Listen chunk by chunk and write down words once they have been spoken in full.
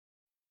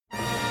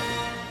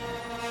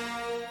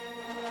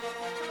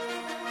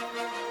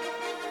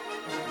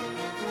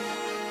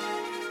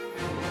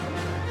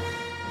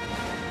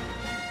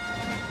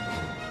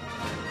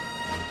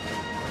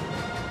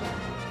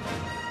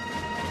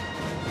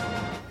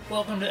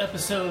Welcome to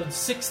episode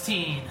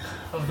 16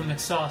 of the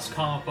McSauce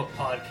Comic Book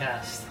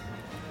Podcast.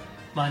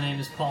 My name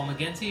is Paul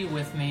McGinty.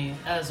 With me,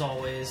 as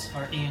always,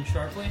 are Ian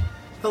Sharpley.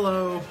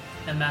 Hello.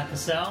 And Matt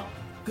Cassell.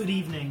 Good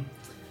evening.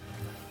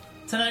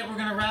 Tonight we're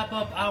going to wrap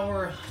up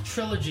our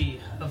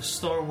trilogy of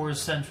Star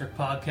Wars-centric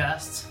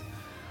podcasts.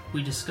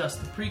 We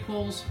discussed the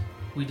prequels,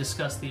 we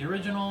discussed the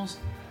originals.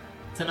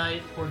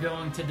 Tonight we're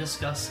going to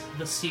discuss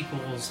the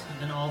sequels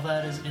and all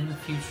that is in the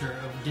future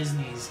of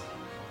Disney's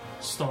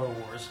Star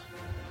Wars.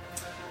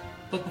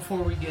 But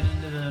before we get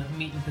into the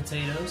meat and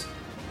potatoes,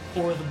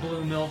 or the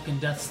blue milk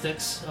and death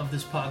sticks of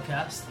this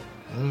podcast,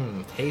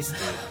 Tasty.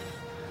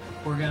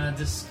 we're not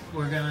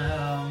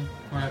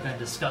gonna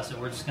discuss it.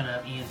 We're just gonna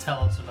have Ian tell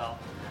us about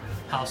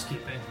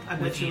housekeeping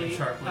with Ian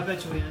Sharpley. I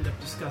bet you we end up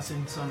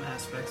discussing some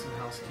aspects of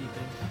housekeeping.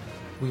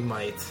 We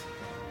might.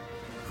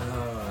 Boy.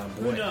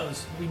 Who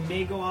knows? We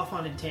may go off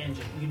on a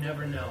tangent. You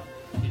never know.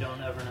 You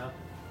don't ever know.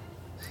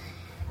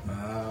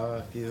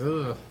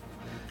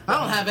 I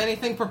don't have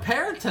anything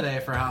prepared today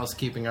for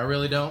housekeeping. I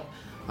really don't.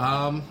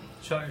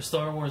 Shot your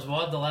Star Wars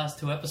WOD the last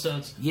two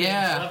episodes.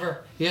 Yeah.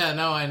 Clever. Yeah,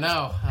 no, I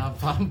know.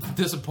 I'm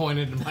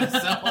disappointed in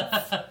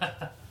myself.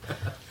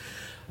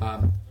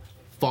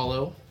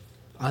 Follow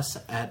us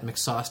at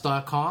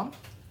McSauce.com.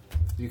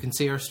 You can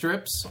see our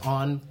strips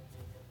on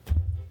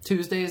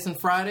Tuesdays and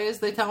Fridays,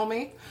 they tell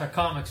me. Our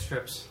comic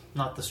strips,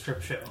 not the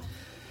strip show.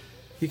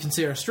 You can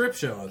see our strip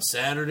show on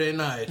Saturday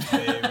night,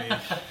 baby.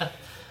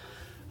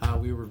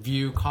 We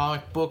review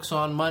comic books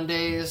on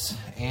Mondays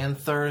and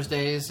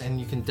Thursdays, and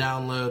you can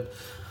download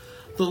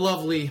the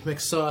lovely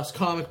McSauce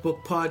Comic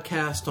Book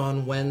Podcast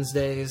on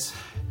Wednesdays.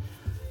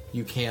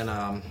 You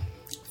can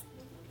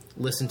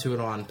listen to it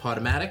on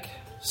Podomatic,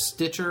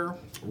 Stitcher,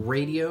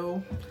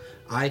 Radio,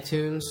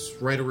 iTunes.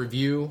 Write a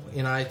review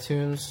in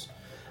iTunes.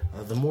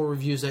 The more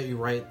reviews that you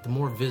write, the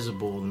more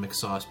visible the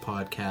McSauce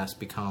Podcast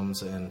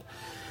becomes, and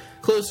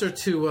closer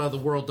to the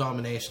world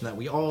domination that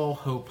we all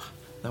hope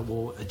that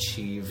we'll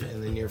achieve in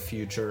the near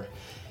future.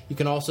 You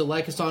can also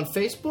like us on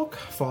Facebook,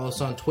 follow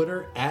us on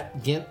Twitter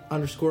at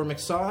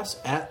Gint_McSauce,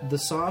 at The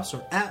Sauce,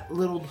 or at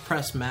Little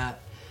Depressed Matt.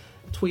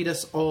 Tweet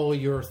us all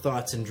your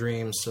thoughts and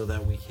dreams so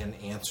that we can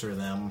answer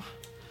them.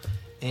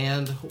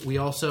 And we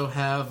also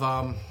have,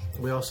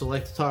 we also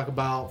like to talk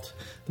about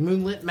the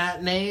Moonlit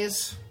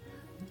Matinees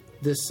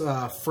this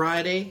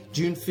Friday,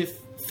 June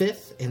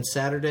 5th, and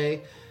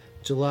Saturday,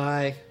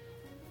 July...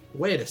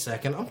 Wait a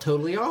second, I'm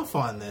totally off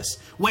on this.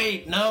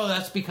 Wait, no,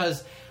 that's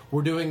because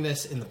we're doing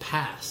this in the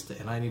past,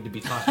 and I need to be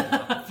talking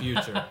about the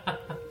future.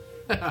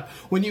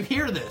 When you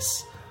hear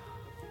this,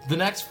 the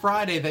next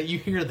Friday that you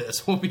hear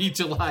this will be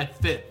July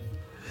 5th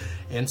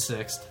and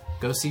 6th.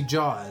 Go see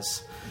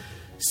Jaws.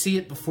 See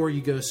it before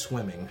you go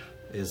swimming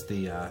is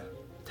the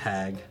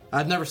tag.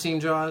 I've never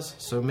seen Jaws,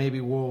 so maybe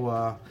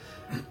we'll...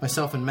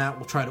 myself and Matt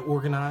will try to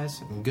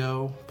organize and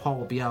go. Paul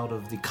will be out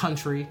of the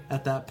country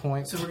at that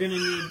point. So we're gonna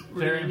need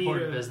Very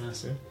important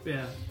business.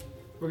 Yeah,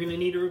 we're gonna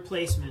need a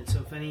replacement.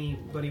 So if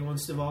anybody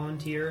wants to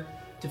volunteer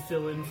to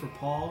fill in for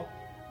Paul,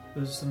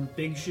 those are some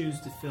big shoes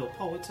to fill.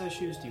 Paul, what size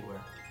shoes do you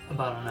wear?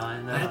 About a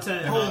 9. That's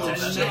a 9.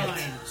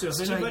 So if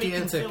anybody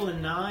can fill a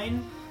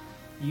 9,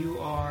 you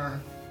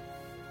are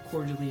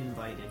cordially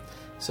invited.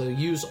 So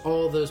use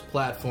all those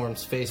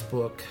platforms,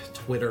 Facebook,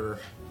 Twitter,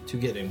 to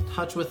get in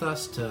touch with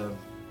us to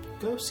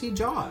go see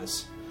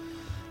Jaws.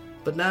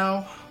 But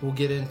now we'll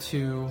get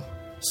into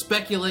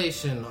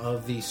speculation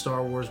of the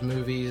Star Wars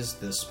movies,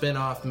 the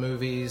spin-off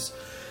movies,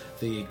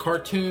 the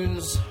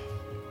cartoons,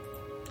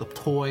 the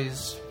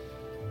toys,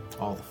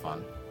 all the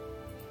fun.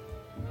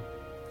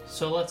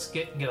 So let's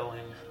get going.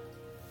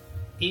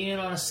 Ian,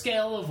 on a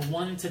scale of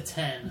 1 to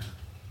 10,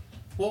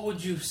 what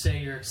would you say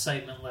your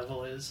excitement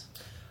level is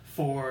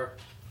for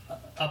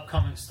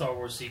upcoming Star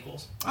Wars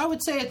sequels? I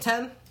would say a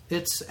 10.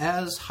 It's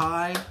as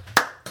high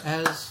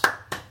as...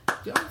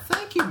 Oh,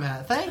 thank you,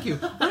 Matt. Thank you.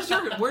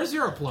 Where's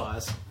your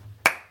applause?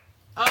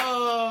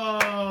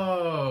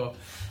 Oh,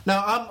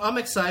 no, I'm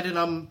excited.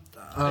 I'm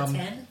a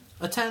 10.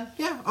 A 10.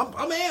 Yeah,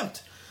 I'm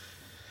amped.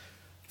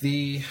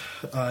 The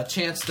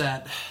chance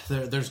that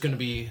there's going to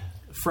be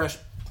fresh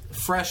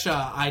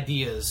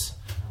ideas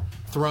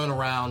thrown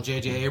around.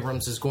 J.J.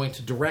 Abrams is going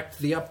to direct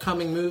the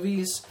upcoming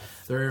movies.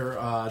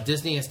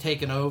 Disney has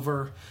taken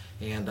over,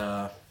 and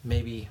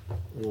maybe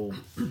will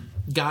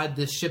guide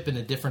this ship in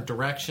a different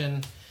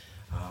direction.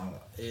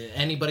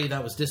 Anybody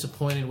that was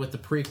disappointed with the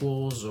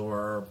prequels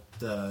or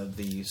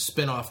the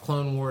spin-off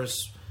Clone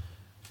Wars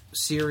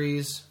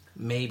series,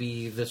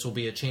 maybe this will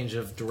be a change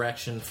of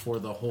direction for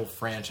the whole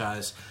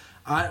franchise.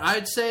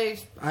 I'd say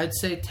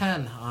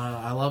 10.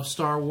 I love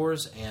Star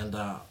Wars, and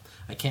I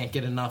can't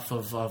get enough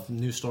of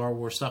new Star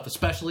Wars stuff,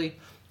 especially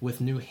with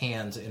new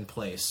hands in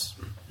place.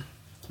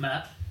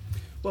 Matt?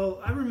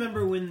 Well, I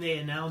remember when they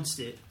announced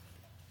it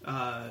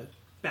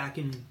back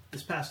in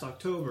this past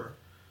October.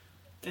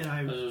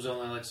 And It was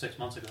only like 6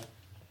 months ago.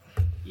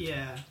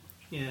 Yeah,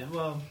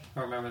 well...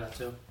 I remember that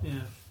too. Yeah.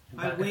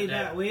 Way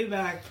back.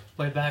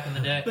 Way back in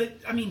the day. But,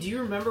 I mean, do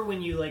you remember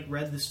when you,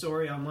 read the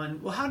story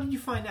online? Well, how did you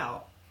find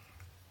out?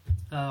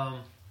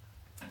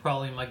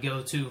 Probably my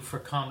go-to for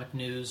comic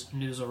news,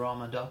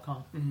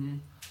 newsarama.com. Mm-hmm.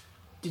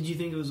 Did you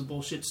think it was a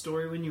bullshit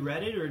story when you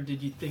read it, or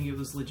did you think it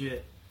was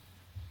legit?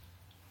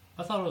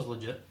 I thought it was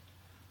legit.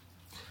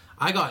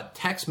 I got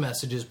text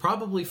messages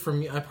probably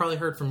from you. I probably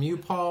heard from you,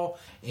 Paul,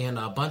 and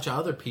a bunch of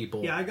other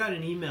people. Yeah, I got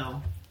an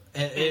email.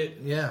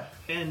 Yeah.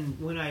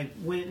 And when I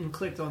went and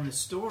clicked on the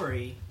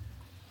story,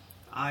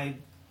 I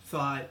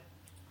thought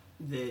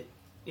that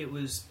it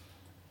was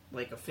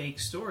like a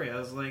fake story. I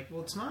was like,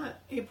 well, it's not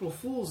April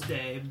Fool's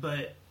Day,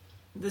 but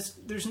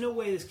there's no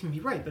way this can be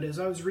right. But as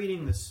I was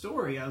reading the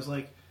story, I was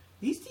like,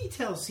 these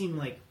details seem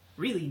like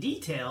really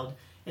detailed.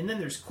 And then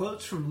there's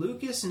quotes from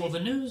Lucas. And Well, the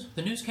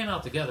news came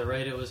out together,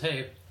 right? It was,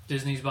 hey,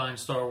 Disney's buying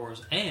Star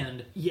Wars,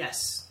 and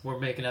yes, we're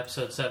making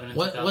Episode 7 in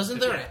Wasn't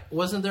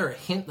there a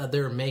hint that they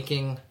were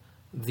making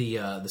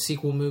the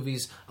sequel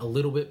movies a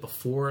little bit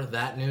before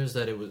that news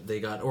that they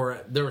got,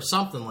 or there was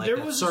something like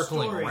that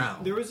circling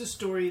around? There was a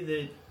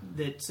story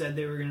that said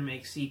they were going to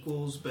make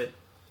sequels, but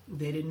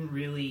they didn't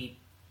really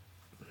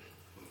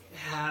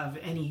have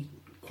any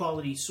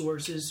quality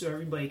sources, so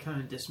everybody kind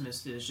of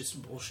dismissed it as just a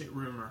bullshit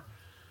rumor.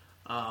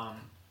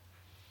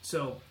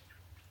 So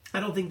I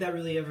don't think that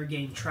really ever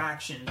gained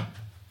traction.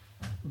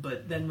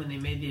 But then when they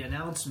made the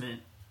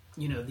announcement,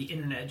 the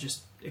internet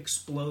just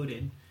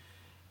exploded.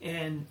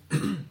 And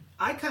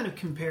I kind of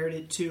compared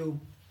it to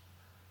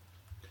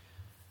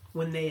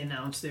when they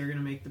announced they were going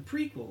to make the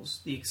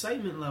prequels. The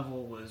excitement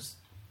level was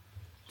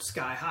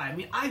sky high. I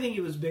mean, I think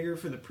it was bigger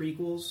for the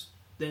prequels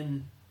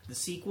than the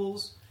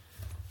sequels.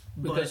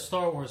 Because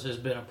Star Wars has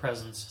been a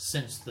presence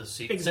since the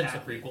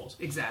prequels.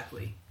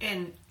 Exactly.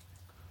 And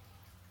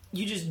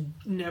you just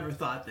never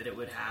thought that it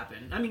would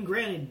happen. I mean,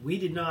 granted, we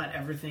did not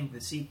ever think the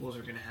sequels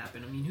were going to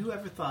happen. I mean, who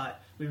ever thought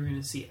we were going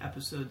to see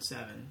Episode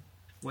 7,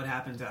 what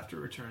happens after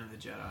Return of the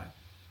Jedi?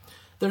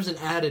 There's an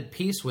added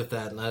piece with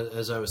that, and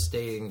as I was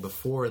stating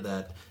before,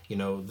 that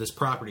this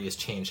property has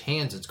changed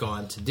hands. It's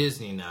gone to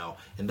Disney now,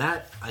 and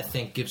that I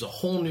think gives a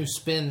whole new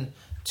spin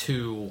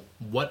to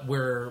what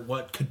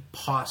could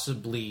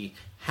possibly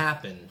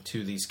happen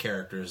to these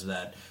characters.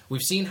 That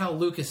we've seen how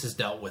Lucas has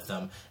dealt with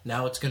them.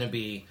 Now it's going to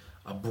be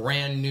a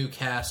brand new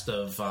cast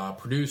of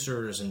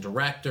producers and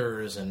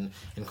directors and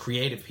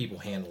creative people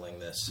handling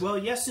this. Well,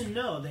 yes and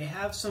no. They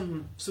have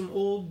some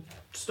old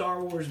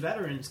Star Wars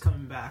veterans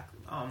coming back.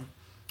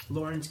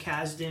 Lawrence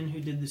Kasdan,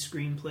 who did the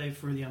screenplay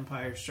for The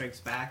Empire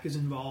Strikes Back, is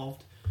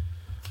involved.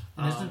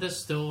 And isn't this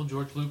still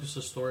George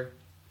Lucas's story?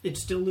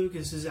 It's still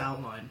Lucas's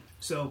outline.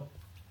 So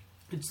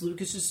it's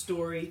Lucas's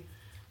story.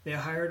 They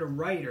hired a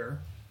writer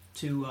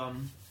to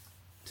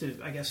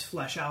I guess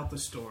flesh out the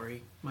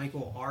story.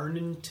 Michael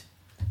Arndt.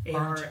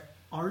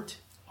 Arndt?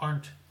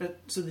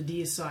 So the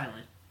D is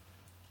silent.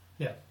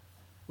 Yeah.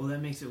 Well,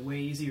 that makes it way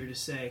easier to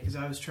say, because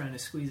I was trying to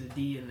squeeze a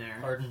D in there.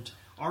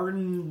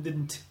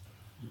 Ardent.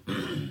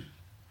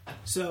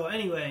 So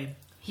anyway,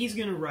 he's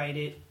going to write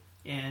it,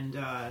 and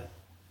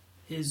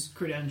his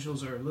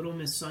credentials are Little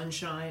Miss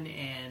Sunshine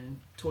and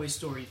Toy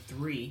Story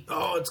 3.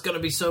 Oh, it's going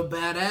to be so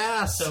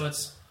badass!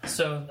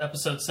 So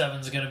Episode 7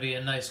 is going to be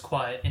a nice,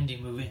 quiet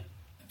indie movie.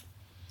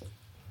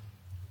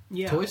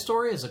 Yeah. Toy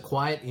Story is a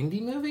quiet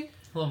indie movie?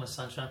 Little Miss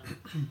Sunshine.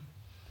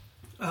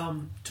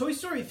 Toy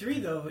Story 3,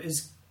 though,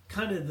 is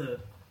kind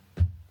of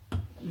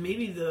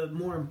maybe the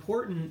more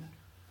important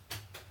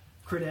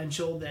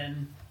credential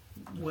than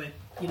what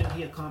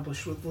he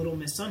accomplished with Little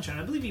Miss Sunshine.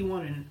 I believe he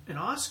won an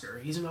Oscar.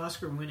 He's an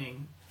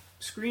Oscar-winning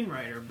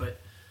screenwriter, but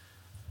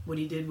what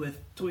he did with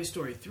Toy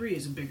Story 3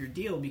 is a bigger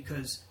deal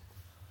because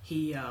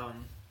he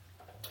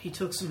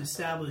took some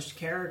established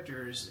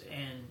characters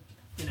and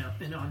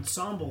an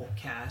ensemble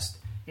cast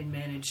and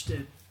managed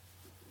to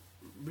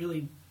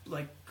really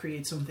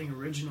create something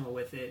original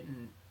with it,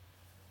 and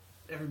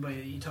everybody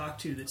that you talk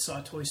to that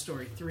saw Toy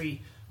Story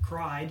 3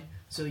 cried,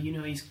 so he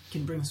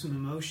can bring some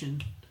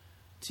emotion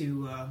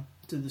to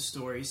the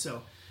story.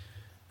 So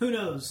who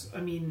knows? I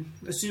mean,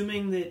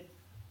 assuming that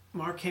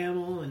Mark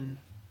Hamill and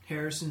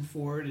Harrison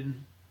Ford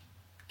and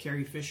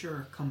Carrie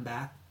Fisher come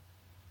back,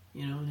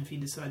 and if he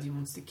decides he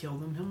wants to kill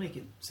them, he'll make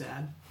it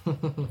sad.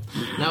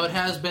 Now, it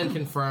has been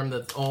confirmed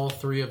that all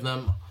three of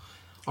them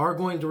are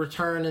going to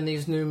return in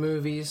these new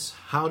movies.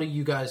 How do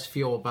you guys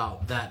feel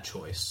about that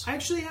choice? I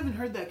actually haven't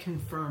heard that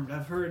confirmed.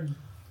 I've heard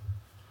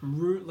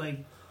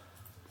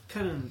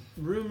kind of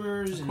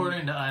rumors.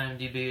 According to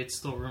IMDb, it's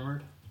still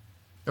rumored.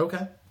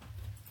 Okay.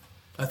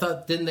 I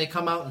thought, didn't they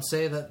come out and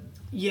say that?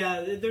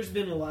 Yeah, there's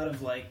been a lot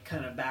of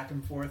kind of back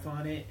and forth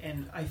on it,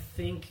 and I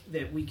think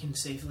that we can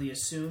safely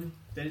assume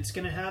that it's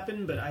going to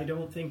happen, but I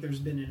don't think there's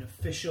been an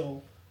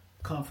official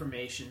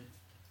confirmation.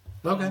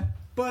 Okay.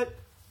 But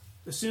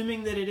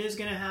assuming that it is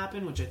going to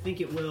happen, which I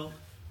think it will,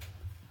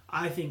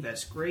 I think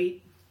that's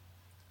great.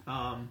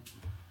 I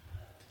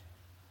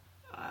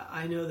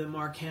know that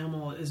Mark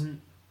Hamill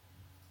isn't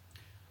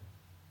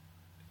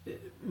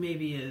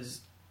maybe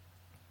as...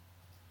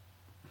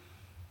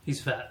 He's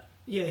fat.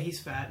 Yeah, he's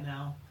fat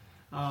now.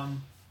 So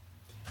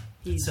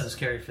is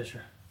Carrie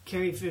Fisher.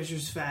 Carrie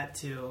Fisher's fat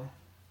too,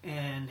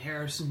 and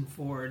Harrison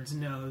Ford's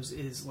nose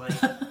is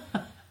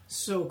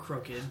so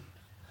crooked.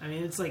 I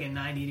mean, it's like a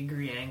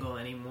 90-degree angle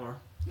anymore.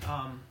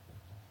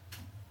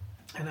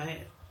 And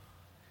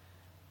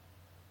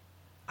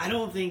I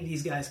don't think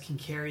these guys can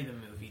carry the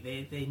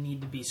movie. They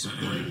need to be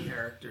supporting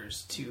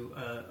characters to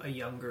a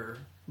younger,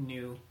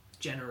 new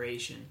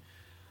generation.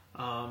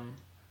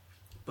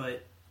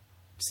 But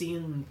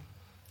seeing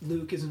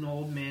Luke as an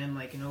old man,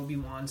 like an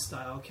Obi-Wan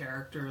style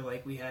character,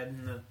 like we had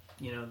in the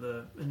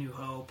A New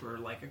Hope, or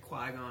like a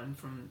Qui-Gon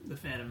from The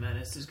Phantom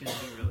Menace, is going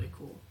to be really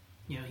cool.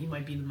 You know, he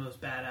might be the most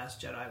badass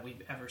Jedi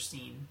we've ever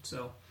seen.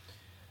 So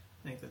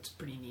I think that's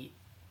pretty neat.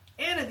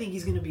 And I think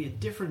he's going to be a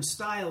different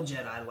style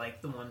Jedi,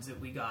 like the ones that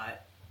we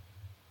got,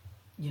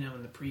 you know,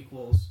 in the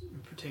prequels in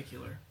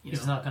particular.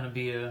 He's not going to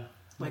be a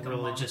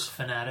religious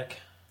fanatic.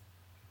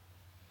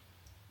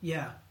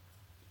 Yeah.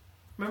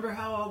 Remember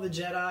how all the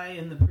Jedi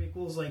in the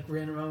prequels like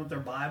ran around with their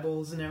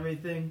Bibles and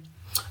everything?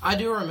 I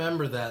do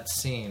remember that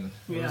scene.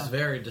 It Yeah. was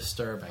very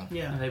disturbing.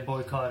 Yeah. And they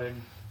boycotted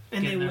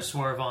getting their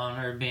swerve on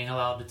or being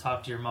allowed to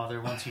talk to your mother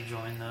once you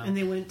join the And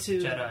they went to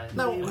Jedi.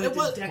 No, they went it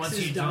was to once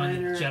Dex's you join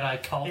Diner, the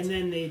Jedi cult. and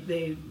then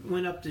they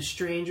went up to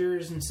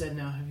strangers and said,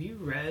 "Now, have you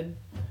read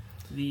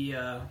the?"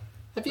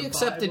 Have you The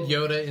accepted Bible.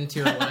 Yoda into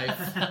your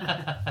life?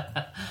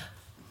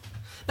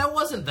 Now, it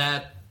wasn't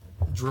that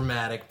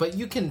dramatic, but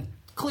you can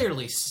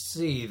clearly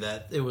see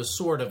that it was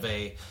sort of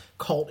a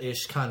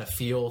cult-ish kind of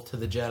feel to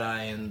the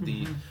Jedi in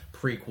the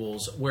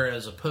prequels,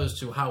 whereas opposed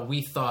to how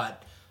we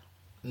thought,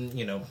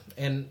 you know,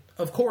 and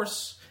of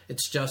course,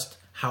 it's just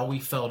how we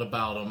felt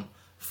about them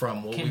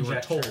from what we were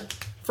Conjecture. told.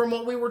 From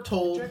what we were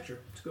told Conjecture.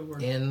 It's a good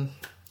word. in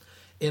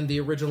the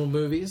original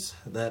movies,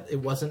 that it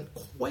wasn't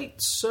quite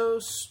so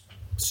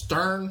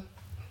stern.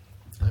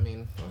 I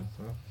mean,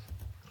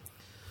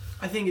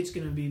 I think it's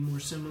going to be more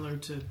similar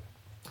to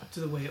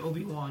the way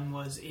Obi-Wan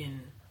was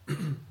in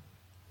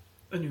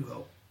A New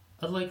Hope.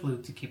 I'd like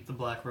Luke to keep the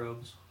black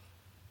robes.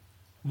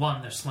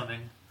 One, they're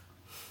slimming.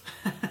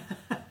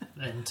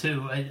 And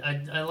two,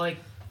 I like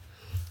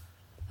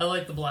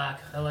the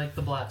black. I like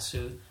the black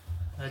suit.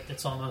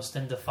 It's almost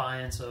in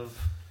defiance of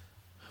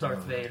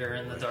Darth Vader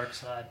and the dark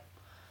side.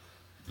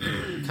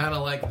 kind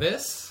of like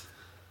this.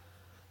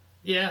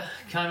 Yeah,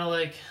 kind of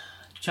like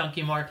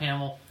chunky Mark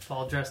Hamill,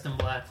 all dressed in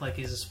black like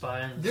he's a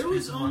spy. In the There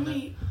was streets of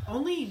London.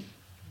 only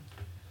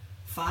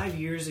 5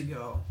 years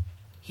ago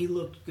he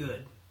looked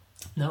good.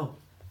 No,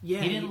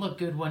 Yeah, he didn't look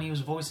good when he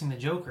was voicing the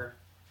Joker.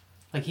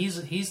 Like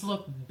he's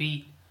looked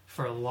beat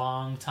for a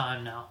long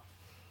time now.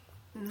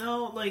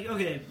 No, like,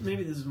 okay,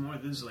 maybe this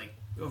is like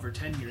over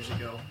 10 years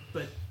ago,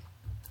 but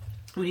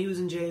when he was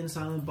in Jay and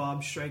Silent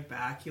Bob Strike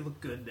Back, he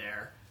looked good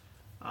there.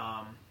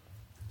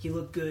 He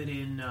looked good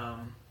in,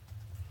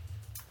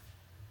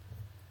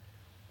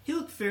 he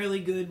looked fairly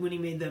good when he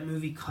made that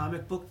movie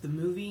Comic Book the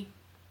Movie.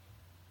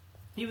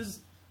 He was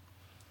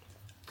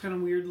kind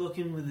of weird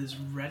looking with his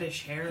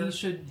reddish hair.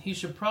 He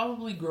should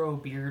probably grow a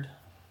beard.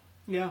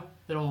 Yeah.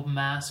 That'll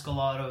mask a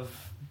lot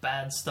of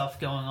bad stuff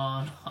going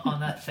on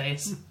that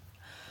face.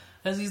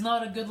 Because he's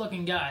not a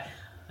good-looking guy.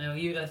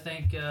 You know, I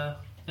think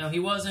he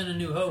was in A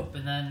New Hope,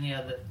 and then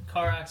the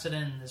car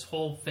accident, and his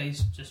whole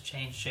face just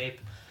changed shape.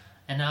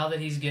 And now that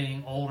he's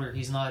getting older,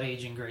 he's not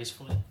aging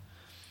gracefully.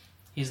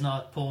 He's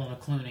not pulling a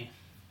Clooney.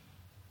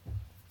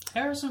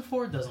 Harrison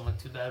Ford doesn't look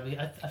too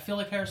bad. I feel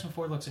like Harrison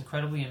Ford looks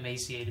incredibly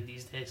emaciated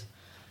these days.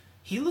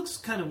 He looks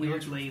kind of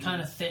weird lately.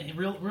 Kind of thin,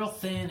 real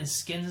thin. His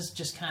skin's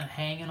just kind of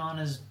hanging on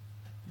his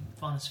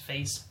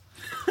face.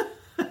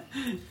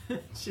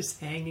 It's just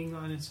hanging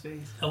on his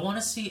face. I want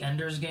to see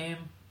Ender's Game,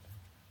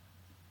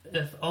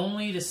 if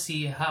only to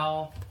see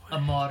how a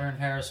modern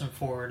Harrison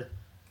Ford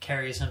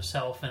carries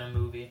himself in a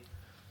movie,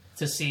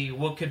 to see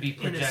what could be In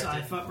a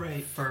projected sci-fi,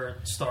 right. for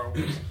Star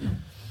Wars.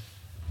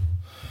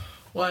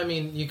 Well, I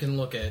mean, you can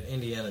look at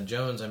Indiana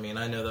Jones. I mean,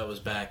 I know that was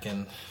back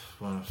in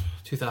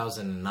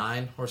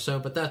 2009 or so,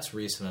 but that's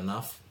recent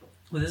enough.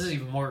 Well, this is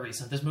even more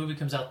recent. This movie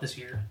comes out this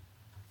year.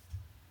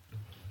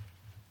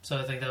 So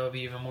I think that would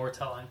be even more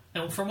telling.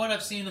 And from what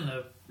I've seen in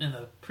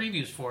the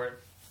previews for it,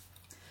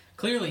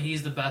 clearly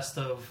he's the best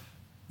of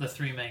the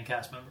three main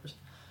cast members.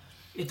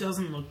 It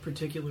doesn't look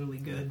particularly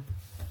good.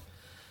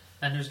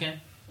 Ender's Game?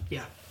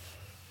 Yeah.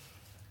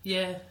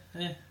 Yeah. I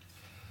mean,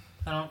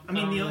 don't the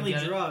really only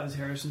get it. draw is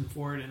Harrison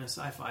Ford in a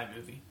sci-fi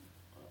movie.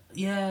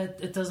 Yeah,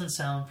 it doesn't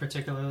sound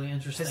particularly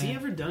interesting. Has he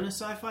ever done a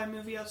sci-fi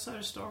movie outside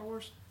of Star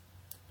Wars?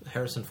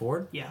 Harrison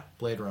Ford? Yeah.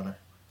 Blade Runner.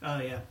 Oh,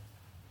 yeah.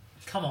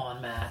 Come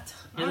on, Matt.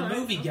 You're the Alright,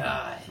 movie okay.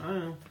 guy. I don't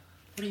know.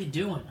 What are you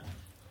doing?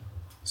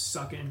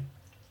 Sucking.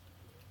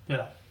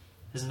 Yeah.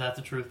 Isn't that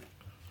the truth?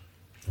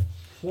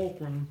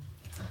 Fulcrum.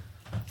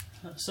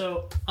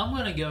 So, I'm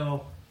going to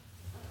go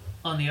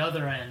on the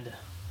other end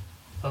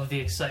of the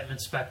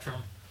excitement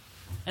spectrum.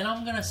 And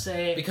I'm going to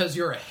say... Because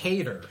you're a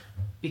hater.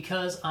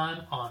 Because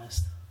I'm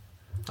honest.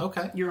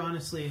 Okay. You're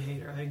honestly a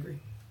hater. I agree.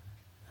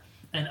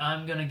 And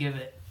I'm going to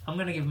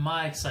give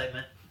my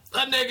excitement A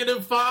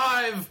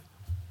 -5!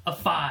 a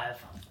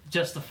 5.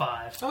 Just a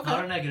 5. Okay.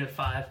 Not a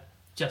 -5.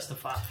 Just a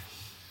 5.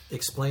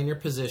 Explain your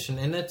position,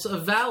 and it's a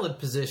valid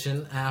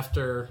position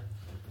after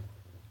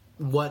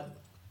what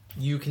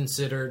you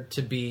considered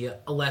to be a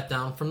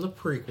letdown from the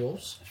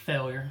prequels.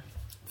 Failure.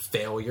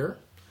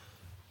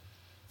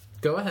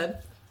 Go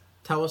ahead.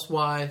 Tell us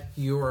why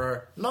you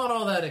were not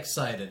all that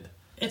excited.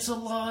 It's a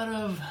lot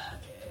of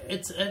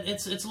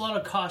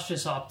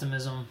cautious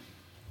optimism.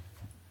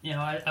 You know,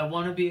 I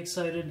want to be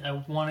excited. I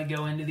want to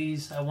go into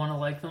these. I want to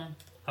like them.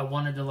 I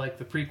wanted to like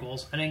the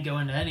prequels. I didn't go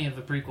into any of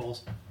the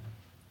prequels.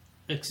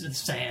 It's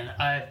insane.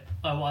 I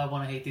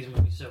want to hate these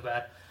movies so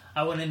bad.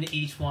 I went into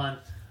each one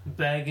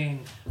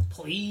begging,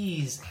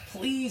 please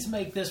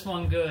make this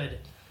one good.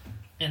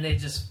 And they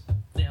just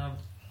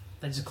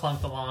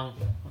clunked along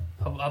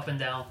up and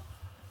down.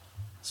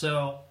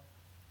 So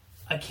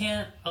I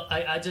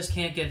just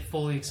can't get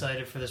fully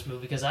excited for this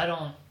movie because I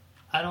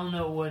don't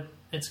know what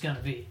it's gonna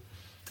be.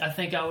 I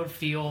think I'd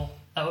feel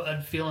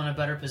in a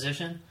better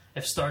position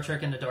if Star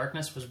Trek Into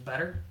Darkness was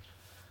better.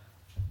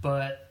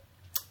 But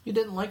you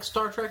didn't like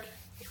Star Trek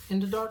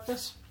Into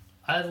Darkness?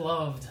 I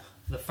loved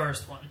the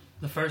first one,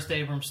 the first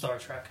Abrams Star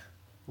Trek.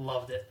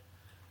 Loved it,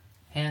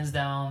 hands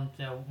down.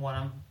 You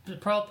know,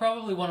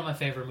 probably one of my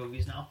favorite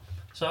movies now.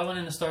 So I went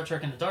into Star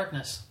Trek Into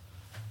Darkness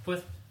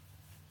with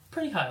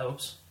pretty high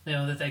hopes, you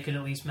know, that they could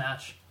at least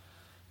match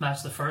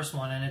the first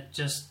one, and it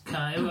just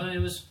kind of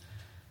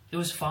it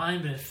was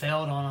fine, but it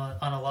failed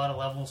on a lot of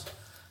levels.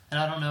 And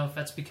I don't know if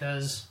that's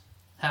because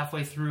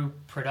halfway through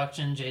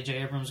production,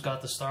 J.J. Abrams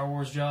got the Star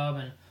Wars job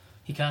and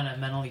he kind of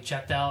mentally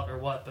checked out or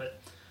what, but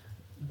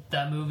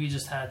that movie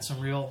just had some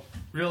real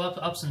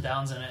ups and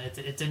downs in it.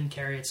 It didn't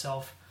carry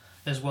itself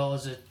as well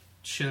as it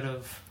should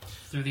have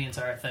through the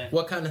entire thing.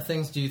 What kind of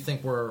things do you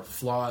think were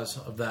flaws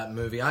of that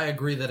movie? I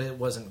agree that it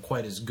wasn't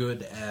quite as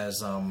good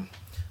as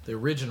the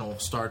original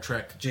Star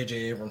Trek, J.J.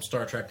 Abrams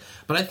Star Trek,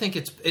 but I think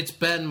it's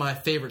been my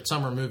favorite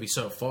summer movie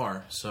so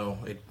far. So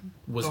it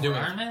was over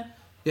Iron Man?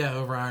 Yeah,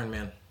 over Iron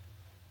Man.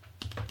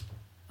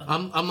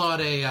 I'm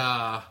not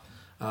a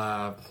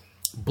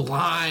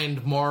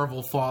blind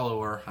Marvel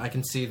follower. I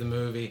can see the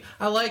movie.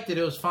 I liked it.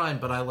 It was fine,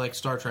 but I like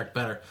Star Trek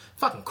better.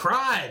 Fucking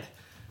cried.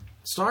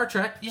 Star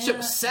Trek. Yeah, shit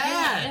was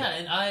sad. Yeah,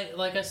 and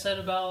I said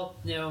about,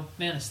 you know,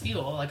 Man of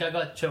Steel, like I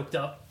got choked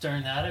up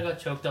during that. I got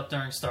choked up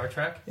during Star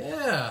Trek.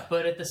 Yeah.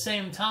 But at the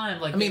same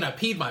time, like, I mean, I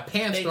peed my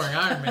pants during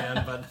Iron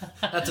Man, but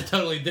that's a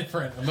totally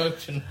different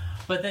emotion.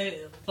 But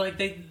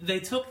they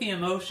took the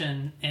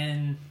emotion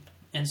in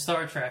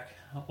Star Trek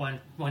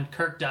when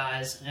Kirk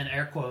dies, in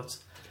air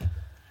quotes,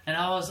 and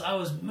I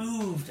was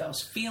moved. I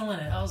was feeling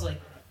it. I was like,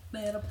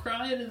 man, I'm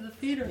crying in the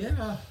theater.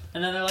 Yeah.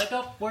 And then they're like,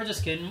 oh, we're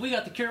just kidding. We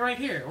got the cure right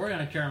here. We're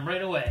going to cure him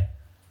right away.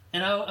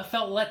 And I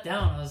felt let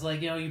down. I was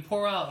like, you know, you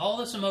pour out all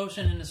this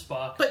emotion into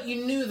Spock. But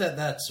you knew that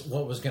that's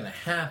what was going to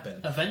happen.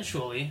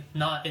 Eventually.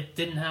 It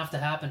didn't have to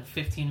happen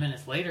 15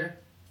 minutes later.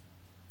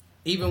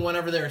 Even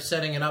whenever they were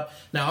setting it up.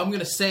 Now, I'm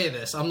going to say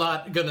this. I'm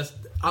not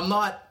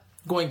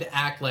going to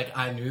act like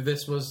I knew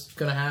this was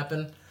going to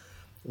happen.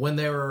 When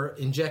they were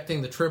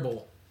injecting the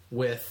Tribble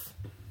with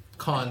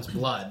Khan's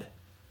blood,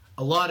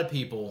 a lot of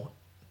people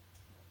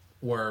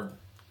were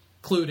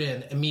clued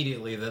in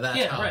immediately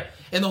that's how. Right.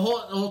 And the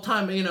whole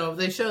time, you know,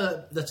 they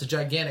show that's a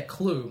gigantic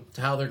clue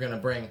to how they're going to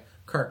bring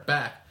Kirk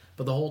back.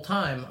 But the whole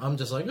time, I'm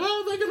just like,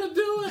 oh, they're going to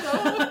do it.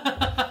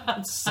 Oh.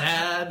 It's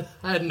sad.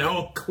 I had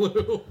no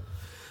clue.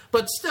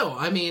 But still,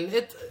 I mean,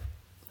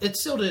 it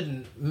still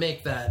didn't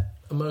make that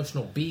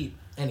emotional beat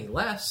any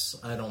less,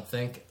 I don't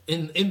think,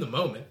 in the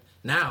moment.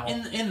 Now,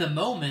 in the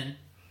moment,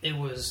 it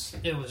was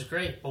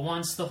great. But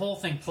once the whole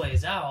thing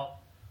plays out,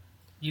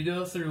 you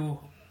go through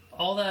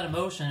all that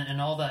emotion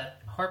and all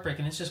that heartbreak,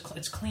 and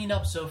it's cleaned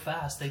up so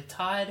fast.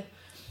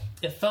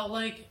 It felt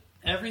like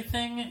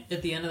everything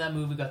at the end of that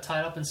movie got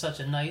tied up in such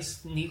a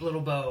nice, neat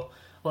little bow.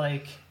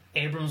 Like,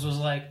 Abrams was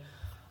like,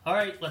 all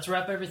right, let's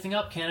wrap everything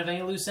up. Can't have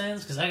any loose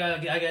ends, because I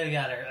gotta get out of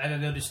here. I gotta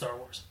go do Star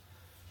Wars.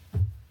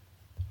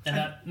 And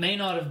that may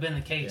not have been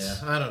the case.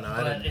 Yeah, I don't know.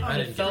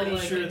 I felt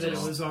pretty sure that it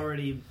was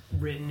already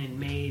written and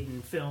made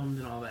and filmed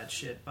and all that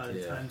shit by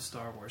the time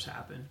Star Wars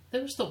happened.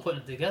 They were still putting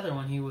it together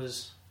when he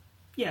was...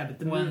 Yeah, but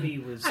the movie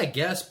was... I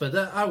guess, but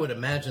I would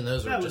imagine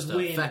those were just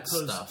effect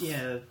stuff.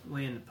 Yeah,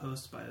 way in the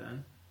post by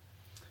then.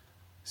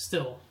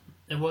 Still,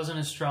 it wasn't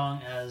as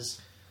strong as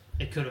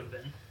it could have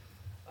been.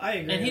 I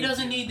agree. And he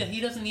doesn't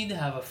need to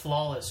have a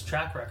flawless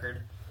track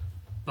record,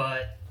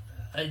 but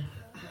I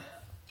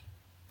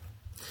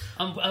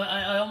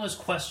almost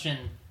question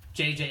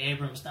J.J.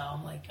 Abrams now.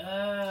 I'm like,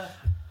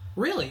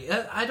 Really?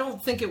 I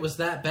don't think it was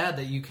that bad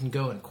that you can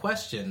go and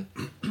question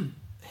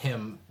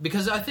him,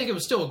 because I think it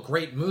was still a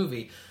great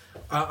movie.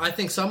 I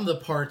think some of the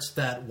parts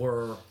that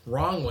were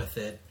wrong with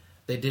it,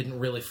 they didn't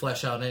really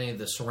flesh out any of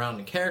the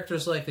surrounding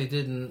characters like they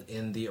did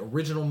in the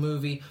original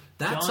movie.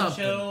 That's John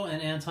Cho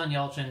and Anton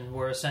Yelchin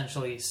were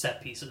essentially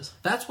set pieces.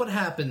 That's what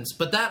happens.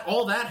 But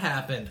all that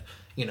happened,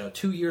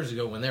 2 years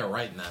ago when they were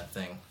writing that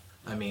thing.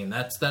 I mean,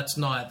 that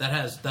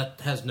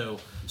has no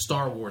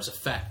Star Wars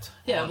effect.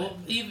 Yeah, well,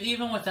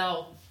 even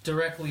without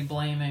directly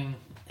blaming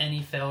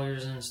any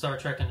failures in Star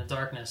Trek Into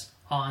Darkness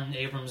on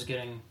Abrams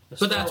getting the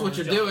Star But that's Wars what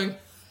you're job. doing.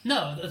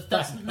 No,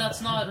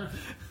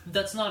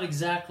 that's not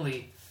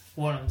exactly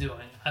what I'm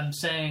doing. I'm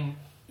saying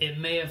it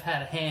may have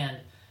had a hand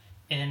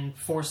in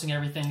forcing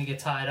everything to get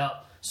tied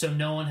up, so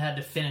no one had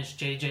to finish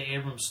J.J.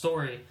 Abrams'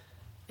 story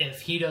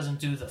if he doesn't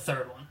do the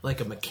third one. Like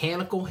a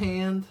mechanical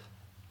hand?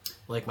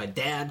 Like my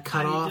dad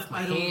cut off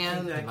my I don't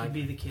hand? think that could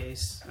be the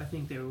case. I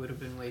think they would have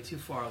been way too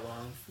far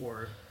along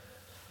for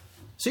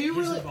So you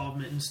his really...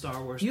 involvement in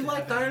Star Wars You to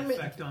liked have any Iron Man?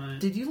 effect on it.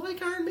 Did you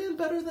like Iron Man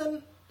better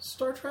than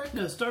Star Trek?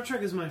 No, Star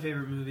Trek is my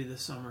favorite movie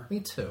this summer. Me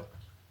too.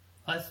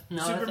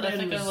 Superman I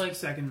think was I like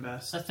second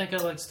best. I think I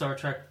like Star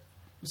Trek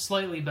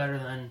slightly better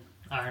than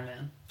Iron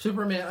Man.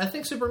 Superman. I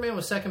think Superman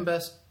was second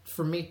best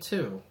for me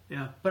too.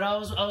 Yeah. But I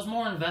was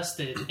more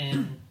invested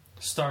in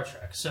Star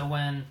Trek. So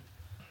when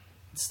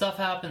stuff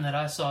happened that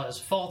I saw as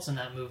faults in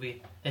that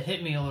movie, it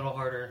hit me a little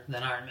harder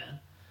than Iron Man.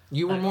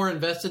 You were more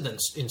invested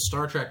in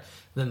Star Trek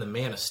than the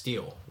Man of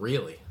Steel.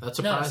 Really? That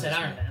surprises No, I said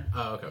me. Iron Man.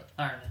 Oh, okay.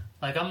 Iron Man.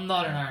 Like, I'm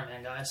not an Iron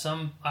Man guy.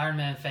 Some Iron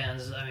Man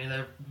fans, I mean,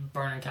 they're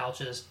burning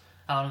couches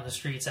out on the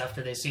streets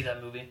after they see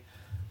that movie.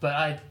 But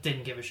I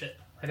didn't give a shit.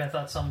 Like, I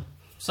thought some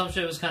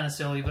shit was kind of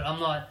silly, but I'm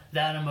not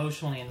that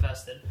emotionally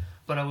invested.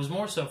 But I was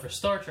more so for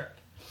Star Trek.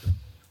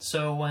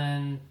 So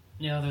when,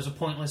 there's a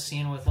pointless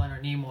scene with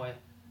Leonard Nimoy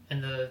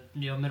in the,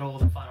 middle of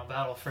the final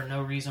battle for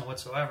no reason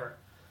whatsoever,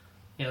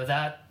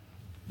 that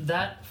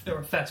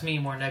affects me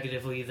more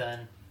negatively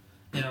than,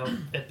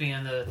 it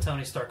being the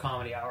Tony Stark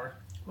comedy hour.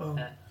 Well,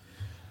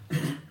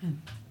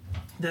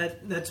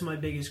 that's my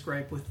biggest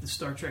gripe with the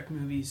Star Trek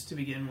movies to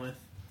begin with.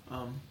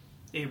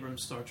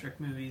 Abrams Star Trek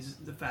movies,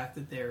 the fact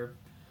that they're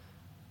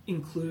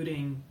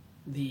including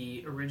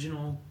the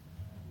original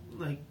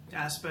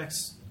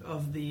aspects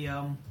of the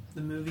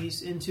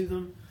movies into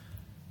them.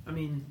 I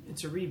mean,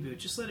 it's a reboot.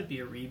 Just let it be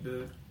a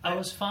reboot. I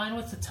was fine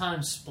with the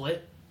time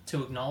split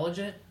to acknowledge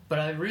it, but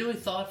I really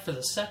thought for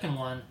the second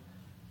one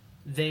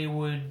they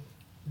were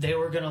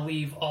going to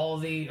leave all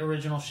the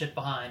original shit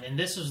behind, and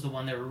this was the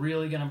one they were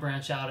really going to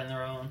branch out in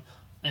their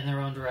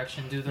own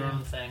direction, do their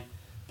own thing.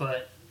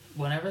 But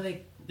whenever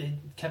they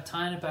kept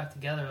tying it back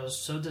together, I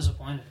was so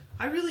disappointed.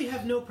 I really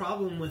have no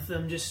problem with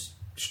them just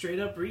straight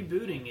up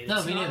rebooting it. No,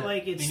 It's me not neither.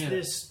 like it's Me neither.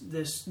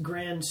 this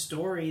grand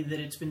story that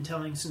it's been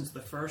telling since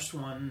the first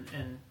one.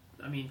 And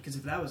I mean, because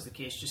if that was the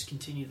case, just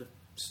continue the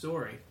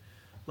story,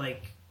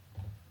 like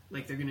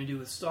they're going to do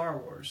with Star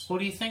Wars. Well,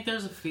 do you think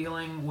there's a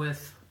feeling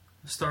with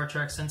Star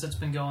Trek, since it's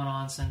been going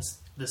on since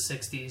the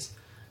 60s,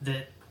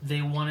 that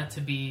they want it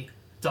to be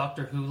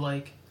Doctor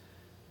Who-like,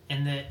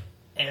 and that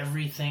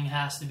everything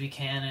has to be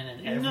canon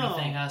and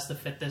everything has to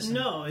fit this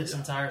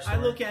entire story?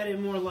 I look at it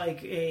more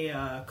like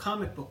a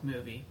comic book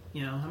movie.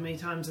 How many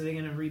times are they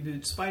going to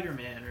reboot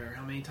Spider-Man, or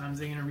how many times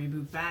are they going to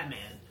reboot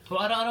Batman?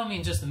 Well, I don't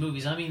mean just the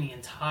movies. I mean the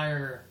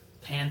entire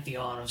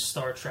pantheon of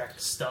Star Trek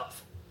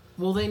stuff.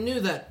 Well, they knew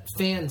that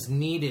fans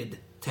needed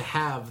to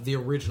have the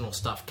original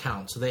stuff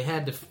count, so they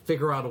had to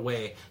figure out a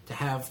way to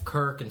have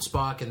Kirk and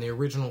Spock and the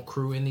original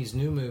crew in these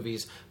new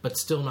movies, but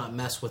still not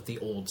mess with the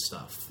old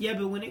stuff. Yeah,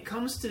 but when it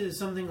comes to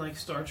something like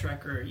Star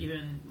Trek or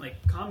even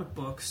like comic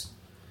books,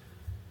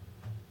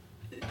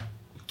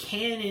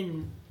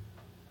 canon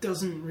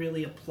doesn't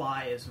really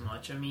apply as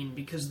much. I mean,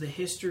 because the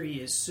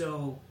history is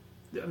so...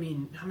 I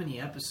mean, how many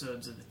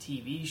episodes of the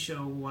TV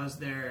show was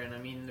there? And I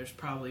mean, there's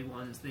probably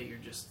ones that you're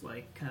just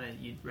like, kind of,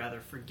 you'd rather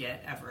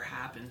forget ever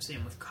happened.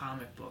 Same with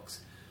comic books.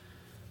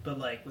 But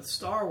like with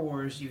Star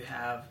Wars, you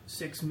have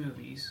 6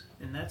 movies,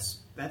 and that's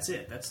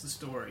it. That's the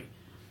story.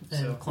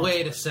 So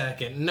Wait a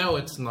second. No,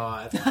 it's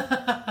not.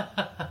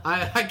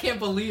 I can't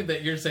believe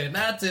that you're saying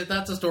that's it.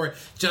 That's a story.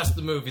 Just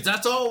the movies.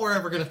 That's all we're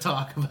ever going to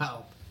talk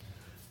about.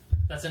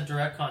 That's in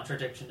direct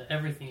contradiction to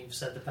everything you've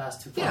said the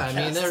past 2 podcasts. Yeah,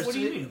 I mean, What do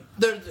you mean?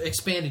 there's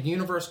expanded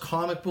universe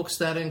comic books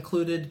that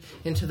included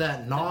into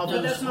that novel.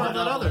 No, that's not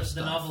that other the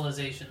stuff.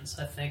 novelizations.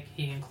 I think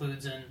he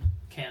includes in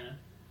canon.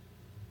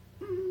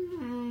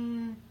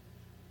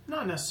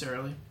 not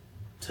necessarily.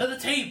 To the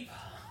tape.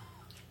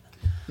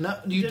 No,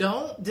 you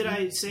don't. Did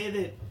I say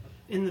that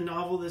in the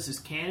novel this is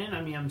canon?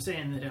 I mean, I'm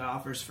saying that it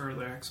offers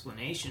further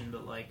explanation,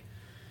 but like,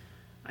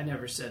 I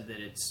never said that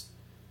it's.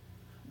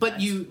 But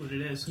That's you, what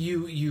it is.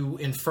 you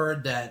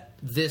inferred that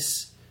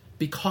this,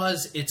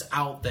 because it's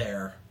out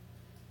there,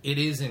 it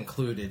is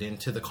included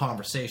into the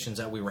conversations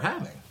that we were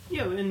having.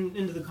 Yeah,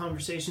 into the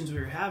conversations we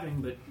were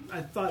having, but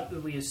I thought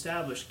that we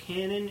established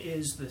canon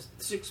is the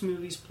 6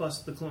 movies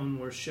plus the Clone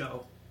Wars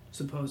show,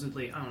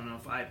 supposedly. I don't know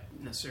if I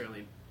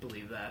necessarily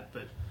believe that,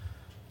 but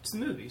it's the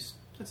movies.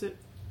 That's it.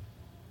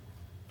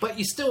 But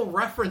you still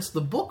reference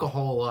the book a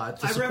whole lot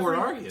to support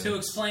arguments. To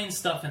explain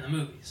stuff in the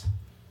movies.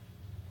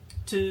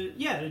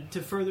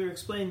 To further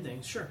explain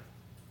things, sure.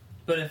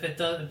 But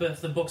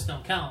if the books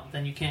don't count,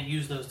 then you can't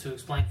use those to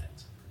explain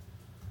things.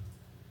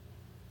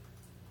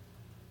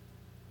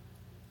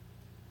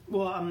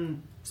 Well,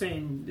 I'm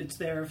saying it's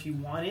there if you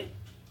want it,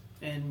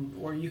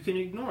 or you can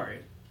ignore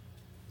it.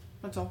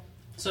 That's all.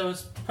 So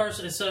it's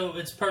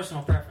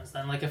personal preference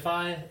then. Like if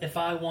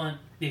I want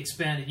the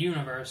expanded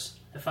universe,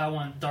 if I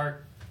want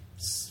Dark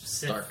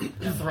Sith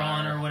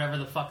Thrawn or whatever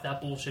the fuck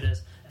that bullshit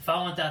is, if I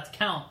want that to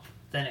count,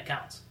 then it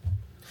counts.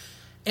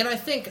 And I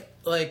think,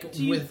 like,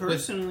 To you with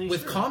personally,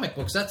 with sure. comic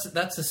books, that's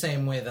the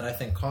same way that I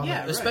think comic, Yeah,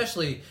 right.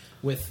 especially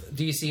with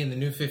DC and the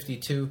New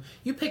 52,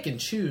 you pick and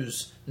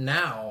choose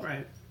now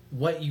Right.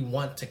 what you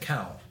want to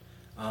count.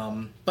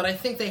 But I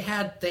think they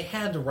had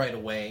to right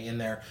away in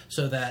there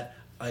so that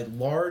a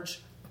large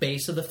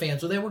base of the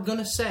fans, they were going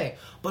to say,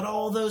 but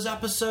all those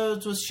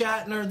episodes with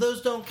Shatner,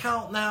 those don't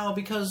count now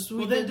because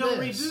we then did don't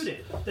this. reboot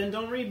it. Then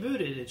don't reboot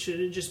it. It should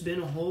have just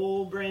been a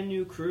whole brand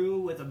new crew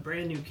with a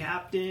brand new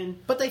captain.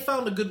 But they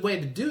found a good way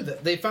to do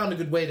that. They found a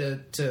good way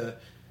to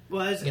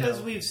Well, as you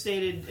know. we've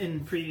stated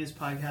in previous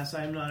podcasts,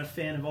 I'm not a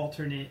fan of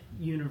alternate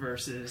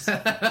universes. So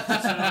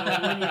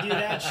when you do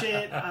that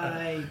shit,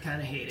 I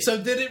kind of hate it.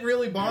 So did it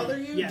really bother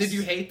you? Yes. Did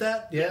you hate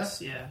that? Yeah.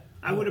 Yes, yeah.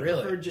 I would have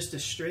really? preferred just a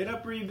straight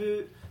up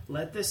reboot.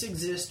 Let this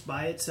exist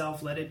by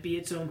itself. Let it be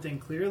its own thing.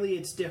 Clearly,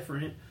 it's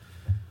different.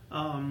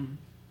 And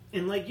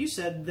like you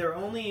said, they're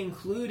only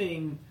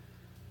including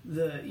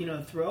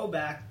the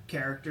throwback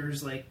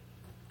characters like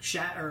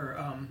Shat or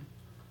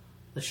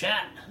The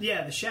Shat.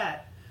 yeah, the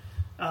Shat,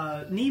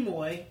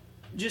 Nimoy,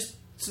 just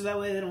so that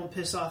way they don't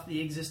piss off the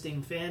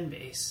existing fan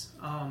base.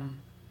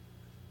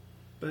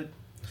 But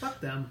fuck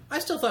them. I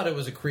still thought it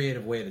was a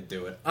creative way to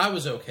do it. I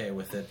was okay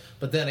with it.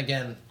 But then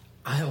again,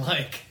 I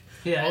like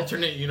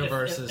alternate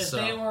universes.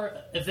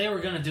 If they were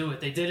going to do it,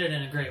 they did it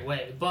in a great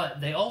way. But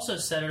they also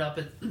set it up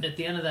at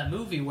the end of that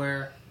movie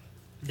where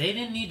they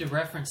didn't need to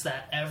reference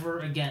that ever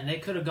again. They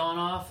could have gone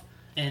off,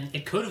 and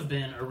it could have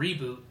been a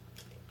reboot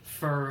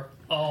for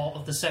all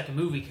of the second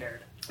movie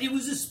cared. It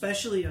was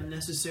especially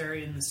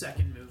unnecessary in the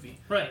second movie.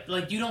 Right,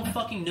 like you don't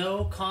fucking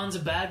know Khan's a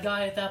bad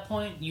guy at that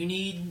point. You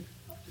need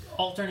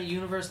alternate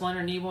universe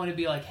Leonard Nimoy to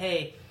be like,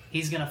 hey,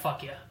 he's gonna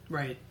fuck you.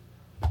 Right.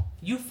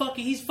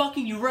 He's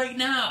fucking you right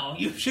now.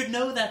 You should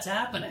know that's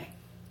happening.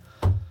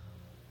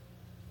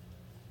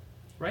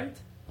 Right?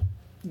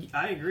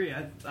 I agree.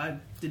 I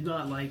did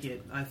not like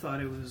it. I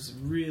thought it was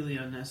really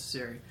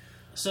unnecessary.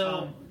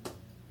 So,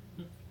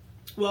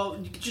 Well,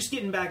 just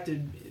getting back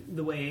to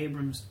the way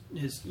Abrams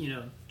has,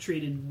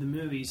 treated the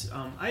movies,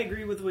 I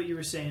agree with what you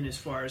were saying as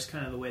far as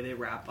kind of the way they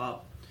wrap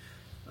up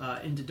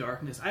Into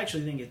Darkness. I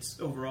actually think it's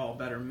overall a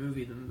better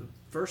movie than the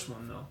first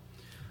one, though.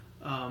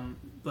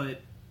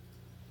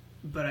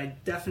 But I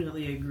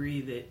definitely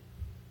agree that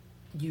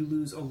you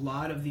lose a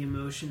lot of the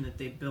emotion that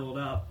they build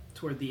up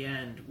toward the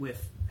end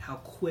with how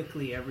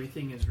quickly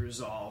everything is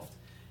resolved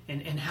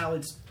and how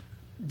it's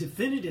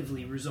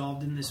definitively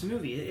resolved in this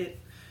movie.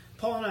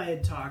 Paul and I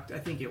had talked, I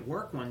think, at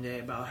work one day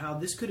about how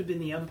this could have been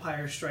the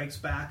Empire Strikes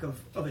Back of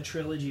a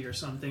trilogy or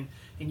something,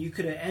 and you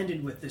could have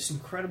ended with this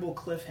incredible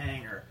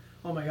cliffhanger.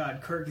 Oh my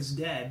God, Kirk is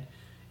dead,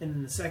 and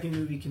then the second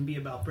movie can be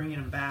about bringing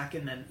him back,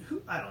 and then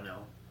I don't know,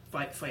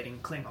 fighting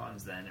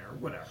Klingons then or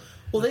whatever.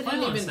 Well, they the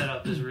didn't Klingon even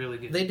setup is really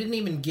good. They didn't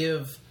even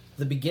give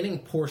the beginning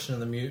portion of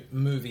the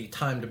movie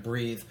time to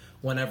breathe.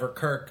 Whenever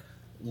Kirk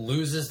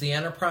loses the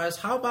Enterprise,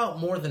 how about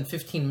more than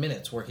 15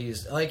 minutes where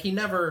he's like he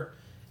never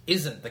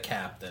isn't the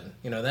captain?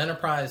 The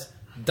Enterprise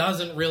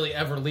doesn't really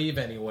ever leave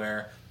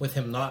anywhere with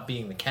him not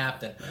being the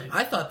captain. Right.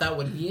 I thought that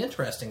would be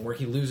interesting, where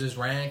he loses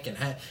rank and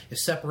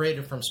is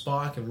separated from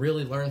Spock and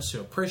really learns to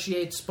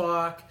appreciate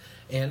Spock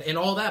and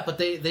all that. But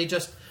they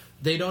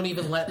don't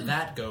even let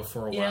that go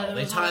for a while.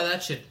 They tie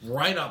that shit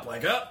right up,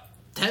 like,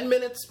 10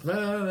 minutes,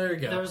 there you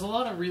go. There was a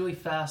lot of really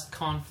fast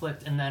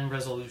conflict and then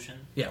resolution.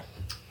 Yeah.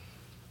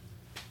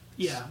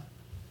 Yeah.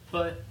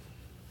 But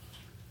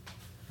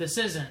this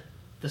isn't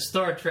the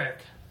Star Trek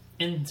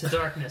Into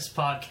Darkness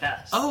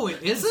podcast. Oh,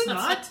 it isn't?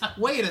 It's not?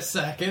 Wait a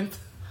second.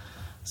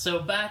 So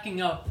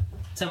backing up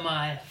to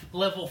my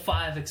level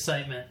 5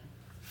 excitement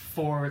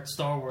for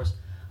Star Wars,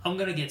 I'm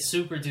going to get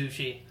super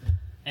douchey,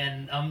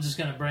 and I'm just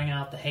going to bring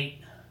out the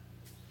hate.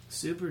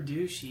 Super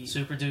douchey.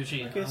 Super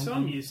douchey. Okay, so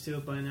I'm used to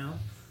it by now.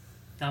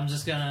 I'm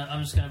just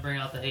gonna bring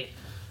out the hate.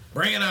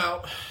 Bring it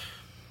out.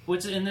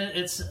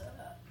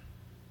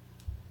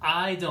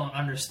 I don't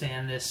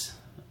understand this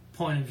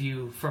point of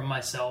view from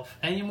myself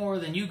any more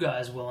than you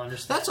guys will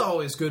understand. That's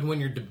always good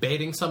when you're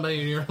debating somebody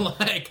and you're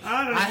like,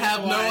 I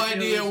have no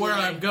idea where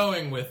I'm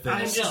going with this.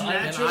 I'm just and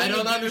naturally I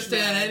don't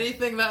understand douchebag.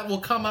 anything that will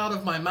come out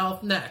of my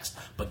mouth next,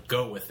 but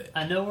go with it.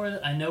 I know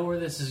where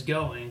this is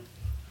going,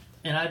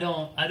 and I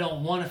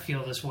don't want to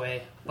feel this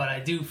way, but I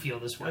do feel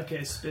this way.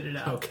 Okay, spit it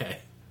out. Okay.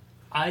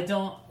 I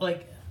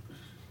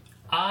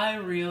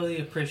really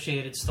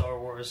appreciated Star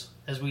Wars,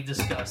 as we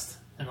discussed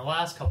in the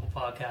last couple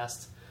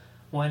podcasts,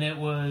 when it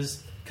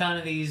was kind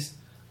of these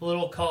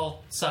little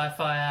cult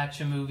sci-fi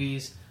action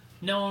movies.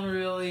 No one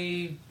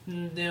really,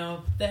 they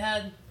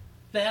had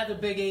their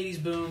big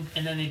 80s boom,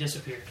 and then they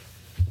disappeared.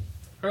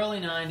 Early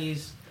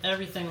 90s,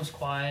 everything was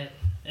quiet,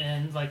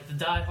 and like the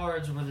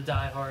diehards were the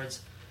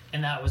diehards,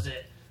 and that was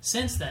it.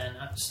 Since then,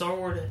 Star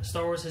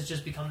Wars has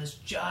just become this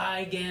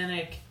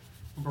gigantic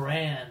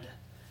brand.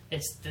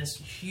 It's this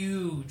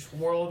huge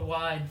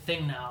worldwide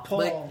thing now.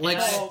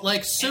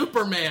 Like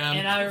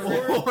Superman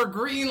or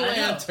Green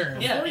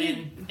Lantern. Yeah,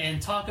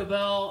 and Taco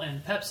Bell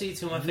and Pepsi,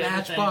 two of my favorite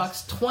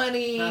Matchbox things.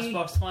 20.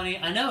 Matchbox 20.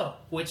 I know,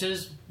 which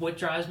is what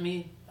drives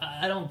me.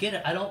 I don't get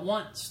it. I don't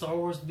want Star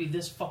Wars to be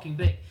this fucking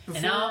big.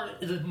 And now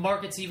the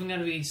market's even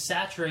going to be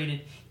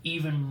saturated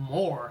even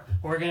more.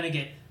 We're going to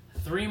get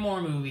 3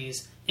 more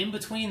movies. In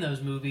between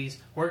those movies,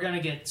 we're going to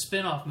get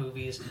spin-off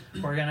movies.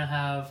 We're going to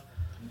have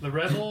the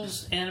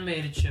Rebels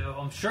animated show.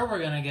 I'm sure we're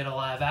going to get a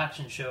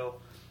live-action show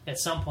at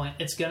some point.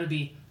 It's going to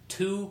be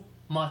too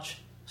much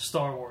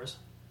Star Wars.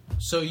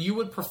 So you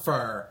would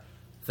prefer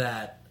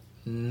that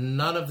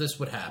none of this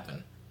would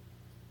happen.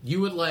 You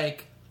would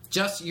like,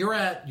 just, you're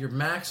at your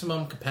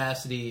maximum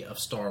capacity of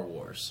Star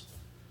Wars.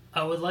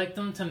 I would like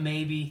them to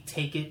maybe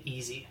take it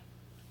easy.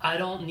 I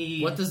don't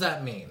need... What does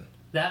that mean?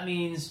 That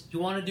means you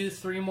want to do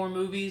 3 more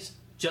movies?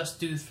 Just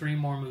do 3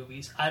 more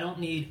movies. I don't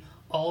need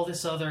all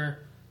this other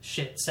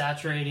shit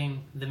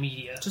saturating the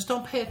media. Just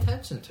don't pay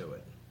attention to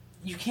it.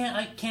 You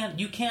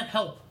can't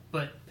help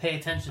but pay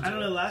attention to it. I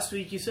don't know, last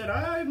week you said,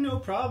 I have no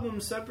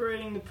problem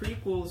separating the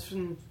prequels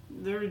from...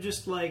 They're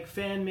just like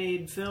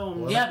fan-made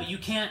films. Yeah, but you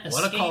can't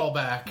escape... What a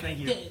callback. Thank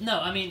you. No,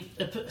 I mean,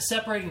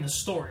 separating the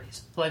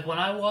stories. Like, when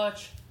I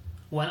watch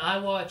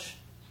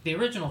the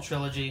original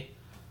trilogy,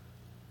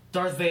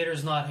 Darth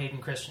Vader's not Hayden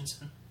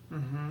Christensen.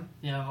 Mm-hmm.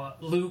 You know,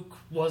 Luke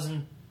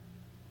wasn't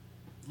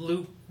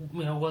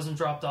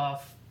dropped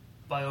off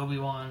by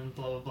Obi-Wan,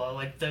 blah, blah, blah.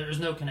 Like, there's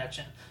no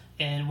connection.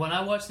 And when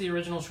I watched the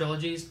original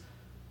trilogies,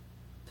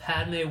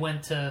 Padme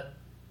went to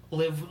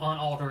live on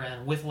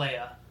Alderaan with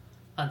Leia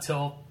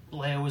until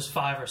Leia was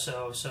 5 or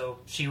so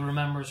she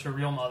remembers her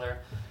real mother.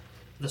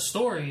 The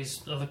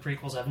stories of the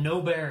prequels have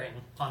no bearing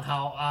on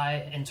how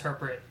I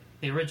interpret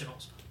the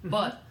originals. Mm-hmm.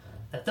 But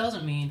that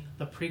doesn't mean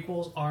the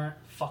prequels aren't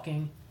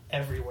fucking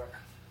everywhere.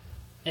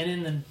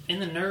 And in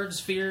the nerd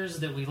spheres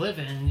that we live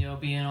in, you know,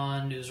 being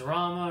on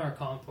Newsarama or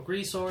Comic Book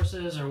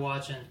Resources or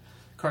watching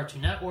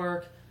Cartoon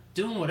Network,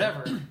 doing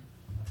whatever,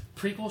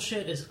 prequel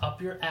shit is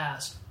up your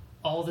ass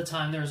all the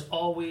time. There's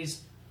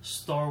always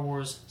Star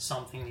Wars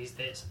something these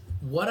days.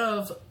 What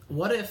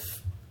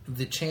if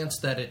the chance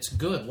that it's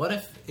good? What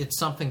if it's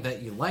something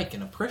that you like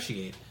and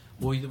appreciate?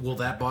 Will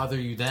that bother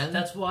you then?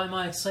 That's why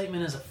my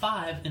excitement is a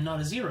 5 and not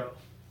a 0.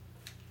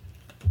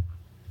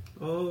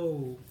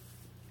 Oh.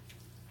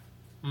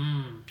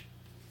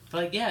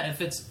 Like, yeah,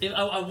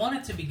 I want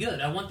it to be good.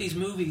 I want these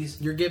movies...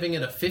 You're giving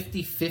it a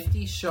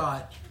 50-50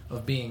 shot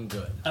of being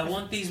good. I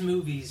want these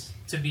movies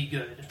to be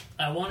good.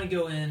 I want to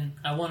go in,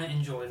 I want to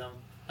enjoy them.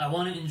 I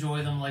want to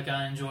enjoy them like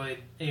I enjoyed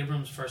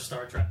Abrams' first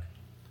Star Trek.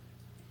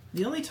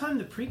 The only time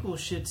the prequel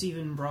shit's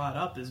even brought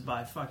up is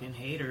by fucking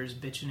haters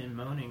bitching and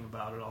moaning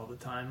about it all the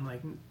time.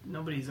 Like,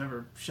 nobody's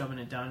ever shoving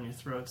it down your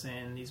throat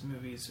saying these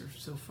movies are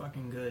so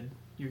fucking good.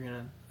 You're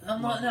gonna...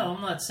 I'm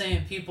not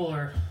saying people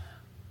are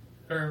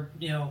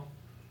you know,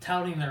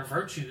 touting their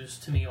virtues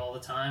to me all the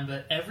time,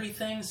 but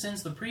everything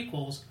since the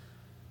prequels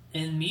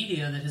in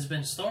media that has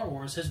been Star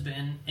Wars has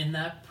been in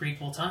that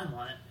prequel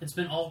timeline. It's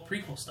been all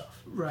prequel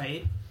stuff.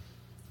 Right.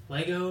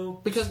 Lego,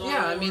 because Star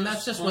yeah, Wars, I mean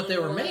that's just Clone what they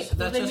were Wars. making.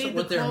 That's they just made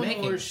what the they're Clone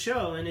making. Wars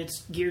show, and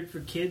it's geared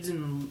for kids,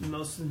 and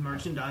most of the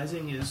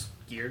merchandising is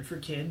geared for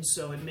kids,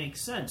 so it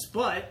makes sense.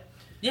 But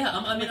yeah,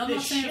 I'm not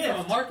saying shift,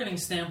 from a marketing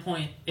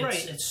standpoint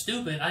it's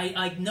stupid.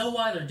 I know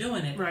why they're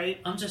doing it. Right.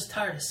 I'm just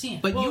tired of seeing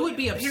it. But you would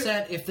be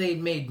upset if they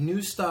made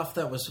new stuff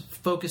that was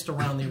focused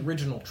around the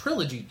original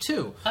trilogy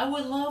too. I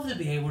would love to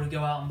be able to go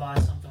out and buy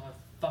something with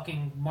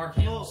fucking Mark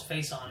Hamill's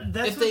face on it.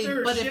 That's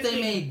If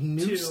they made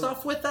new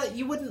stuff with that,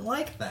 you wouldn't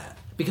like that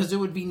because it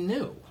would be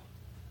new.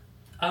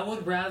 I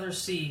would rather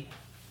see,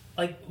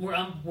 like,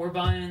 we're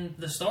buying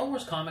the Star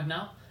Wars comic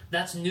now.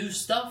 That's new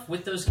stuff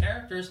with those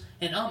characters,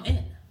 and I'm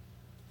in.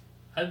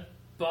 I've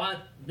bought,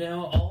 you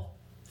know, all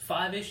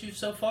 5 issues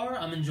so far.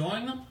 I'm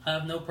enjoying them. I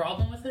have no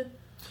problem with it.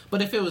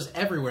 But if it was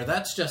everywhere,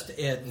 that's just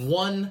it.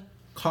 One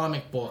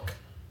comic book,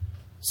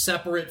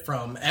 separate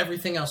from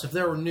everything else. If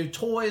there were new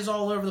toys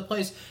all over the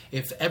place,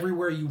 if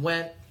everywhere you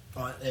went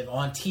on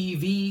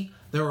TV,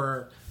 there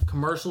were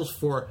commercials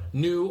for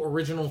new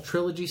original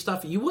trilogy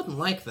stuff, you wouldn't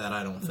like that,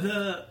 I don't think.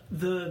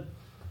 The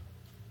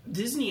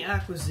Disney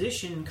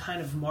acquisition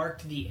kind of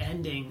marked the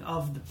ending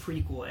of the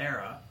prequel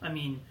era. I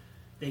mean,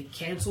 they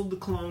canceled the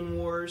Clone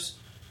Wars.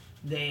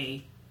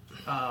 They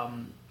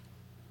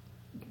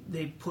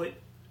put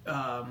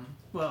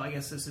well, I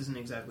guess this isn't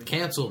exactly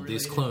canceled.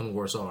 These Clone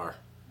Wars are.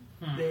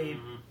 They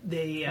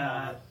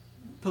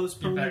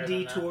postponed the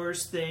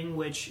Detours thing,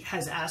 which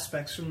has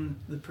aspects from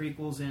the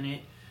prequels in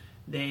it.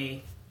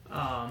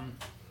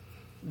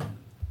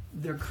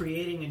 They're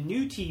creating a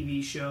new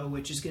TV show,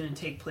 which is going to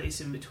take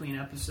place in between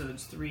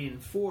episodes 3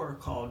 and 4,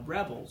 called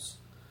Rebels,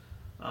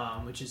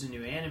 which is a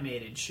new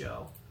animated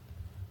show.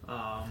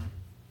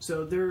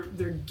 So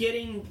they're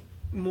getting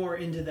more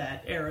into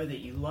that era that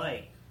you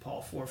like,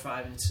 Paul, 4,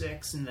 5, and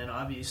 6, and then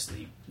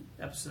obviously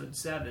episode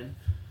 7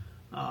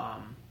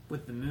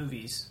 with the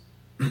movies.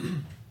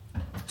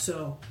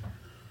 So,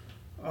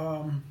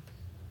 I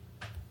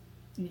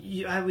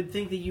would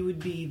think that you would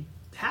be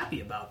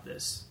happy about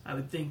this. I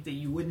would think that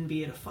you wouldn't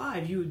be at a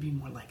 5, you would be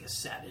more like a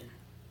 7.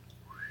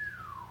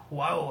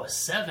 Wow, a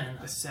 7?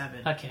 A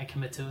 7. I can't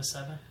commit to a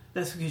 7.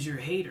 That's because you're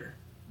a hater.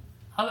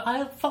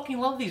 I fucking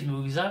love these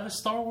movies. I have a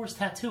Star Wars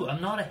tattoo.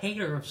 I'm not a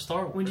hater of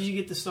Star Wars. When did you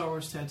get the Star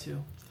Wars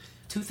tattoo?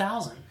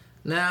 2000.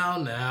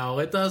 Now,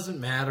 it doesn't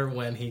matter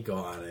when he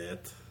got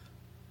it.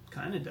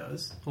 Kind of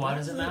does. Why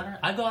does it matter?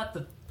 I got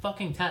the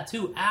fucking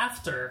tattoo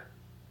after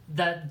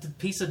that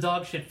piece of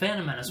dog shit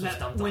Phantom Menace was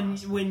dumped on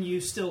us. When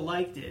you still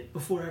liked it,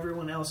 before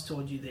everyone else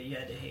told you that you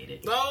had to hate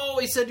it. Oh,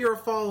 he said you're a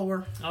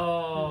follower.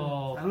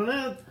 Oh. I don't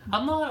know.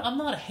 I'm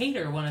not a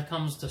hater when it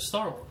comes to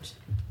Star Wars.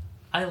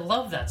 I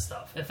love that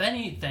stuff. If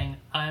anything,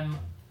 I'm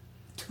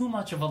too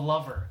much of a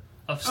lover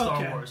of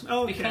Star Wars.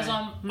 Okay. Because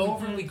I'm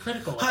overly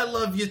critical of I it.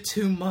 love you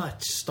too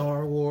much,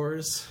 Star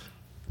Wars.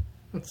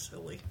 That's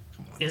silly.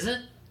 Come on. Is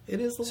it?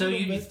 It is a So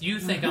little bit. you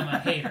think I'm a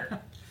hater?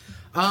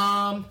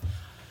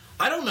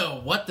 I don't know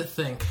what to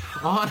think,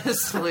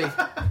 honestly.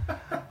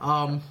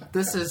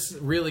 This is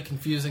really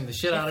confusing the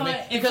shit out of me.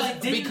 If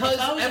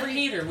I was a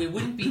hater, we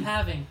wouldn't be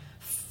having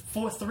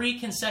for 3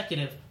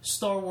 consecutive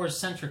Star Wars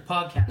centric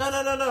podcasts.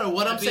 No.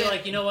 What I'm I'd be saying,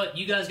 like, you know what?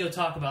 You guys go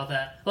talk about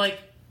that. Like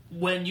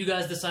when you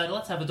guys decided,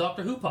 let's have a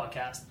Doctor Who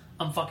podcast.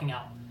 I'm fucking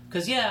out.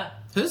 Because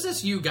who's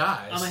this? You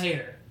guys? I'm a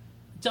hater.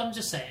 I'm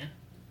just saying.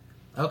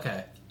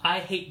 Okay. I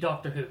hate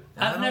Doctor Who.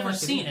 I I've don't never like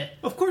it seen either. it.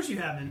 Of course you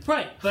haven't.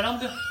 Right, but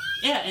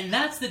and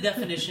that's the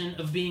definition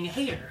of being a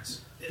hater.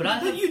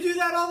 But you do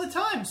that all the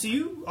time, so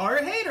you are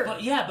a hater.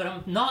 But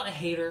I'm not a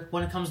hater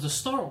when it comes to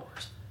Star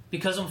Wars.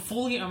 Because I'm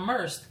fully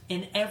immersed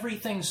in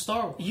everything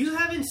Star Wars. You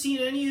haven't seen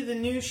any of the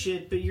new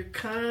shit, but you're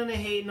kind of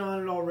hating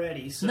on it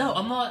already. So. No,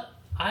 I'm not.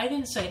 I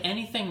didn't say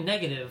anything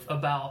negative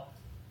about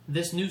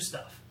this new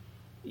stuff.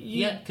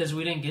 Yet, because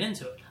we didn't get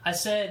into it. I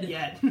said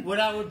what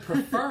I would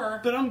prefer.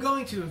 But I'm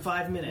going to in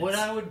 5 minutes. What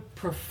I would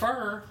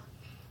prefer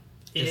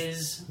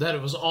is that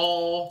it was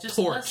all just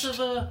torched. less of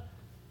a...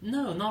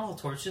 No, not all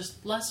torched.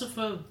 Just less of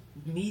a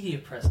media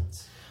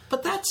presence.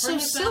 But that's so Bring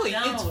it back silly.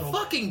 down a It's little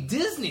fucking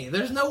Disney.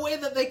 There's no way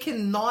that they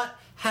cannot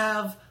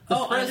have the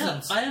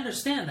presence. I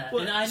understand that.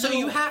 Well, and I know, So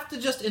you have to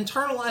just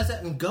internalize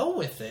that and go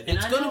with it. and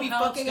It's I going to know be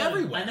how fucking it's gonna-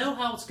 everywhere. I know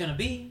how it's going to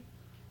be.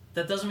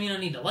 That doesn't mean I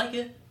need to like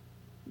it.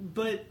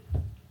 But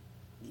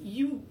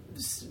you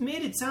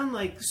made it sound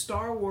like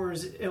Star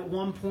Wars at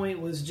one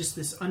point was just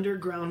this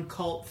underground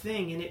cult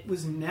thing, and it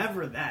was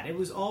never that. It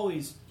was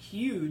always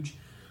huge.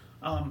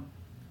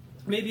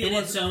 Maybe In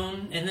it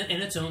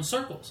its own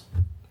circles.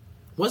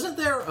 Wasn't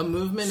there a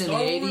movement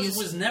Star in the Wars 80s?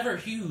 was never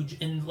huge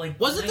in like.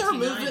 Wasn't there a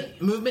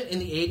 1990. movement in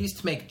the 80s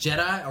to make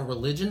Jedi a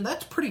religion?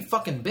 That's pretty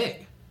fucking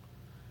big.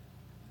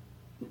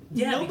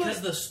 Yeah, No, because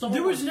but the Star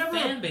there Wars was never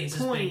fan a base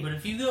is point- big. But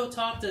if you go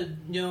talk to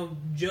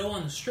Joe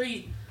on the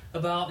street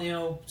about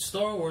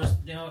Star Wars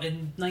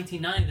in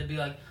 1990, they'd be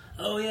like,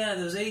 "Oh yeah,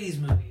 those 80s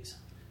movies."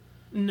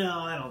 No,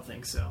 I don't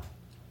think so.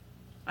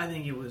 I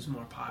think it was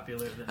more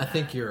popular than I that.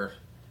 think you're...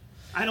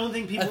 I don't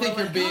think people. I think are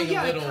you're like, being oh,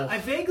 yeah, a little- I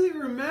vaguely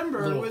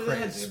remember little where they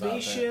had crazy about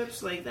that.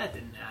 spaceships. Like that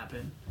didn't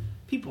happen.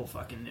 People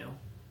fucking knew.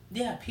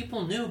 Yeah,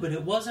 people knew, but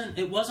it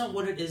wasn't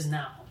what it is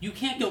now. You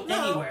can't go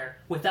No. anywhere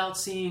without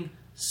seeing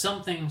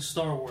something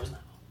Star Wars now.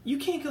 You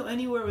can't go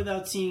anywhere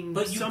without seeing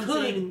But you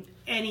something,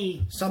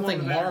 any Something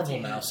form of Marvel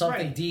entertainment. now.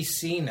 Something Right.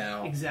 DC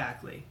now.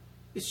 Exactly.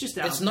 It's just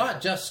out It's there.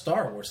 not just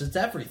Star Wars. It's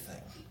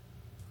everything.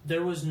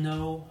 There was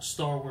no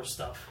Star Wars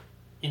stuff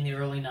in the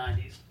early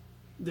 90s.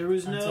 There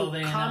was Until no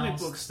they comic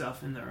announced- book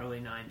stuff in the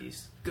early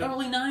 90s. The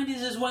early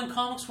 90s is when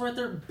comics were at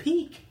their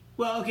peak.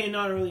 Well, okay,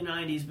 not early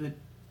 90s, but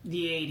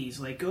the 80s.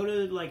 Like, go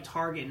to, like,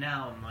 Target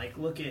now and, like,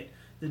 look at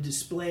the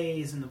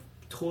displays and the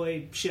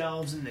toy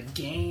shelves and the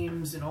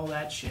games and all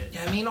that shit.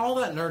 Yeah, I mean, all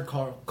that nerd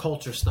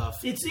culture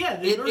stuff. It's, yeah,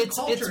 the It, nerd it's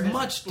culture has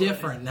much exploded.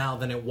 different now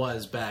than it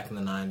was back in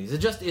the 90s. It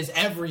just is,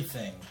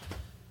 everything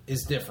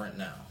is different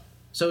now.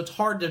 So it's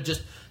hard to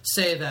just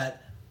say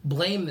that,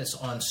 blame this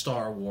on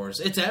Star Wars.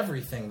 It's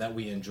everything that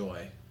we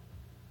enjoy.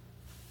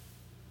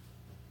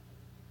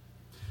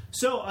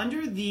 So,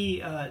 under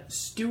the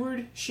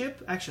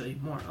stewardship, actually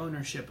more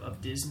ownership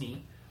of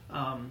Disney,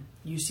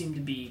 you seem to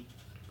be,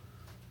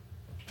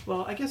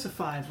 well, I guess a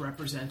 5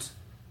 represents.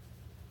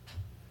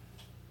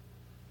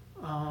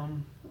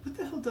 What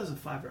the hell does a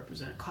 5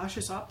 represent?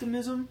 Cautious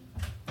optimism?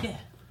 Yeah.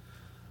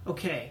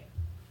 Okay.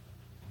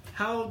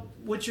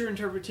 What's your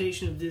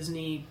interpretation of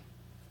Disney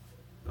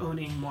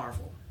owning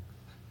Marvel?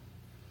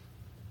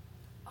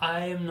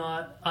 I'm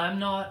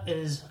not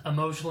as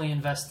emotionally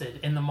invested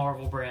in the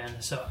Marvel brand,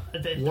 so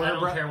I Warner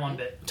don't care one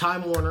bit.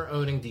 Time Warner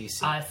owning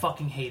DC. I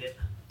fucking hate it.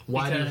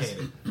 Why do you Because hate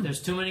it?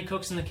 There's too many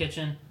cooks in the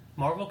kitchen.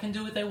 Marvel can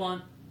do what they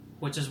want,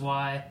 which is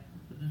why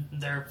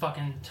they're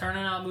fucking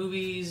turning out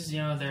movies.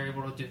 They're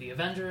able to do the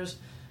Avengers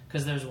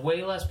because there's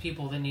way less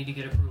people that need to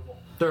get approval.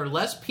 There are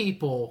less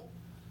people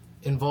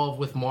involved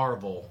with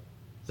Marvel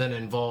than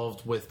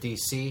involved with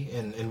DC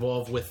and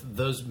involved with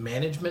those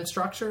management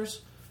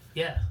structures.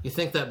 Yeah, You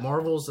think that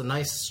Marvel's a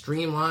nice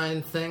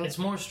streamlined thing? it's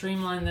more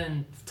streamlined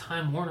than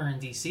Time Warner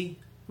and DC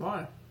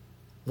Why?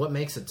 What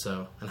makes it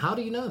so? And how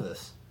do you know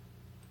this?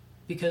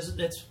 because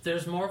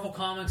there's Marvel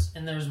Comics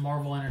and there's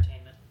Marvel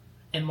Entertainment,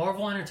 and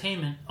Marvel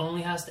Entertainment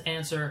only has to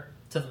answer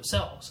to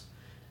themselves.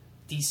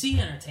 DC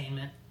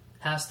Entertainment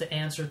has to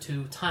answer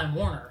to Time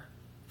Warner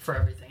for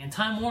everything, and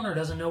Time Warner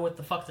doesn't know what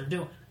the fuck they're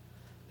doing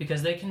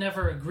because they can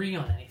never agree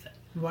on anything.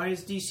 Why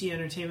does DC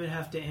Entertainment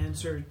have to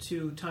answer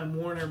to Time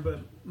Warner,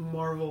 but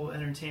Marvel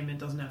Entertainment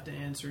doesn't have to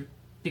answer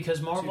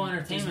Because Marvel to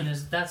Entertainment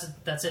Disney.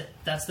 that's it.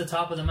 That's the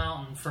top of the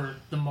mountain for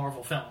the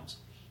Marvel films.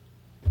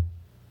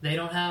 They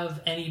don't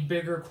have any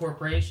bigger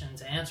corporation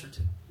to answer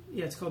to.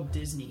 Yeah, it's called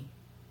Disney.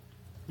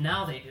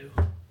 Now they do.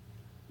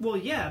 Well,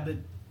 yeah, but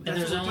that's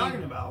there's what we're only-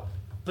 talking about.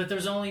 But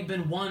there's only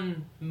been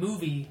one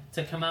movie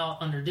to come out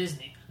under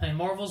Disney. I mean,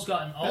 Marvel's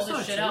gotten all That's this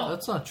not shit true. out.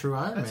 That's not true,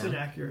 Iron That's Man.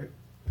 inaccurate.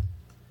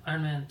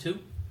 Iron Man 2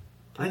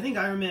 I think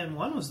Iron Man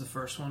 1 was the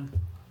first one.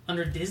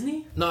 under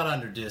Disney. Not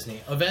under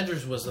Disney.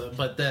 Avengers was,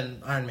 but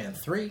then Iron Man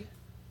 3.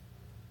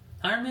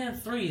 Iron Man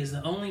 3 is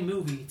the only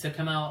movie to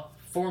come out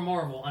for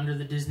Marvel under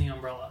the Disney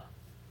umbrella.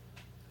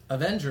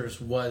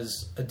 Avengers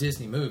was a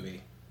Disney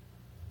movie.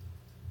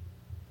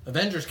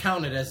 Avengers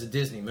counted as a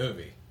Disney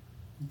movie.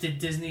 Did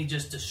Disney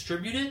just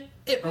distribute it?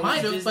 It Or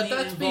might was have, but Disney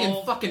that's being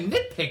involved? fucking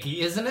nitpicky,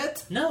 isn't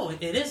it? No,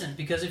 it isn't,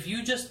 because if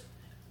you just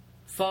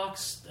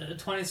Fox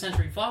 20th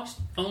Century Fox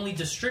only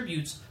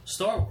distributes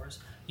Star Wars,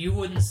 you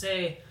wouldn't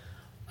say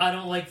I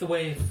don't like the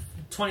way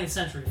 20th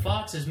Century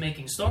Fox is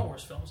making Star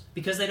Wars films,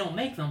 because they don't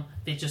make them,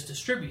 they just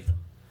distribute them.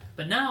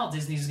 But now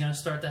Disney's going to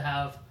start to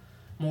have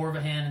more of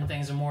a hand in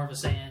things and more of a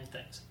say in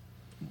things.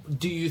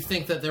 Do you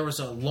think that there was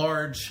a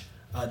large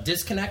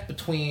disconnect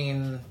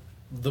between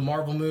the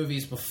Marvel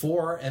movies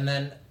before and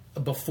then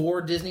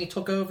before Disney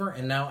took over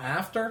and now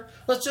after?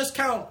 Let's just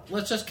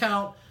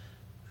count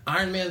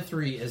Iron Man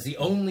 3 as the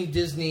only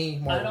Disney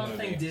Marvel I don't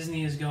movie. think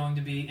Disney is going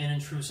to be an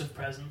intrusive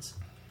presence.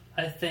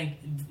 I think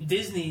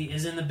Disney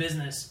is in the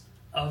business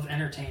of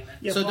entertainment.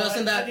 Yeah, So Paul,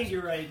 doesn't I that- think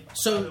you're right.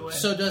 so- by the way.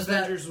 so does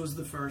that- Avengers was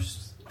the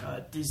first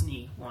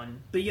Disney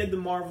one, but you had the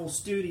Marvel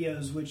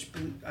Studios, which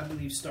I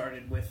believe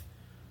started with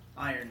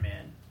Iron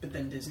Man, but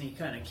then Disney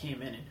kind of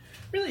came in and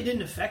really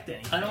didn't affect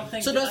anything. I don't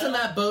think. So doesn't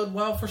that bode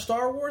well for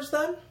Star Wars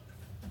then?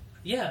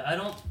 Yeah, I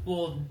don't.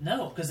 Well,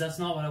 no, because that's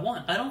not what I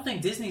want. I don't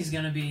think Disney's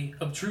going to be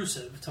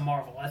obtrusive to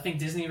Marvel. I think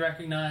Disney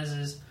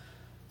recognizes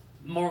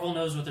Marvel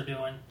knows what they're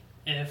doing.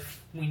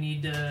 If we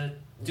need to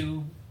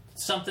do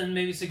something,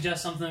 maybe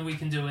suggest something, we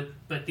can do it.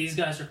 But these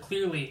guys are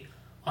clearly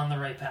on the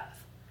right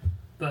path.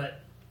 But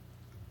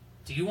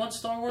do you want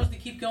Star Wars to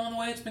keep going the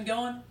way it's been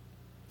going?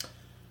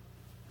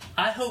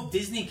 I hope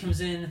Disney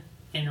comes in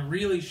and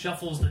really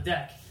shuffles the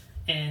deck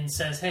and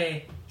says,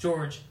 hey,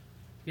 George,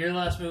 your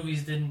last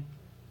movies didn't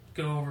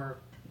go over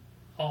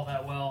all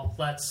that well.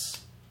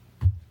 Let's...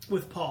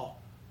 With Paul.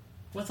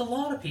 With a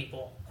lot of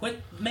people.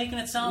 Quit making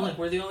it sound like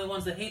we're the only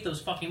ones that hate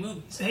those fucking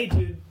movies. Hey,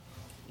 dude,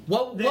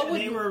 What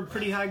they were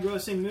pretty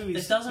high-grossing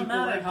movies. It doesn't People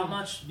matter liked how them.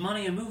 much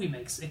money a movie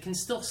makes. It can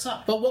still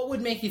suck. But what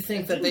would make you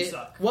think that didn't they?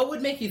 suck. What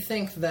would make you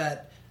think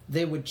that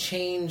they would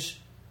change?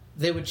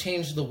 They would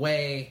change the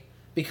way,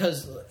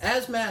 because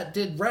as Matt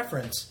did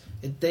reference,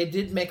 they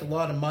did make a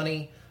lot of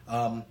money.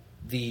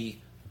 The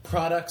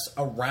products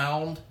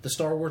around the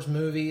Star Wars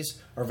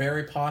movies are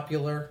very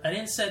popular. I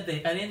didn't say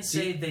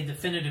they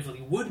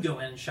definitively would go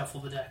in and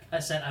shuffle the deck. I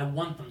said I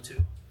want them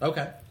to.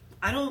 Okay.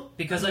 I don't...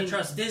 Because I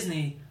trust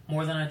Disney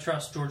more than I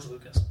trust George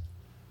Lucas.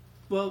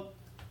 Well,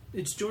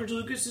 it's George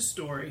Lucas's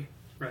story,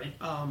 Right?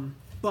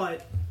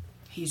 but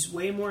he's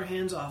way more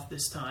hands-off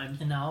this time.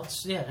 And now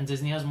it's... Yeah, and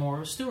Disney has more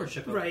of a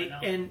stewardship over Right, it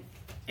now.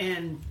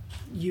 and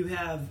you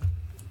have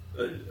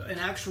an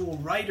actual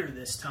writer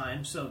this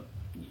time, so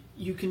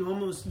you can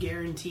almost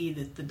guarantee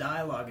that the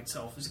dialogue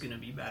itself is going to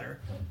be better.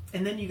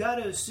 And then you got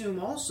to assume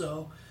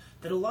also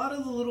that a lot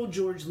of the little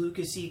George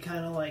Lucas-y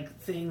kind of like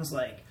things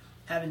like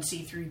having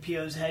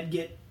C-3PO's head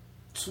get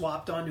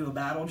swapped onto a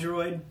battle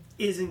droid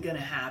isn't going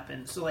to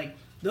happen. So like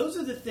those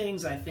are the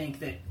things I think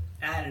that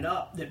added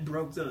up that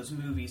broke those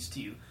movies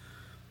to you.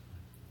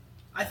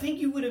 I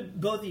think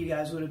both of you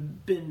guys would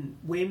have been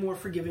way more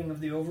forgiving of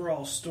the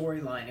overall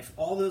storyline if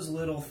all those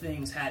little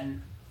things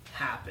hadn't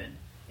happened.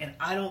 And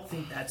I don't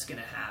think that's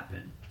going to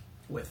happen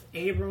with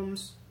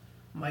Abrams,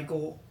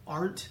 Michael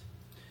Arndt,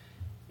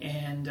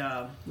 and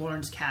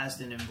Lawrence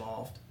Kasdan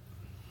involved.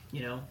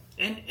 You know,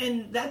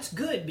 and that's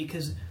good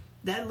because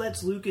that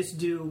lets Lucas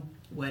do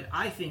what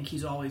I think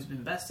he's always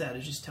been best at,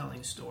 is just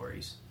telling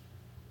stories.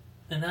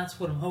 And that's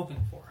what I'm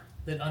hoping for.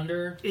 That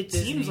under It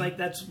Disney seems like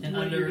that's and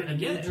what under you're a going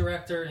to new get.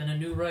 director and a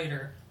new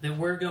writer, that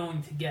we're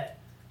going to get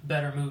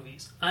better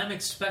movies. I'm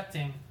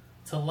expecting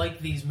to like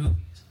these movies.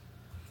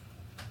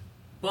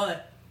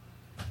 But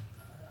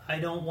I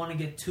don't want to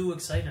get too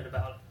excited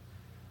about it.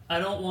 I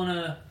don't want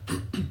to...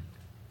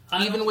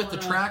 Even with the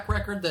track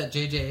record that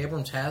J.J.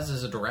 Abrams has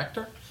as a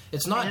director,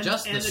 it's not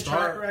just the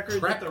Star track record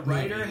Trek that the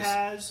writer movies.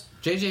 has.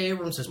 J.J.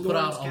 Abrams has put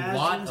Lawrence out a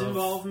lot Kasdan's of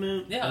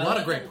involvement. Yeah, a I lot like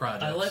of great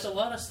projects. I like a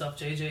lot of stuff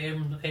J.J.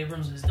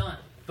 Abrams has done,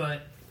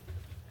 but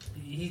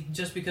he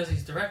just because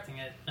he's directing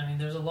it, I mean,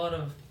 there's a lot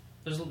of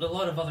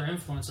other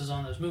influences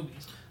on those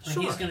movies. I mean,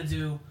 Sure. he's going to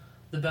do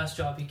the best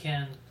job he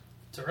can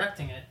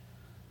directing it,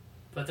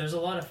 but there's a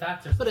lot of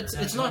factors. But that it's are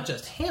gonna it's go not in.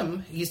 just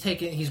him.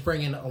 He's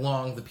bringing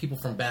along the people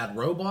from Bad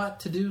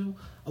Robot to do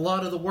a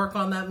lot of the work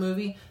on that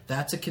movie.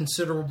 That's a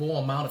considerable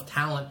amount of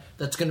talent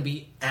that's going to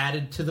be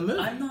added to the movie.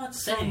 I'm not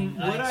saying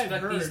From what I I've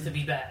expect these heard- to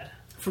be bad.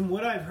 From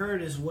what I've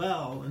heard as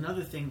well,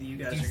 another thing that you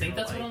guys Do you are think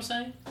gonna that's like, what I'm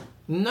saying?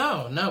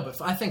 No,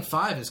 but I think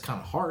 5 is kind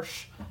of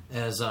harsh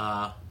as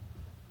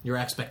your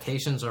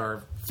expectations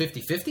are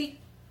 50-50.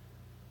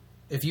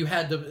 If you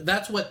had to,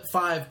 that's what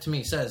 5 to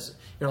me says.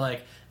 You're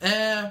like,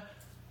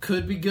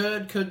 could be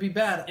good, could be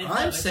bad.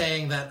 I'm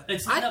saying that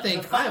I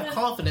think I have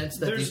confidence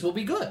that these will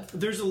be good.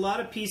 There's a lot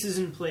of pieces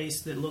in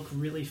place that look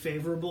really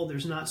favorable.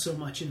 There's not so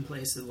much in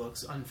place that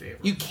looks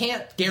unfavorable. You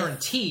can't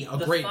guarantee a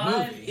great movie.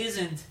 The 5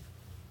 isn't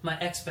my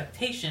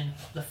expectation.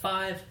 The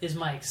 5 is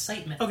my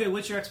excitement. Okay,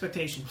 what's your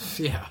expectation?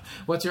 Yeah.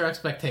 What's your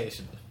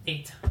expectation?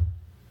 8.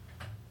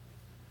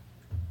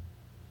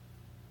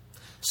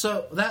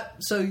 So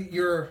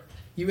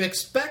you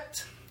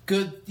expect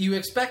good. You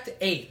expect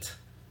 8.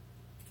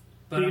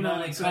 But You're I'm not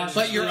only excited.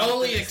 cautiously But you're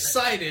only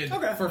excited for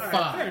all right,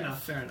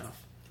 5. Fair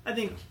enough. I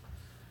think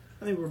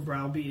we're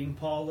browbeating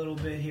Paul a little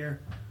bit here.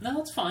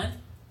 No, it's fine.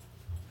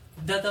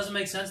 That doesn't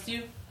make sense to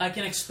you? I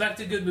can expect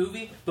a good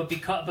movie, but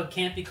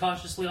can't be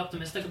cautiously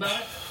optimistic about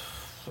it?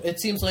 It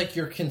seems like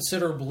you're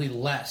considerably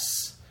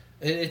less.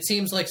 It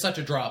seems like such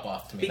a drop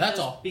off to me. That's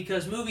all.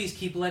 Because movies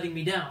keep letting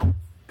me down.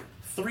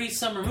 3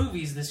 summer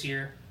movies this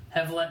year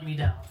have let me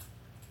down.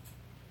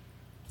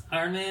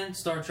 Iron Man,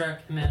 Star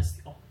Trek, and Man of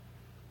Steel.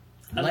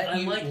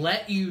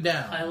 Let you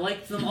down. I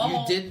liked them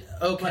all. You did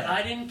okay. But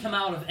I didn't come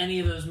out of any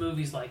of those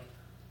movies like,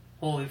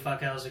 holy fuck,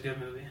 that was a good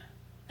movie.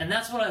 And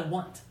that's what I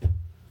want.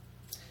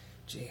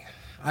 Gee,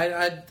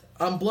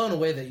 I'm blown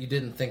away that you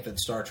didn't think that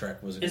Star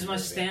Trek was a good movie. Is my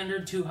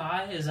standard too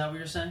high? Is that what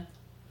you're saying?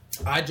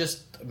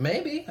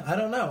 Maybe. I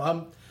don't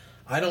know.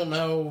 I don't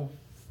know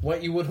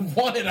what you would have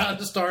wanted out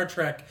of Star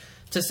Trek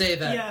to say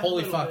that,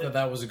 holy fuck,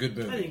 that was a good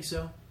movie. I think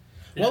so.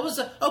 Yeah.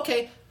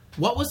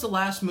 What was the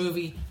last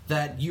movie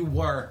that you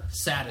were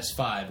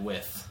satisfied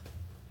with?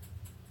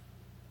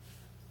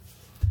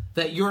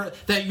 That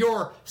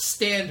your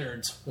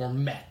standards were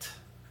met?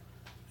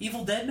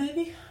 Evil Dead,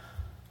 maybe?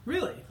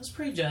 Really? I was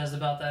pretty jazzed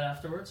about that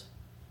afterwards.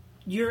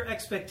 Your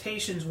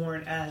expectations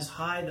weren't as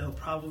high, though,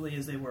 probably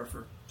as they were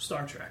for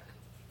Star Trek,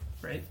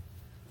 right?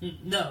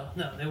 No,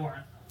 they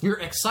weren't. Your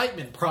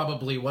excitement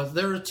probably was.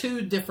 There are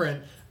 2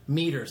 different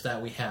meters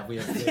that we have. We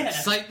have the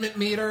excitement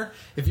meter,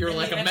 if you're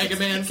like a Mega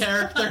Man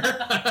character.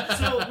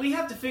 So we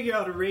have to figure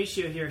out a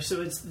ratio here.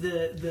 So it's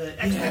the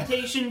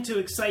expectation to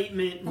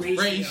excitement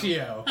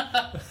ratio.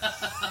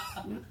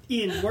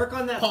 Ian, work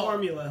on that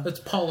formula. That's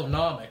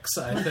Polonomics,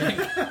 I think.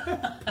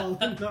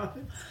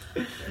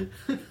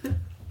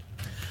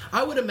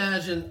 I would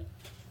imagine,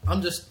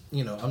 I'm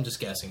just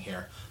guessing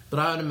here, but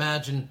I would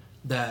imagine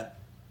that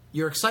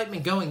your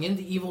excitement going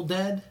into Evil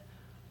Dead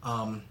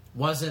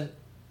wasn't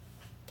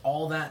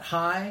all that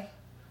high.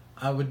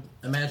 I would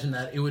imagine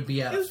that it would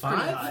be at 5.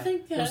 I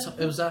think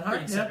it was that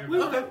high. Yeah, we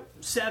were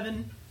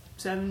 7,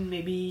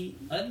 maybe.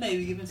 I'd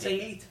maybe even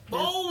say 8.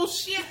 Oh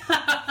shit!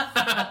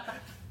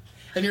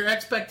 And your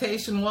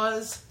expectation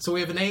was? So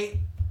we have an 8.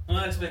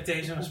 My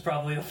expectation was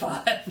probably a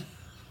 5.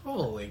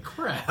 Holy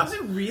crap! Was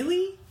it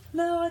really?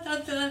 No,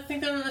 I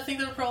think they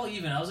were probably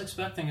even. I was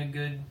expecting a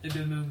good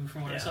movie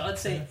from what I saw. I'd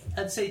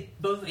say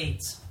both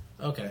 8s.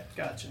 Okay,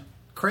 Gotcha.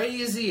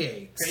 Crazy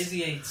 8s.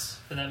 Crazy 8s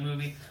for that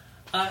movie.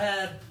 I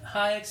had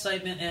high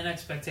excitement and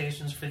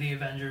expectations for the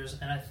Avengers,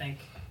 and I think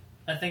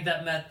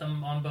that met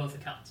them on both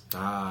accounts.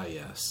 Ah,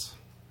 yes.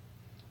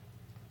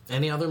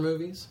 Any other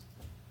movies?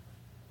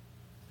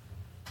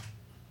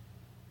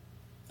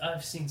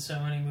 I've seen so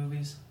many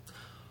movies.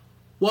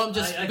 Well, I'm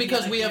just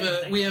because we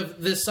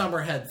have this summer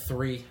had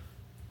 3,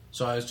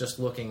 so I was just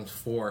looking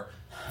for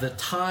the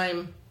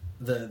time,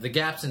 the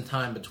gaps in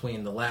time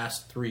between the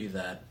last 3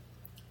 that.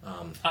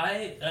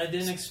 I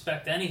didn't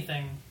expect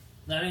anything.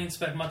 I didn't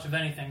expect much of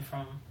anything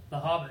from The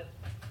Hobbit,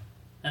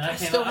 and I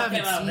came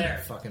out of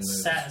there fucking movie.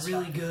 satisfied.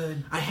 Really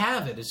good. I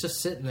have it. It's just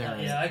sitting there.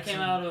 I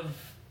came out of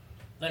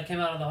The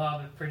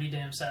Hobbit pretty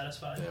damn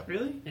satisfied. Yeah.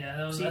 Really? Yeah,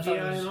 that was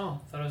CGI and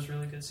all. Thought it was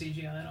really good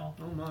CGI and all.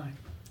 Oh my.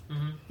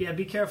 Mm-hmm. Yeah,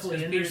 be careful.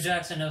 Because Peter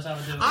Jackson knows how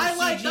to do it. I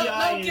like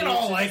don't get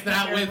all like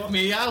that terrible. with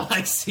me. I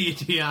like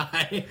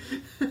CGI.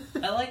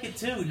 I like it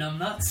too. Numb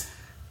nuts.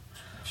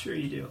 I'm sure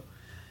you do.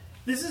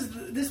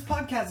 This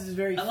podcast is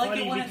very I like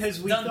funny it when because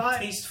it's done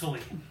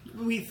tastefully.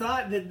 We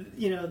thought that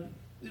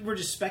we're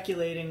just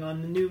speculating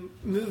on the new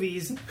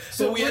movies,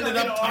 so we ended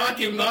up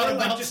talking not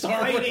about just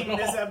Star Wars fighting at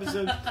this all.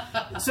 episode.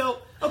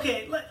 So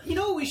okay, you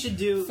know what we should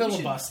do?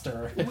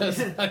 Filibuster,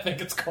 I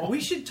think it's called. We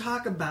should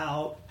talk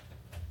about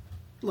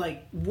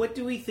what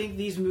do we think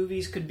these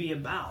movies could be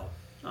about?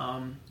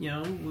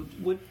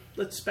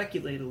 Let's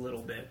speculate a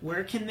little bit.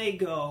 Where can they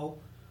go?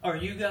 Are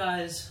you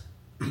guys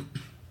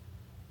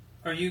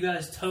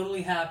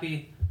totally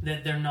happy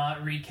that they're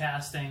not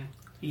recasting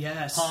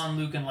Yes. Han,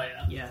 Luke, and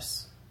Leia?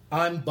 Yes.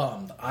 I'm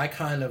bummed. I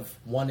kind of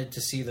wanted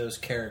to see those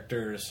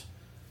characters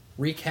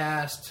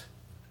recast,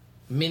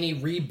 mini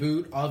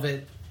reboot of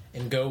it,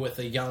 and go with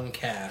a young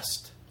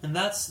cast. And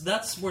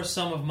that's where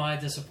some of my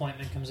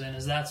disappointment comes in.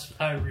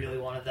 I really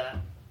wanted that.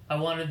 I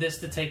wanted this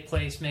to take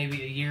place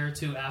maybe a year or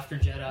 2 after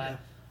Jedi. Yeah.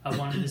 I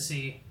wanted to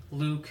see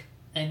Luke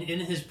and in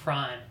his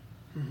prime.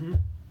 Mm-hmm.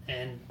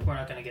 And we're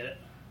not going to get it.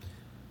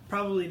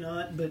 Probably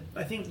not, but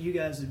I think you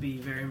guys would be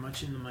very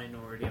much in the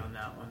minority on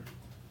that one.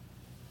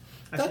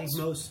 I think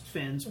most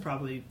fans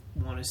probably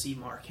want to see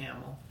Mark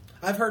Hamill.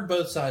 I've heard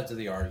both sides of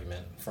the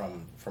argument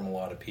from a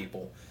lot of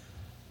people.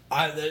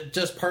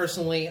 Just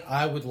personally,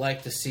 I would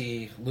like to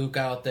see Luke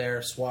out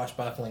there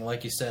swashbuckling,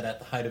 like you said, at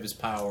the height of his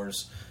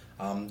powers,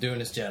 doing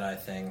his Jedi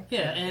thing.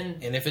 Yeah,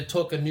 and if it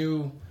took a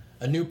new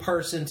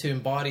person to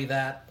embody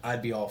that,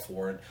 I'd be all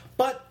for it.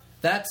 But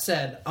that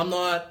said, I'm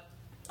not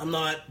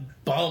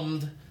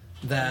bummed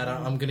that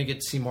I'm going to get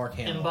to see Mark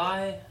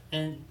Hamill.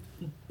 And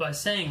by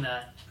saying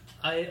that,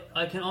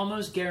 I can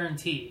almost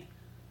guarantee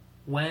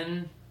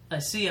when I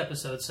see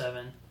Episode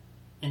 7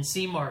 and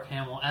see Mark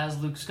Hamill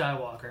as Luke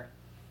Skywalker,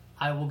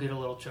 I will get a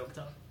little choked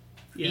up.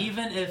 Yeah.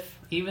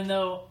 Even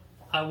though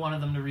I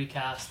wanted them to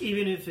recast,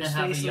 even if his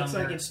face looks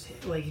like it's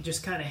like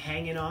just kind of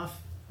hanging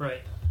off,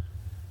 right?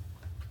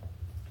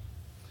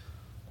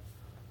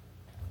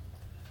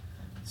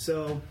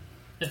 So,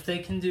 if they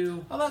can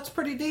do, that's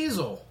pretty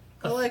Diesel.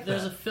 I like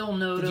there's that. There's a Phil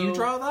Noto. Did you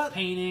draw that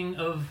painting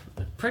of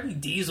pretty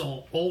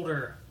Diesel,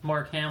 older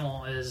Mark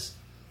Hamill as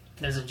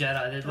a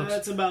Jedi? That looks,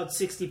 that's about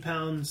 60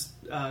 pounds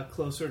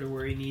closer to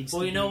where he needs to be.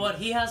 Well, you know what?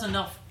 He has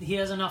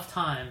enough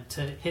time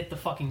to hit the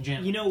fucking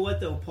gym. You know what,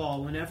 though,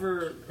 Paul?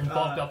 Whenever... And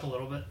bulk up a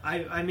little bit.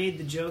 I made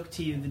the joke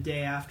to you the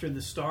day after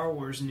the Star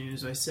Wars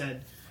news. I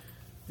said,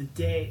 the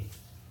day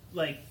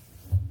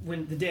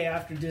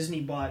after Disney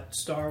bought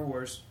Star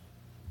Wars,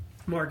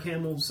 Mark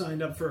Hamill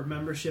signed up for a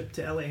membership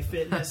to LA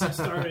Fitness and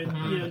started,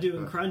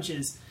 doing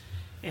crunches.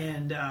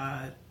 And...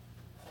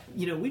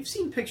 we've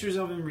seen pictures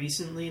of him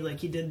recently. Like,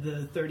 he did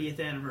the 30th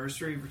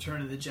anniversary of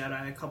Return of the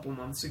Jedi a couple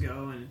months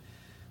ago, and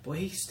boy,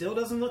 he still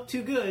doesn't look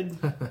too good.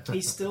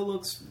 He still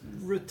looks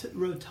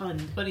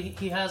rotund. But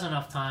he has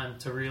enough time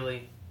to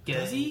really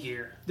get in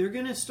gear. They're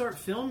going to start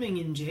filming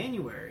in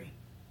January.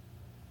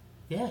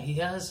 Yeah, he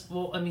has.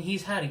 Well, I mean,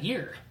 he's had a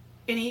year.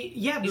 And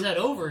he's had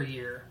over a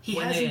year. He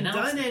hasn't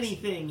done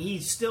anything.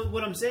 He's still.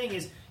 What I'm saying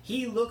is,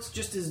 he looks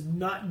just as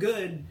not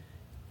good,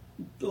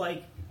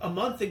 like a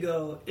month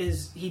ago,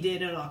 as he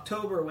did in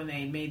October when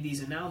they made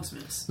these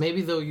announcements.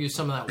 Maybe they'll use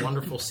some of that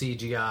wonderful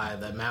CGI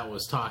that Matt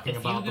was talking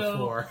about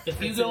before.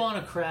 If you go on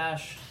a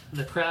Crash,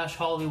 the Crash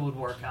Hollywood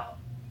workout,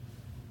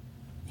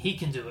 he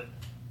can do it.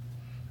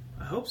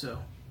 I hope so.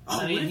 Oh,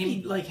 what if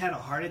he had a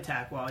heart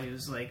attack while he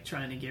was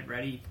trying to get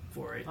ready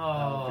for it?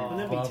 Oh,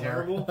 wouldn't that be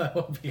terrible? That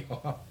would be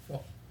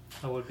awful.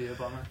 That would be a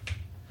bummer.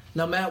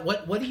 Now, Matt,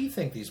 what do you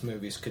think these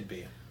movies could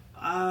be?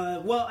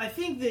 Well, I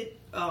think that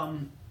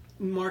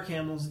Mark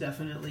Hamill's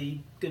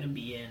definitely going to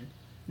be in.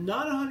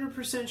 Not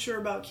 100% sure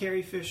about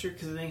Carrie Fisher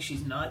because I think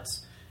she's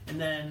nuts. And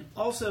then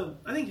also,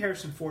 I think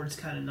Harrison Ford's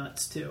kind of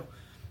nuts too.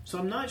 So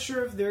I'm not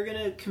sure if they're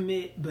going to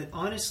commit, but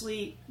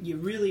honestly, you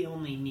really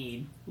only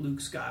need Luke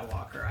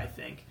Skywalker, I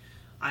think.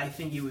 I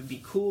think it would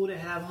be cool to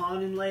have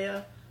Han and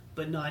Leia,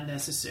 but not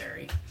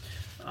necessary.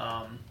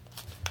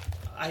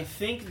 I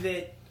think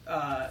that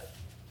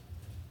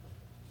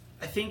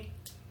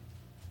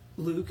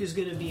Luke is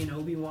going to be an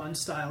Obi-Wan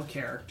style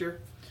character.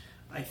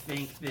 I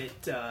think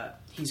that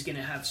he's going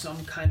to have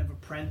some kind of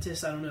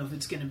apprentice. I don't know if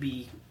it's going to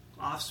be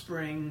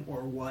offspring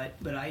or what,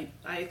 but I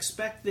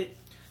expect that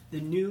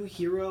the new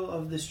hero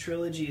of this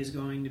trilogy is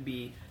going to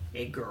be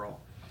a girl.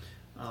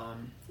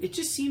 It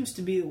just seems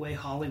to be the way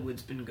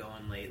Hollywood's been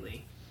going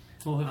lately.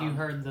 Well, have you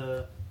heard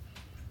the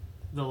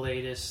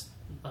latest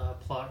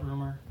plot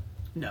rumor?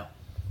 No.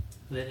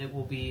 That it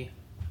will be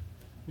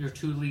your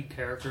two lead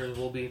characters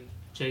will be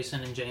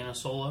Jason and Jaina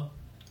Solo.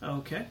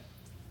 Okay.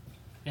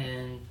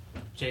 And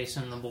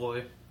Jason, the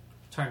boy,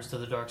 turns to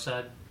the dark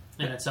side,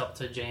 and it's up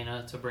to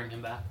Jaina to bring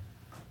him back.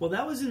 Well,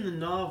 that was in the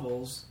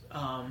novels,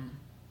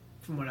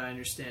 from what I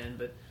understand,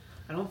 but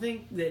I don't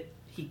think that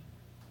he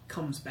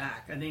comes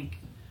back. I think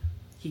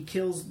he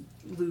kills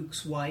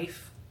Luke's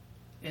wife,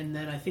 and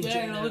then I think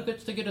Jaina... Luke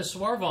gets to get a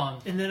swerve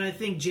on. And then I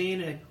think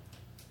Jaina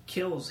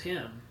kills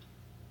him.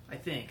 I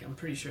think. I'm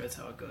pretty sure that's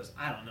how it goes.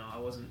 I don't know. I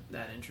wasn't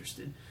that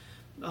interested.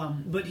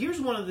 But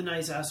here's one of the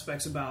nice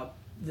aspects about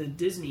the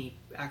Disney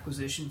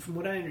acquisition. From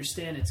what I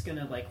understand, it's going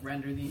to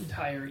render the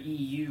entire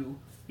EU,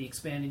 the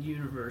expanded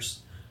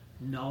universe,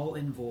 null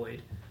and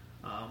void,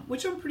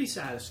 which I'm pretty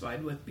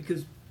satisfied with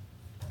because,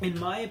 in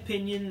my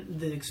opinion,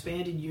 the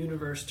expanded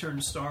universe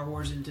turned Star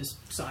Wars into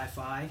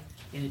sci-fi,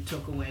 and it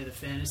took away the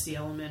fantasy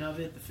element of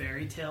it, the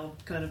fairy tale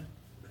kind of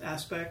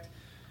aspect,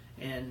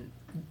 and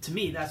to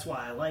me, that's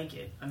why I like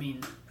it. I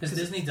mean, has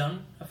Disney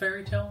done a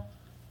fairy tale?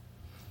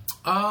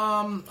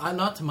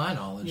 Not to my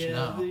knowledge.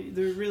 Yeah, no.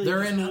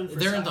 they're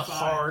into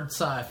hard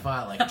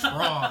sci-fi like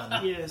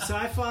Tron. Yeah,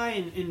 sci-fi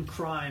and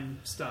crime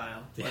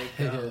style.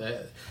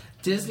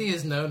 Disney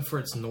is known for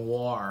its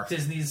noir.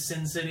 Disney's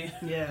Sin City.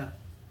 Yeah.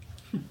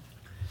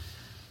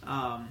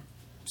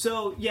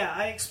 So yeah,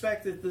 I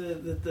expect that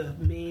the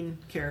main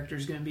character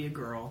is going to be a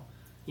girl.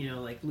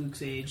 Like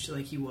Luke's age,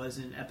 like he was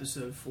in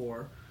Episode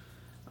 4.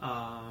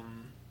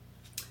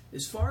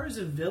 As far as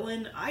a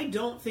villain, I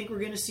don't think we're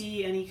going to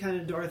see any kind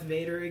of Darth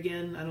Vader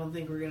again. I don't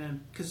think we're going to...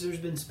 Because there's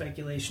been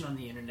speculation on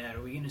the internet.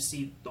 Are we going to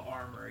see the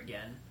armor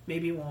again?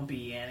 Maybe it won't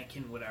be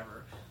Anakin,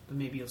 whatever. But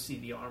maybe you'll see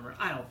the armor.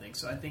 I don't think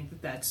so. I think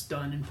that that's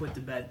done and put to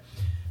bed.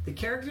 The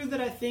character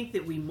that I think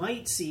that we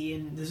might see,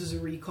 and this is a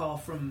recall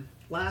from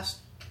last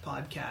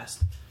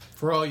podcast,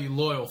 For all you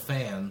loyal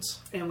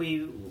fans. And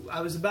I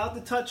was about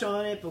to touch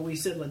on it, but we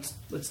said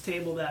let's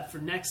table that for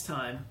next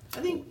time. I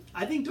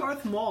think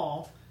Darth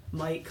Maul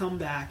might come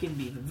back and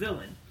be the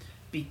villain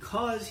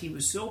because he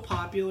was so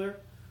popular.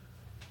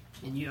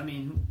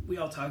 And we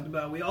all talked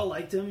about it. We all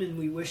liked him, and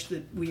we wished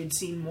that we had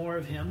seen more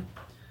of him.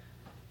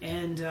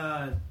 And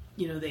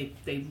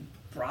they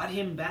brought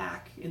him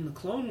back in the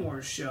Clone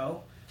Wars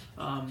show.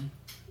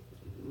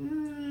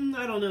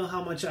 I don't know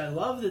how much I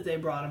love that they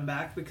brought him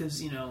back because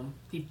he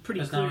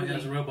pretty Because now clearly he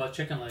has robot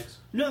chicken legs.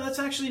 No, that's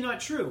actually not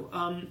true.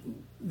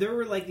 There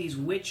were like these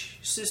witch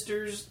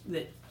sisters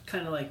that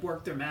kind of like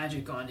worked their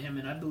magic on him,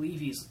 and I believe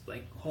he's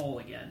like whole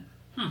again.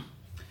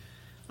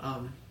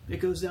 It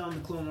goes down in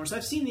the Clone Wars.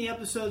 I've seen the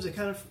episodes. I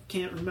kind of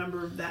can't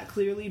remember that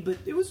clearly, but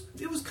it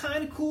was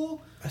kind of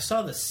cool. I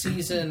saw the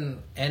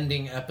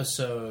season-ending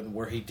episode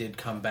where he did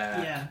come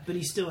back. Yeah, but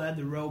he still had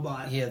the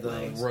robot. He had the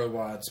legs.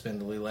 robot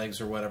spindly legs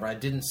or whatever. I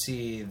didn't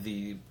see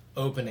the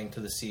opening to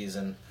the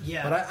season.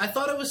 Yeah. But I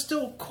thought it was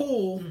still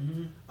cool.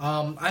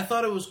 Mm-hmm. I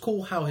thought it was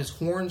cool how his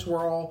horns were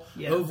all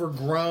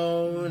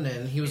overgrown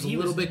and he was a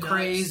little bit nuts.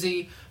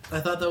 crazy. I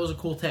thought that was a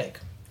cool take.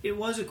 It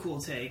was a cool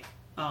take.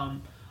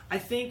 I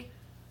think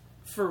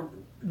for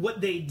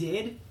what they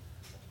did,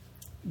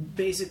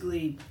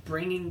 basically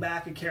bringing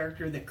back a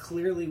character that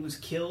clearly was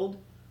killed,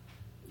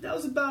 that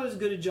was about as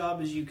good a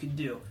job as you could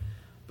do.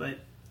 But,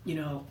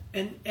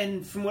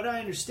 and from what I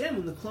understand,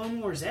 when the Clone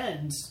Wars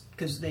ends,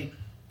 because they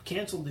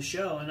canceled the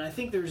show, and I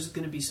think there's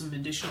going to be some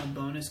additional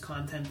bonus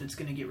content that's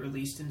going to get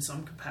released in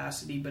some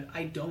capacity, but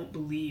I don't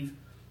believe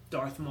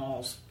Darth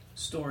Maul's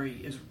story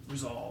is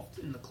resolved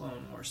in the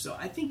Clone Wars. So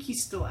I think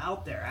he's still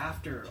out there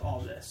after all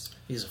this.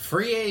 He's a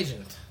free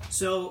agent.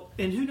 So,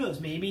 and who knows,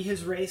 maybe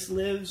his race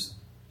lives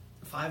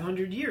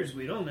 500 years,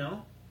 we don't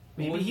know.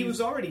 Maybe he was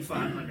already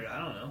 500, I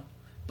don't know.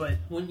 But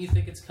wouldn't you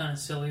think it's kind of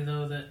silly,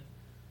 though, that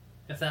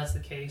if that's the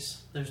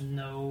case, there's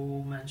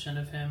no mention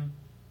of him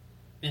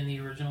in the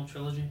original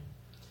trilogy?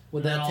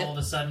 Would and that then all of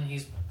a sudden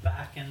he's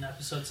back in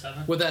episode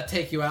 7? Would that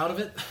take you out of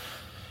it?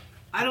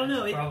 I don't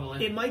know.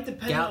 Probably. It might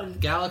depend on...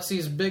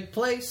 Galaxy's a big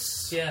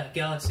place. Yeah,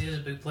 Galaxy is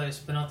a big place,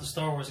 but not the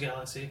Star Wars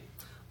galaxy.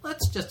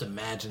 Let's just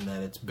imagine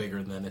that it's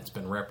bigger than it's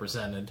been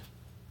represented.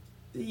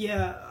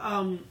 Yeah,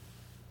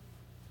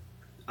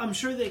 I'm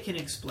sure they can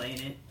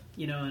explain it,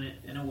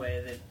 in a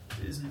way that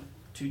isn't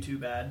too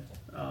bad.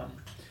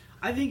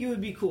 I think it would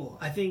be cool.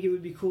 I think it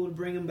would be cool to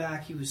bring him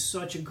back. He was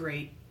such a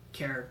great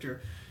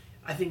character.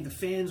 I think the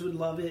fans would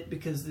love it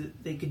because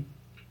they could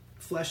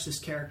flesh this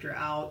character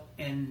out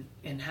and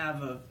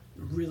have a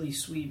really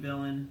sweet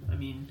villain. I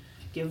mean,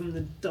 give him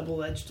the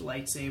double-edged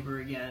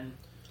lightsaber again.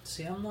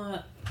 See, I'm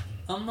not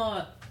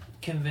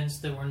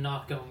convinced that we're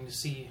not going to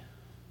see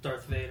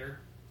Darth Vader,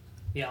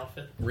 the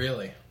outfit.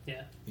 Really?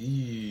 Yeah.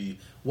 Eee.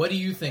 What do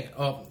you think?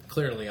 Oh,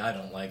 clearly I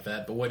don't like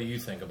that, but what do you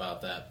think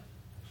about that?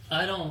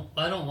 I don't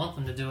want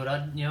them to do it.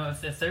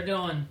 If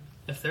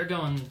they're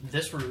going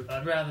this route,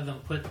 I'd rather them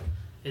put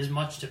as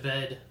much to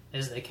bed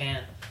as they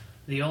can.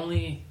 The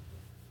only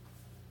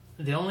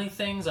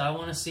things I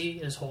want to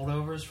see as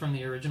holdovers from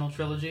the original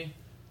trilogy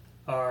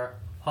are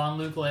Han,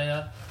 Luke,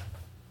 Leia,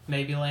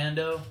 maybe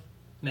Lando,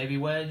 maybe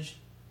Wedge,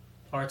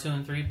 R2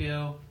 and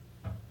 3PO,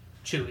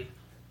 Chewie.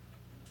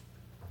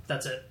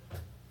 That's it.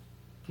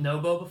 No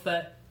Boba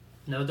Fett,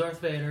 no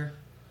Darth Vader,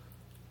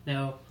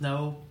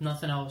 no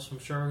nothing else. I'm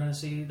sure we're gonna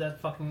see the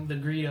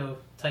Greedo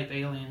type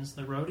aliens,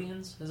 the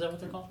Rhodians. Is that what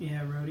they're called?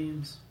 Yeah,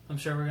 Rhodians. I'm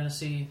sure we're gonna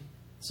see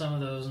some of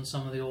those and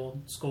some of the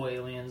old school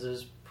aliens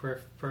as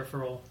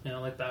peripheral,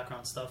 like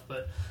background stuff.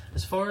 But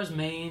as far as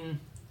main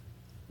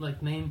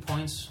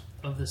points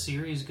of the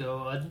series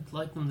go, I'd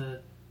like them to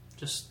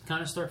just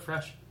kind of start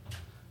fresh.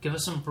 Give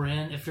us some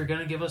if you're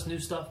gonna give us new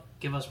stuff,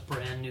 give us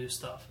brand new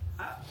stuff.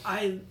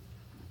 I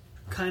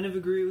kind of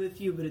agree with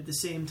you, but at the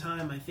same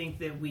time, I think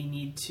that we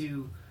need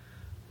to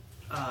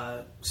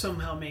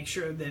somehow make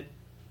sure that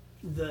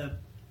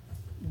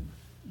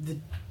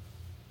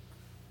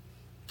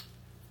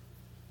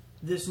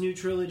this new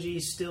trilogy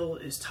still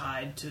is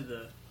tied to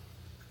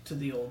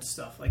the old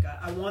stuff. Like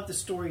I want the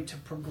story to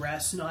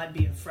progress, not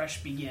be a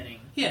fresh beginning.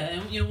 Yeah,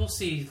 and we'll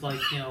see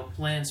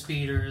land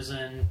speeders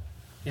and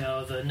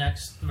the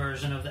next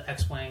version of the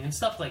X-wing and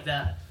stuff like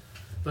that.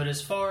 But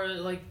as far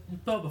as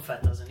Boba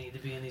Fett doesn't need to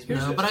be in these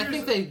movies. No, but I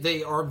think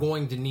they are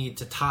going to need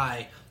to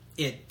tie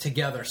it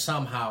together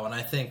somehow, and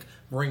I think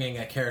bringing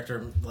a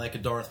character like a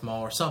Darth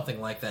Maul or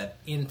something like that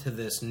into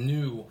this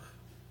new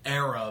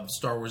era of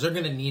Star Wars, they're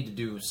going to need to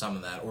do some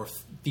of that, or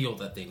feel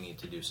that they need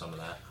to do some of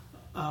that.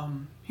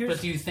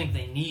 But do you think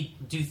they need?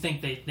 Do you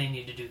think they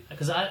need to do that?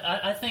 Because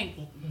I think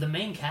the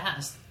main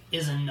cast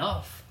is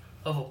enough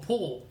of a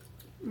pull,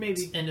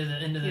 maybe into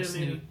this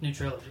new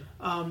trilogy.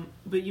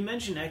 But you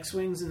mentioned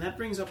X-wings, and that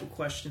brings up a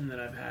question that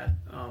I've had.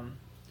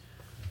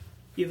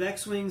 You have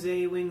X-wings,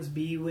 A-wings,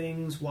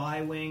 B-wings,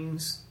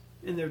 Y-wings,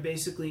 and they're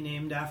basically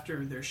named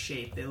after their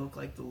shape. They look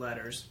like the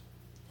letters.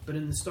 But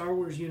in the Star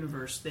Wars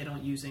universe, they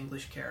don't use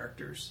English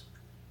characters.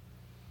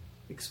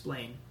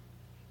 Explain.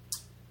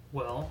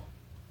 Well,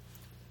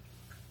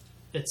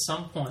 at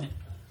some point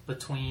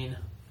between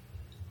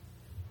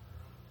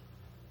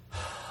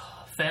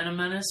Phantom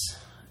Menace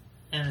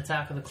and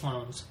Attack of the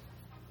Clones.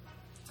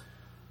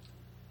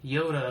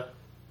 Yoda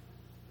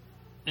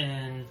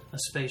in a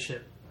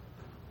spaceship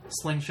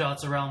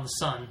slingshots around the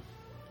sun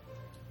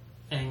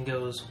and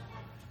goes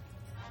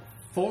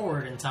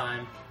forward in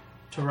time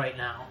to right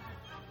now.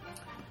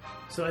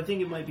 So I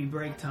think it might be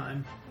break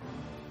time.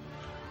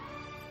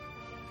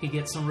 He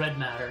gets some red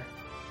matter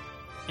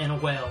in a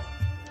whale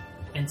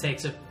and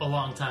takes it a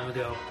long time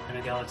ago in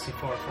a galaxy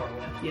far, far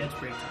away. Yeah, it's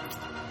break time.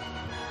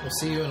 We'll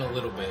see you in a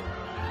little bit.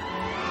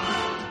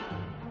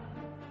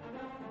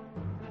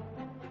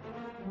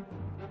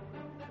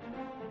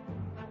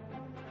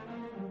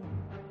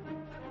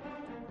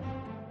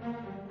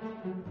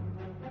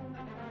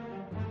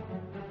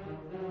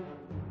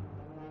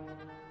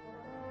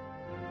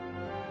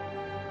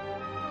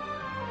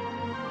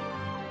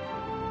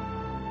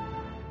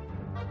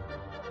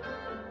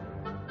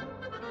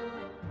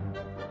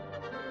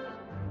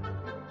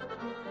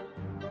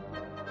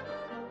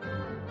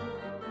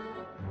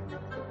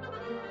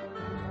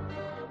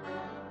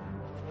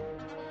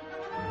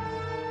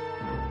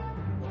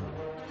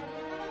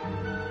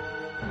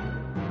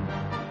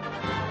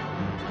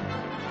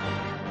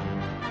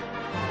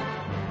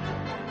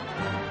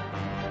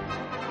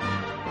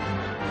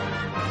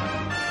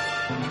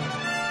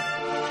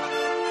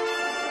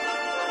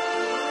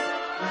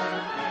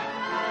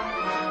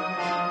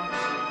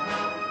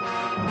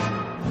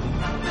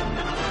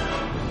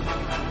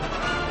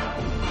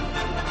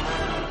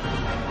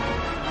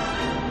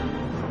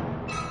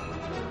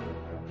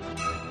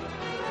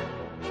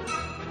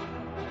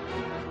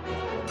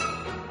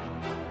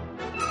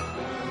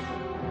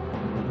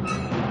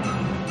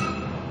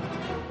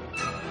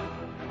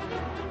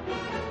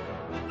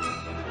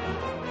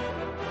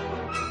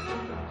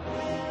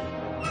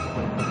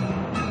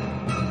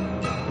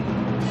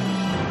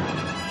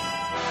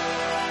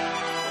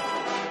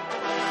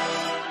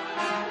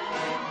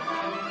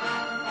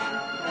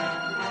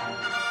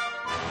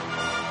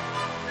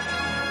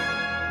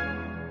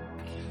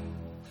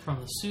 From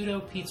the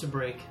pseudo pizza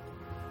break,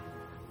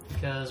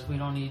 because we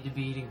don't need to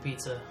be eating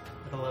pizza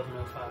at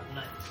 11:05 at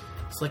night.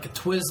 It's like a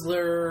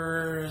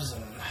Twizzlers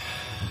and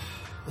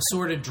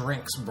assorted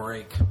drinks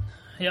break.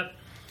 Yep.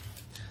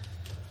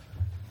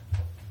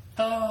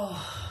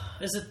 Oh,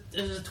 is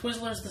it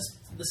Twizzlers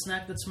the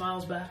snack that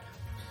smiles back?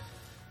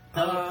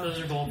 No, those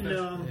are goldfish.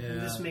 No, Yeah.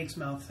 this makes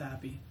mouth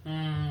happy.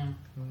 I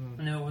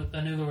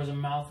knew there was a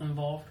mouth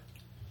involved.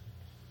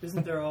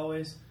 Isn't there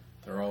always?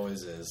 There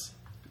always is.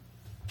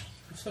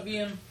 So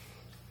Ian,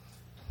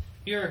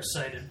 you're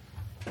excited.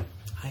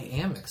 I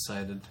am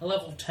excited. A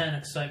level 10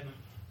 excitement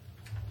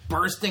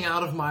Bursting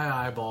out of my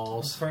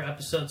eyeballs. for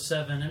episode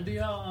 7 and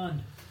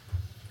beyond.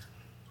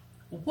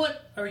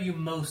 What are you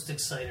most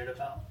excited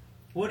about?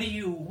 What do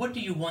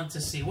you want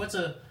to see? What's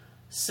a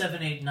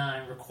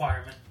 789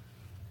 requirement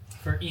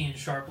for Ian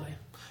Sharpley?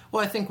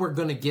 Well, I think we're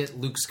going to get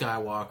Luke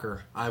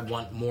Skywalker. I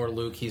want more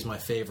Luke. He's my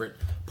favorite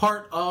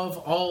part of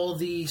all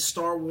the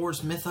Star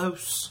Wars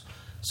mythos.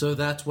 So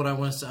that's what I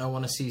want to see. I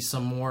want to see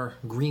some more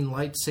green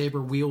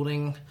lightsaber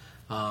wielding,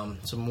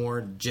 some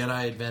more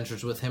Jedi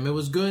adventures with him. It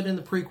was good in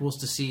the prequels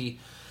to see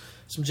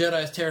some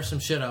Jedis tear some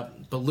shit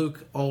up, but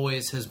Luke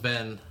always has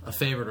been a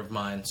favorite of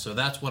mine. So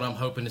that's what I'm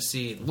hoping to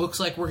see. It looks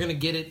like we're going to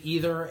get it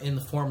either in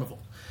the form of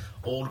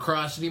old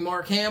crotchety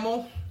Mark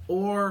Hamill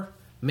or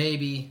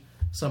maybe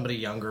somebody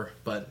younger,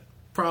 but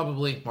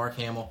probably Mark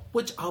Hamill,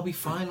 which I'll be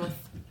fine with.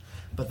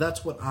 But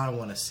that's what I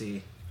want to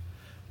see.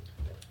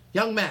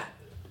 Young Matt,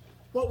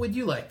 what would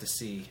you like to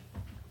see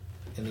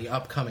in the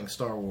upcoming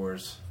Star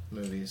Wars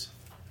movies?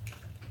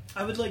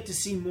 I would like to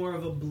see more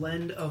of a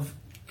blend of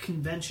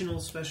conventional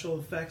special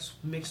effects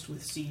mixed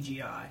with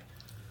CGI.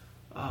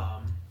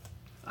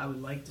 I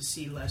would like to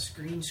see less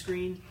green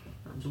screen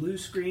or blue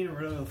screen or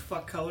whatever the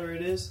fuck color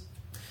it is.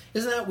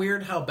 Isn't that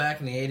weird how back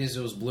in the 80s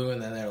it was blue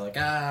and then they're like,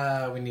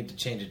 we need to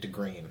change it to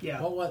green?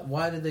 Yeah. Well,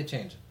 why did they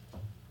change it?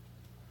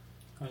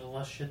 There's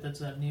less shit that's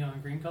that neon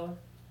green color.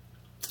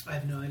 I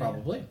have no idea.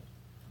 Probably.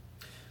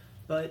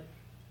 But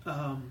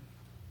I'm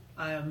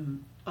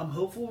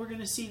hopeful we're going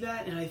to see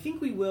that, and I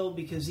think we will,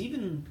 because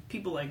even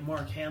people like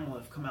Mark Hamill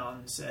have come out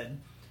and said,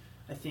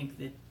 I think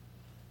that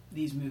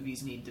these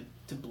movies need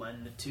to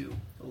blend the two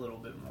a little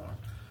bit more.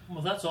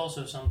 Well, that's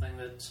also something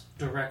that's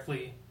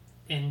directly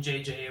in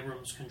J.J.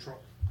 Abrams' control.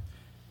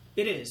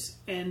 It is,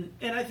 and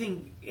I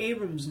think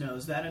Abrams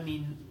knows that. I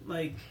mean,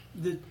 like,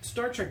 the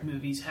Star Trek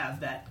movies have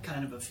that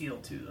kind of a feel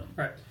to them.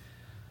 Right.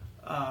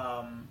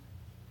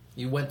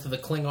 You went to the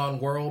Klingon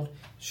world,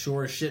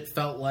 sure as shit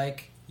felt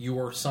like you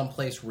were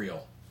someplace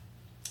real.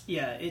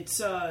 Yeah, it's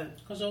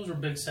Because those were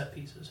big set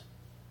pieces.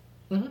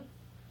 Mm-hmm.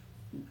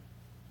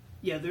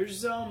 yeah.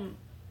 There's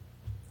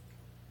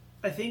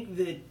I think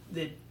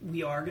that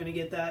we are going to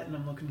get that, and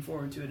I'm looking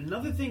forward to it.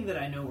 Another thing that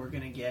I know we're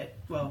going to get,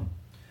 well,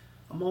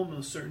 I'm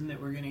almost certain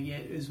that we're going to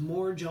get, is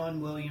more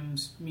John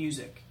Williams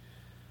music.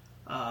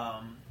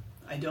 I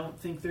don't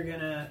think they're going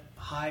to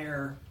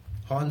hire...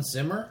 Hans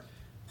Zimmer?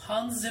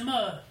 Hans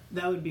Zimmer.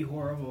 That would be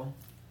horrible.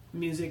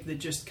 Music that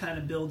just kind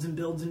of builds and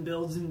builds and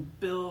builds and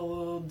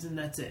builds, and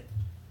that's it.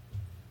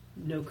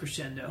 No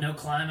crescendo. No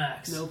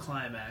climax. No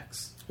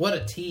climax. What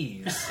a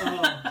tease. Oh,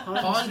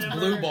 Hans Zimmer.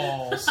 blue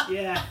balls.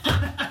 Yeah.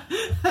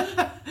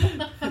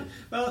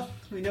 Well,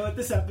 we know what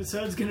this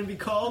episode's going to be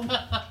called.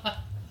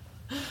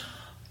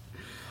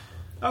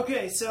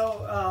 Okay,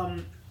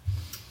 so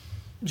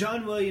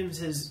John Williams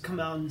has come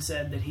out and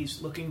said that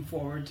he's looking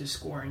forward to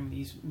scoring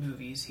these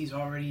movies. He's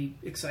already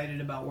excited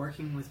about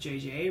working with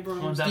J.J.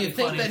 Abrams. Do you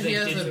think that he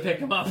has to a... pick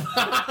him up?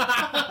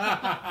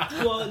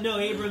 Well, no,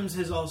 Abrams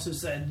has also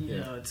said, you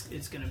know,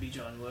 it's going to be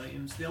John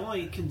Williams. The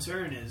only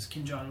concern is,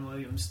 can John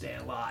Williams stay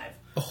alive?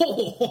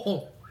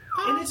 Oh.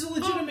 And it's a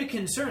legitimate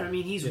concern. I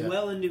mean, he's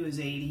well into his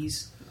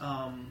 80s.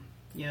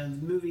 You know, the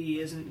movie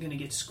isn't going to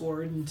get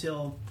scored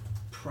until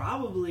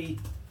probably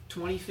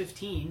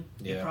 2015.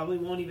 Yeah. It probably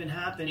won't even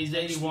happen. He's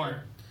 81.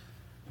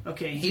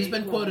 Okay. He's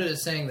been 81. quoted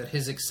as saying that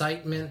his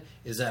excitement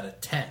is at a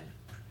 10.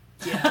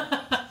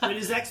 Yeah. But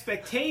his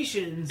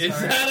expectations It's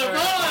are at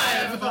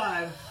a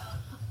 5!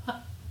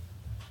 5.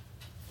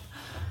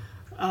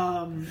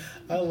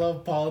 I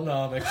love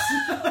polynomics.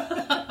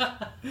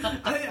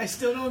 I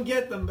still don't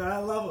get them, but I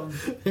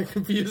love them. They're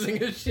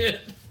confusing as shit.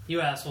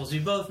 You assholes,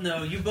 you both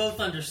know, you both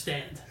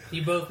understand.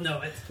 You both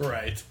know it.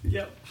 Right.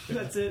 Yep,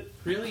 that's it.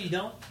 Really, you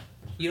don't?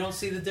 You don't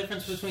see the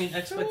difference between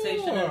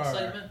expectation and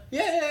excitement?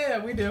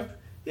 Yeah, we do.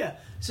 Yeah,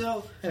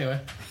 so Anyway.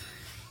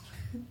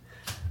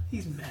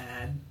 he's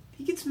mad.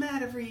 He gets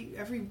mad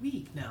every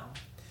week now.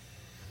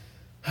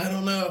 I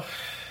don't know.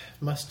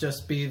 Must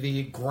just be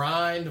the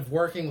grind of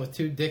working with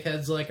two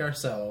dickheads like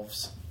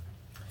ourselves.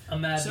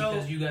 I'm mad So-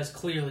 because you guys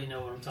clearly know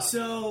what I'm talking about.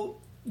 So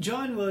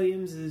John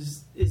Williams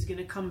is going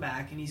to come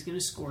back and he's going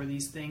to score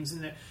these things,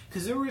 and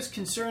because there was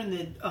concern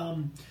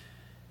that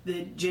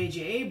that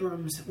J.J.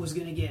 Abrams was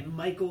going to get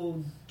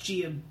Michael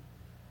Giacchino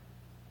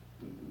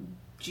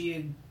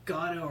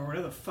or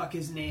whatever the fuck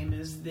his name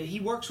is. That he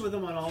works with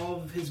him on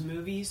all of his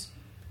movies.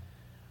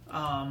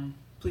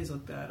 Please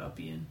look that up,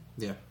 Ian.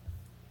 Yeah.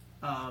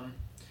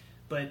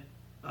 But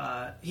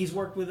he's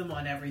worked with him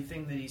on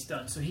everything that he's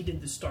done. So he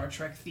did the Star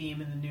Trek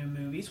theme in the new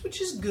movies,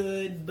 which is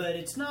good, but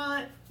it's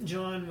not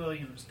John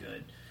Williams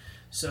good.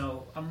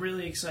 So I'm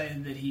really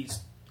excited that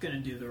he's going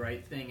to do the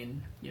right thing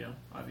and, you know,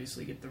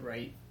 obviously get the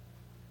right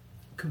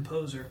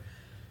composer.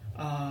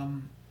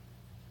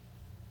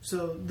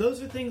 So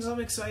those are things I'm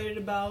excited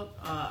about.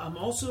 I'm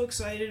also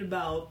excited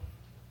about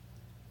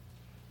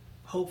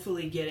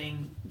hopefully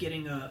getting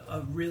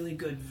a really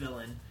good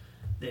villain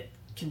that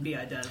can be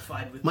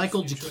identified with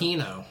Michael this new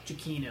Giacchino.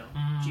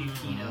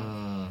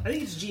 Giacchino. I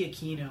think it's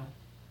Giacchino.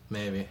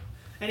 Maybe.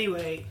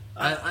 Anyway,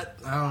 I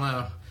don't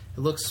know. It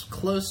looks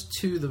close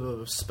to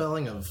the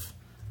spelling of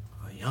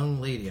a young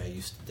lady I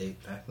used to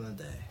date back in the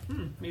day.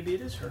 maybe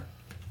it is her.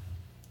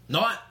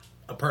 Not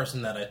a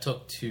person that I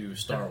took to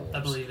Star Wars. I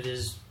believe it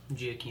is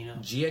Giacchino.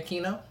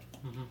 Giacchino?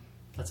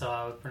 That's how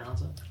I would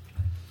pronounce it.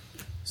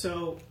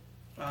 So,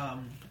 a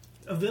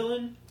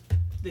villain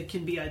that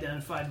can be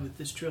identified with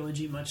this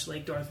trilogy, much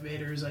like Darth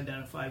Vader is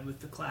identified with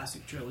the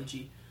classic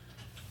trilogy,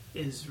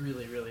 is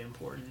really, really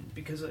important.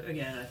 Because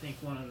again, I think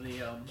one of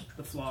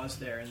the flaws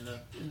there in the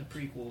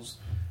prequels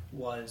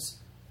was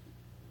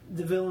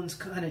the villains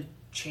kind of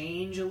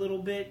change a little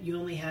bit. You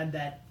only had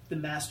the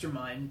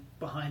mastermind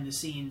behind the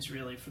scenes,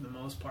 really, for the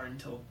most part,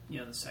 until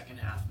the second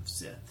half of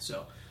Sith.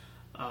 So,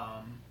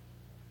 I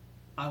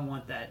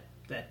want that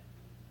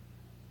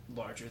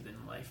larger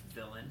than life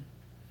villain,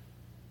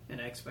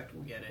 and I expect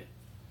we'll get it.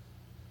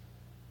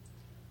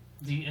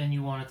 And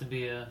you want it to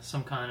be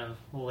some kind of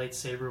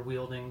lightsaber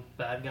wielding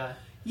bad guy?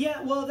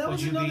 Yeah, well, that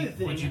was another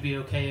thing. Would you be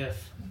okay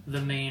if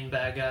the main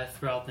bad guy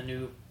throughout the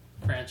new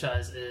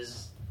franchise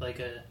is like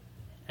a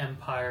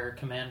Empire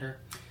commander?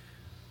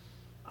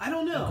 I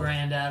don't know. A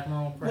Grand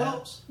Admiral,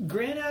 perhaps? Well,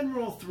 Grand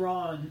Admiral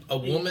Thrawn. A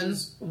woman?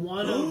 is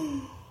one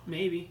of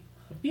maybe.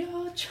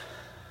 Biatch.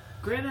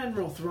 Grand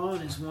Admiral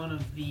Thrawn is one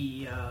of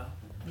the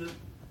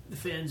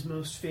fans'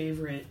 most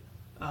favorite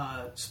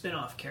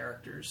spin-off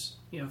characters,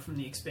 from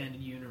the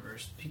expanded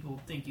universe. People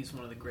think he's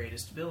one of the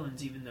greatest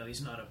villains, even though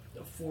he's not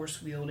a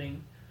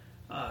force-wielding,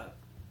 character.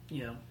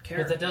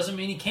 But that doesn't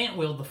mean he can't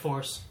wield the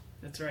Force.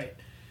 That's right.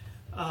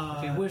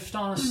 If he wished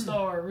on a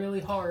star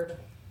really hard.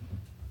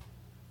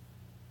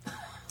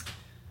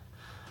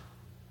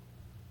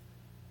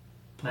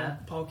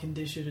 Paul can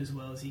dish it as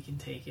well as he can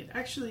take it.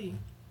 Actually,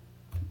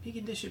 he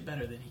can dish it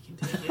better than he can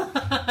take it.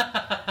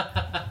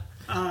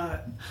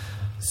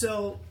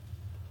 So,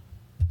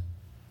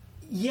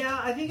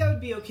 yeah, I think I would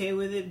be okay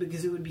with it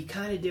because it would be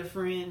kind of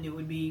different. It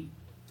would be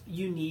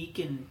unique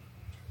and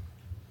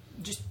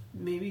just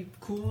maybe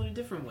cool in a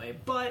different way.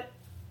 But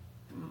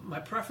my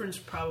preference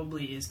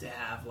probably is to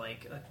have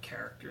like a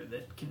character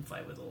that can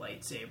fight with a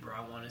lightsaber.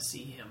 I want to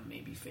see him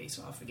maybe face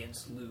off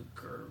against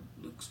Luke or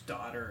Luke's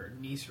daughter or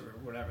niece or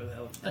whatever the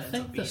hell. I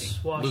think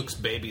Luke's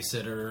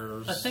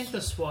babysitters. I think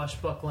the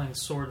swashbuckling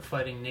sword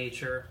fighting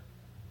nature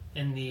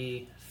in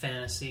the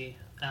fantasy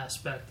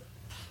aspect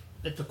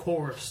at the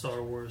core of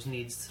Star Wars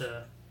needs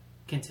to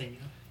continue.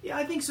 Yeah,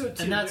 I think so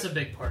too. And that's a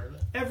big part of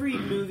it. Every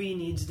movie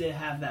needs to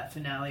have that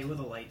finale with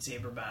a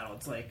lightsaber battle.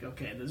 It's like,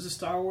 okay, there's a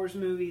Star Wars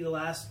movie. The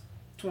last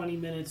 20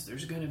 minutes,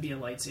 there's going to be a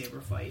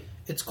lightsaber fight.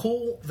 It's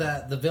cool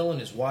that the villain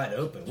is wide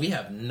open. We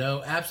have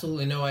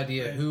absolutely no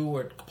idea who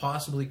it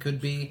possibly could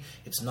be.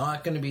 It's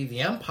not going to be the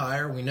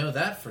Empire. We know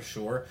that for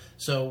sure.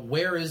 So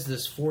where is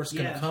this force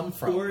going to come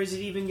from? Or is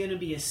it even going to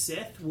be a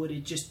Sith? Would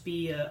it just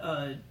be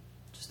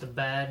just a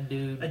bad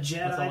dude, a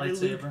Jedi with a that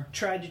Luke lightsaber?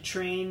 tried to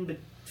train but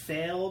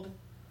failed?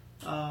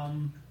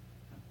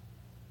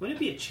 Wouldn't it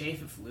be a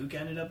chafe if Luke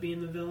ended up being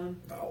the villain?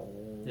 Oh,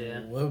 Yeah.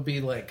 It would be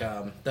like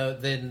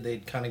then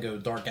they'd kind of go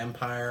Dark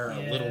Empire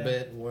a little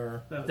bit.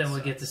 Where Then we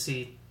get to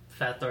see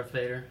Fat Darth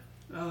Vader.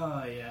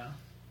 Oh yeah.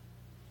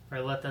 Or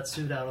let that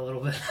suit out a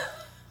little bit.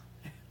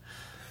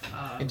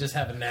 and just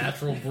have a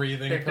natural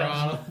breathing Here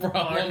comes Mark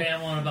problem.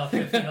 Hamill and about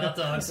 50 hot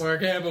dogs.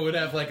 Mark Hamill would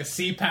have like a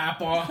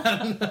CPAP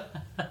on.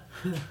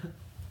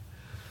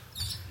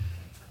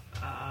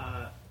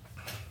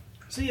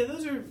 So yeah,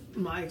 those are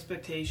my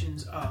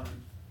expectations.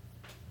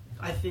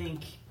 I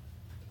think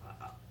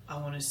I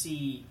want to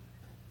see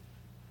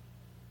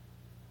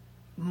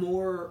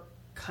more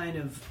kind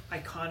of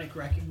iconic,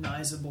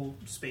 recognizable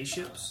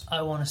spaceships.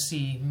 I want to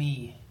see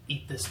me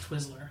eat this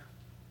Twizzler.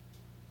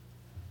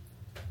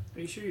 Are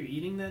you sure you're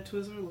eating that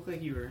Twizzler? Looked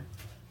like you were.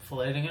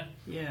 Filleting it.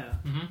 Yeah.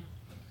 Mm-hmm.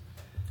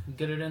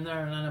 Get it in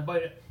there and then I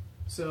bite it.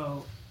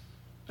 So,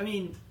 I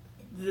mean,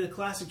 the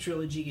classic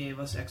trilogy gave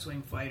us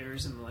X-Wing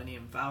fighters and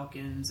Millennium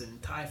Falcons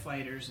and TIE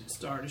fighters and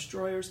Star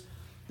Destroyers.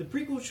 The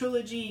prequel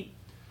trilogy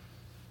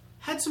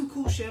had some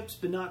cool ships,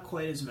 but not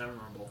quite as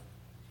memorable.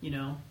 You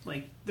know?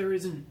 Like, there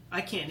isn't...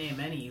 I can't name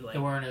any, like, They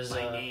weren't as,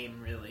 by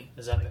name, really.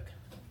 As epic.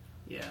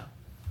 Yeah.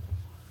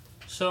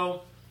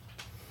 So,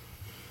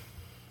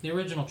 the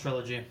original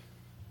trilogy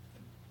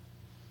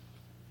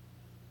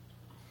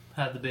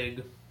had the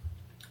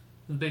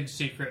big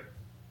secret,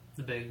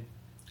 the big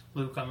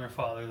Luke, I'm your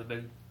father, the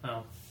big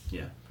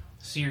Yeah.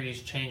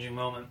 series changing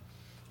moment.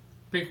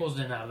 Prequels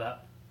didn't have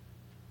that.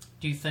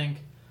 Do you think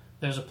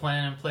there's a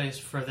plan in place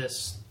for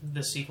this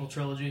sequel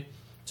trilogy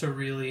to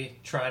really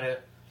try to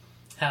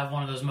have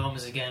one of those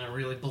moments again and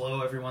really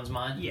blow everyone's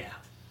mind? Yeah.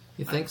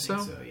 You think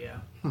so? Yeah.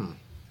 Do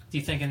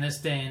you think in this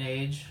day and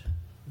age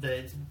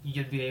that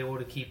you'd be able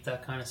to keep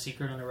that kind of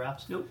secret under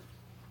wraps? Nope.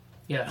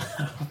 Yeah,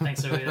 I don't think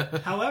so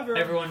either. However...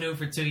 Everyone knew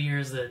for 2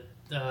 years that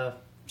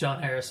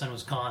John Harrison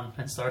was Khan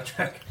in Star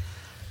Trek.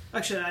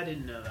 Actually, I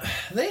didn't know that.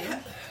 They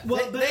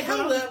but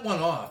held that one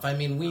off. I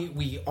mean,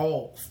 we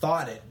all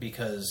thought it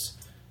because,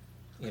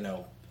 you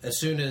know, as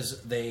soon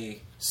as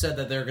they said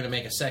that they were going to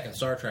make a second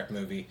Star Trek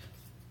movie,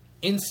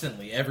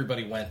 instantly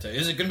everybody went to,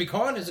 is it going to be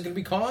Khan? Is it going to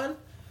be Khan?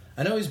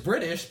 I know he's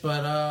British,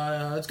 but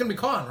it's going to be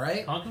Khan,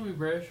 right? Khan can be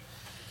British.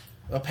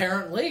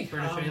 Apparently.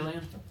 British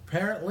alien.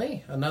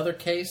 Apparently. Another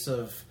case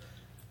of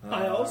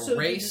I also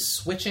race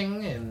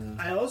switching and...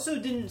 I also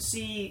didn't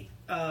see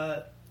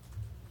the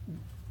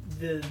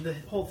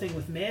whole thing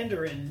with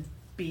Mandarin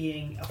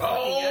being a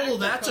fucking actor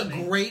that's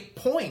coming. a great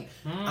point.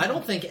 I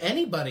don't think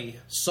anybody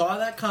saw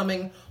that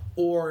coming,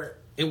 or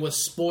it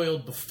was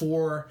spoiled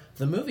before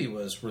the movie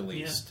was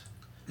released.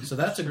 So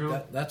that's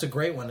a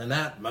great one, and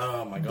that,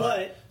 oh my god,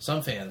 But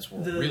some fans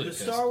were the really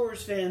pissed. Star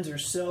Wars fans are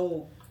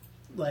so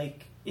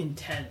like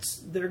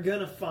intense. They're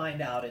gonna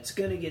find out. It's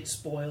gonna get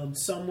spoiled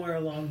somewhere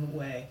along the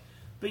way.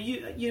 But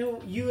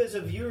you as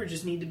a viewer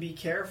just need to be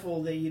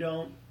careful that you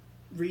don't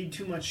read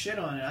too much shit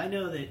on it. I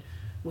know that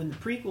when the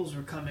prequels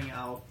were coming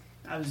out,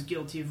 I was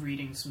guilty of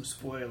reading some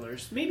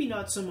spoilers. Maybe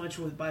not so much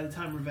by the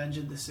time Revenge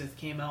of the Sith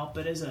came out,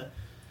 but as an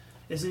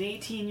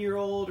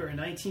 18-year-old or a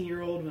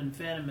 19-year-old when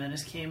Phantom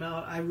Menace came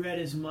out, I read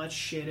as much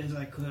shit as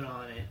I could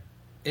on it.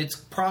 It's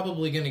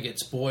probably going to get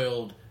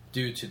spoiled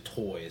due to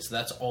toys.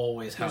 That's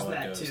always how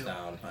it goes too.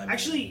 down. I mean,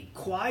 Actually,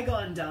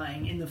 Qui-Gon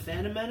dying in the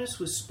Phantom Menace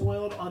was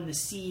spoiled on the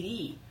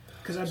CD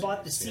because I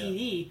bought the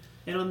CD,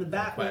 and on the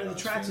back one of the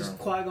Qui-Gon's tracks is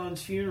funeral.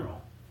 Qui-Gon's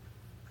funeral.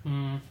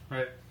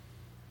 Right.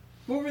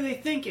 What were they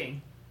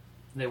thinking?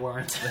 They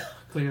weren't.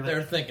 Clearly.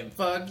 they're thinking,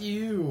 "Fuck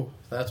you."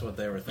 That's what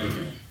they were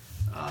thinking.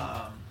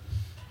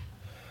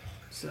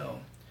 So,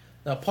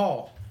 Now,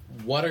 Paul,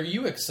 what are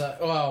you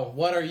excited? Well,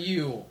 what are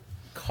you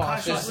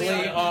cautiously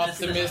Cautiously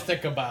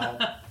optimistic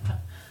about?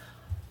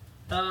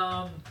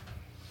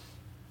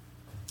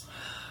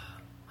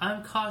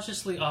 I'm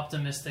cautiously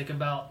optimistic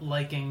about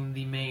liking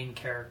the main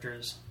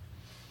characters.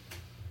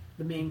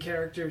 the main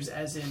characters,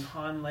 as in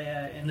Han,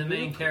 Leia, and The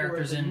main Luke,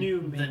 characters or the in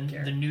new main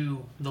character?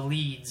 the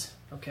leads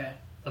Okay.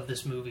 of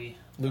this movie.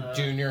 Luke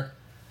Jr.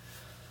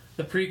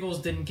 The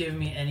prequels didn't give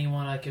me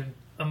anyone I could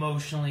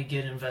emotionally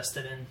get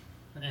invested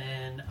in,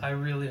 and I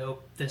really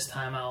hope this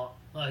time out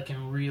I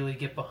can really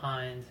get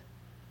behind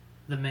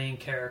the main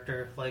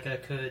character like I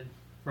could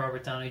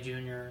Robert Downey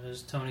Jr.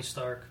 as Tony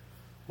Stark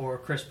or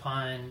Chris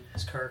Pine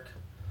as Kirk.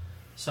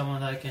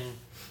 Someone that I can,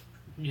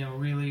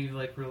 really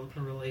like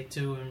relate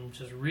to and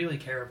just really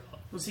care about.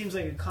 Well, it seems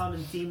like a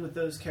common theme with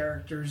those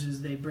characters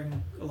is they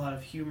bring a lot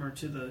of humor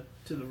to the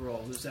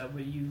role. Is that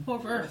what you? Or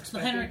were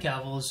expecting? Henry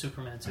Cavill is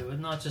Superman too,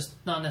 and not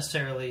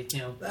necessarily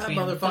That being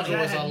motherfucker funny.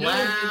 was a had no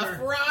laugh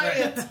humor.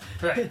 riot.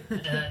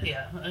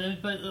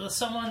 Right. But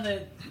someone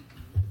that,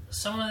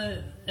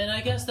 and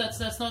I guess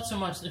that's not so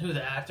much who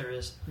the actor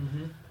is.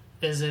 Mm-hmm.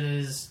 as it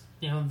is,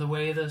 the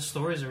way the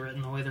stories are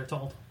written, the way they're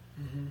told.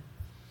 Mm-hmm.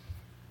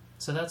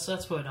 So that's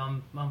what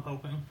I'm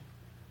hoping,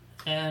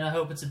 and I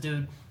hope it's a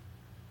dude.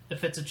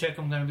 If it's a chick,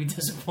 I'm going to be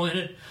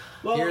disappointed.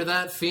 Well, Hear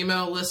that,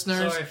 female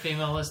listeners? Sorry,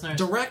 female listeners.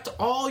 Direct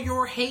all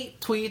your hate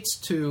tweets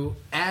to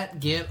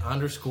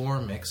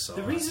 @Gint_mixsauce.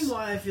 the reason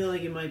why I feel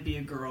like it might be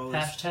a girl is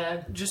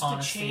Hashtag just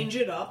honesty. to change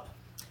it up.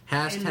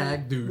 Hashtag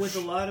And douche. with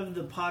a lot of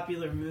the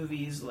popular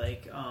movies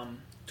like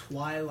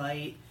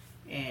Twilight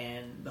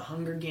and The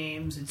Hunger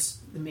Games, it's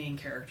the main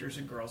character's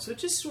a girl. So it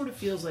just sort of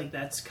feels like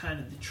that's kind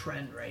of the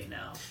trend right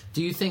now.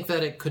 Do you think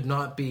that it could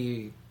not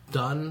be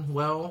done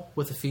well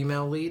with a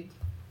female lead?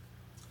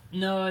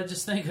 No, I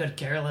just think I'd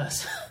care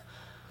less.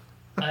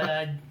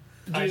 I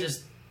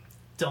just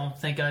don't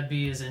think I'd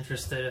be as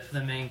interested if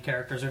the main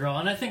character's a girl,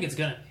 and I think it's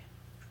gonna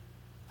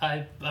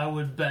be. I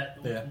would bet.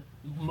 Yeah.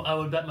 I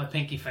would bet my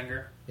pinky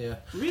finger. Yeah.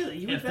 Really?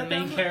 You would If the bet main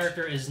that much?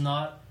 character is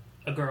not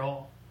a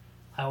girl,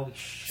 I will be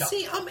shocked.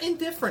 See, I'm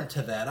indifferent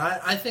to that.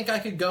 I think I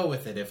could go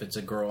with it if it's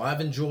a girl.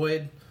 I've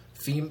enjoyed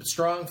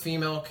strong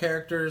female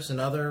characters in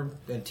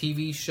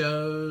TV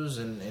shows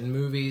and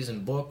movies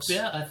and books.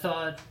 Yeah, I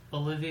thought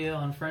Olivia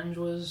on Fringe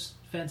was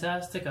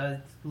fantastic. I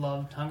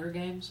loved Hunger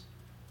Games.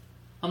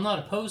 I'm not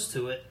opposed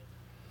to it,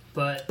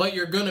 but But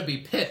you're going to be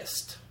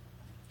pissed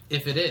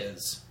if it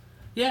is.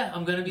 yeah,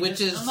 I'm gonna be. I'm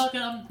not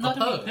gonna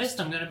opposed. be pissed.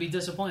 I'm gonna be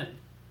disappointed.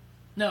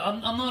 No,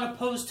 I'm not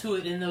opposed to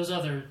it in those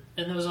other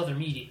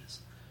medias.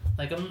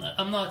 Like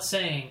I'm not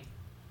saying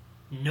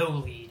no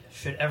lead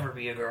should ever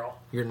be a girl.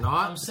 You're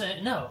not? I'm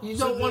saying no. You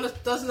So don't want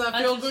to... Doesn't that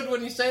I feel just- good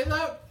when you say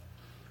that?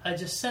 I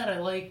just said I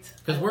liked.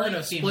 Because I we're liked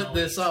going to female split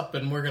this leads. up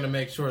and we're going to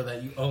make sure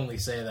that you only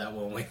say that,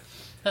 won't we?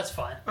 That's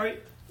fine. All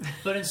right.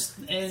 But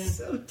in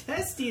So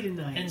testy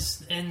tonight.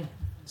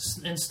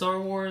 in Star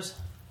Wars,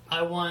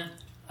 I want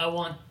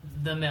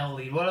the male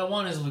lead. What I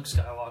want is Luke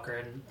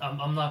Skywalker, and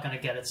I'm not going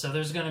to get it. So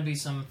there's going to be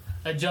some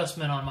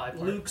adjustment on my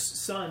part. Luke's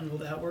son, will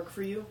that work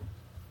for you?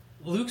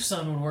 Luke's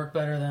son would work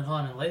better than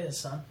Han and Leia's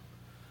son.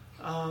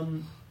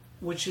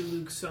 What should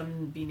Luke's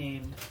son be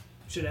named?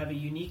 Should it have a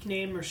unique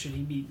name, or should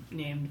he be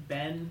named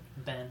Ben?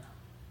 Ben.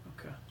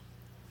 Okay.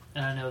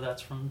 And I know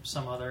that's from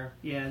some other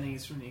Yeah, I think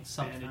it's from the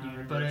expanded something,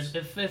 universe.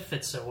 but it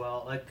fits so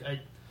well. Like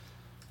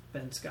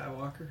Ben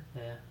Skywalker.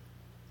 yeah,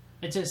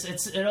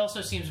 it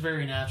also seems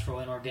very natural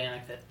and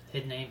organic that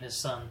he'd name his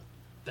son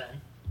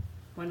Ben.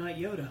 Why not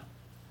Yoda?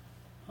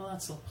 Well,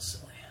 that's a little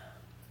silly.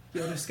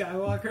 Yoda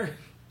Skywalker?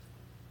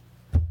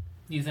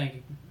 You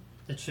think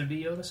it should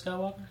be Yoda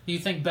Skywalker? Do you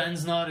think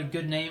Ben's not a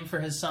good name for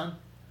his son?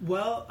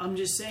 Well, I'm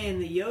just saying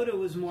that Yoda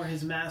was more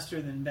his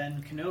master than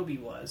Ben Kenobi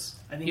was.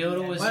 I think Yoda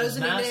he had- was- Why his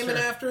doesn't he name it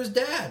master. after his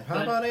dad? How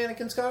But- about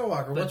Anakin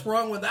Skywalker? What's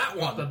wrong with that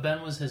one? But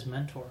Ben was his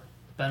mentor.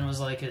 Ben was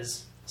like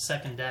his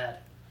second dad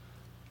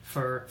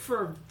for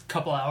for a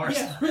couple hours.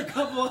 yeah, for a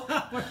couple of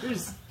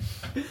hours.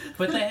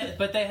 But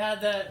they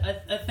had that. I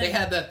think They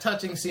had that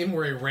touching scene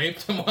where he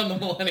raped him on the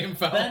Millennium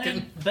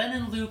Falcon. Ben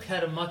and Luke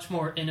had a much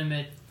more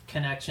intimate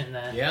connection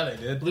than Yeah, they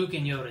did. Luke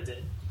and Yoda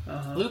did.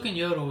 Uh-huh. Luke and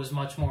Yoda was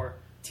much more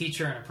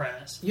teacher and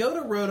apprentice.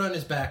 Yoda rode on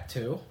his back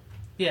too.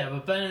 Yeah,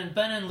 but Ben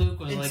and Luke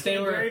was And like stayed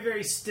they were very,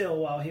 very still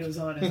while he was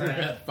on his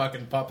back.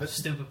 Fucking puppets.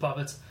 stupid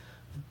puppets.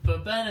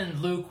 But Ben and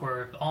Luke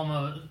were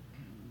almost.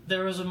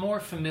 There was a more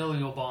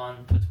familial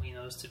bond between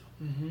those two.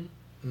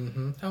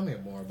 Mm-hmm. Tell me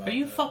more about Are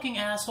you that. fucking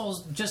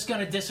assholes just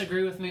gonna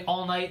disagree with me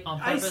all night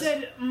on I purpose?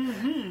 said,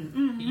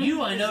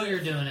 You, I know you're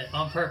doing it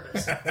on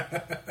purpose.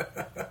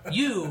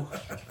 You,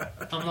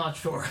 I'm not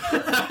sure.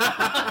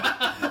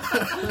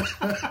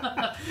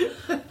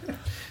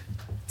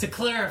 To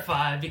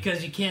clarify,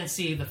 because you can't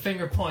see the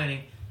finger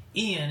pointing,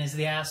 Ian is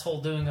the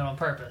asshole doing it on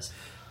purpose.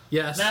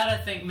 Yes. That I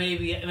think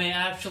may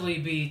actually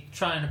be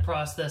trying to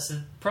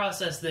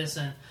process this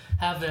and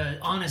have an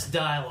honest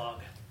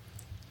dialogue.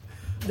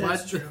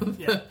 that's What? true.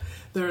 Yeah.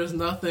 There is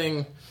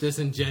nothing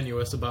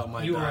disingenuous about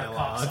my You were a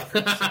dialogue.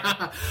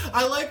 cocksucker.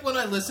 I like when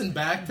I listen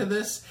back to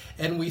this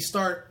and we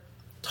start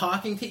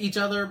talking to each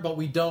other, but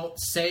we don't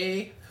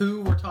say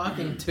who we're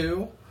talking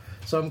to.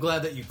 So I'm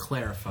glad that you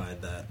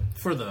clarified that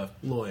for the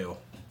loyal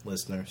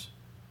listeners.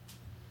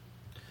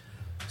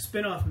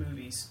 Spin-off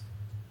movies.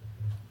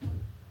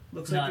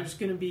 Looks like None. there's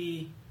going to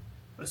be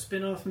a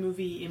spin-off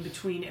movie in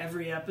between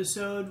every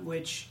episode,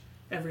 which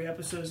every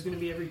episode is going to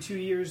be every 2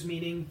 years,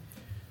 meaning,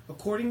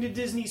 according to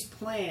Disney's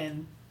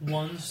plan,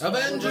 One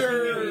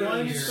Avengers!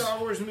 one Star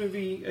Wars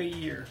movie a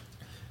year.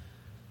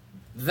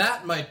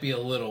 That might be a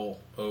little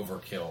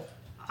overkill.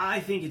 I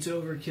think it's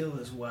overkill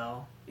as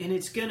well, and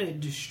it's going to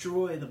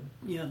destroy the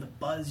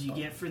buzz you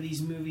get for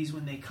these movies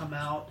when they come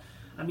out.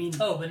 I mean,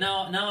 Oh, but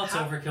now it's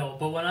How- overkill.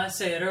 But when I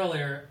say it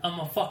earlier, I'm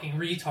a fucking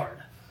retard.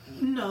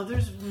 no,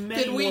 there's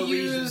many Did we more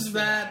reasons use for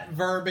that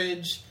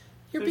verbiage?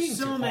 You're being There's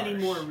so too many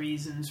harsh. more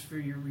reasons for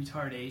your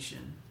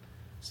retardation.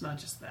 It's not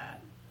just that.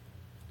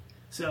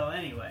 So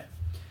anyway,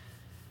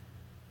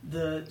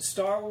 the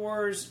Star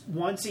Wars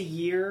once a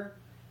year,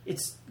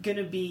 it's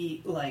gonna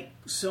be like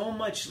so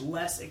much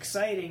less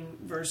exciting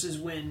versus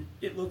when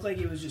it looked like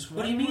it was just.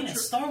 What do you mean?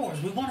 It's Star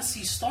Wars. We want to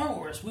see Star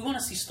Wars. We want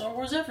to see Star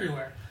Wars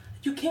everywhere.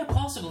 You can't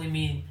possibly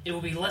mean it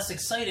would be less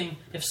exciting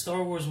if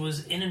Star Wars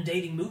was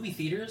inundating movie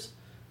theaters.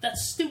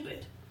 That's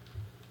stupid.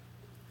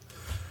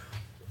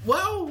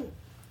 Well,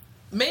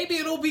 maybe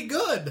it'll be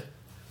good.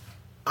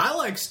 I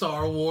like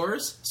Star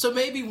Wars, so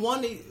maybe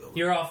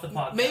You're off the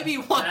podcast. maybe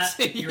once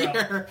Matt, a you're up.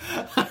 year.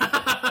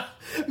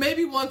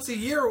 Maybe once a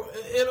year,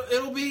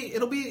 it'll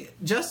be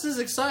just as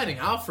exciting.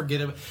 I'll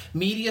forget it.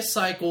 Media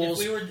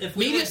cycles, If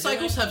we media were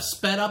cycles doing- have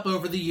sped up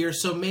over the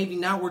years, so maybe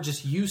now we're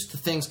just used to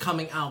things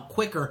coming out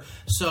quicker.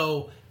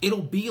 So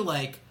it'll be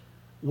like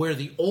where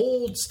the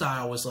old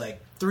style was like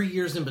 3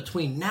 years in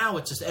between. Now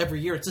it's just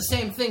every year. It's the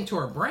same thing to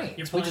our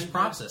brains. We just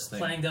process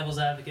things. Playing devil's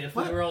advocate. If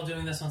What? we were all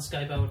doing this on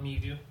Skype, I would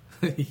mute you.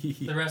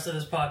 The rest of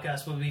this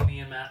podcast would be me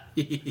and Matt,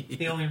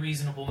 the only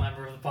reasonable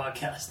member of the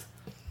podcast,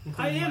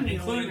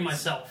 including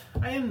myself.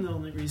 I am the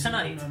only reason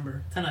I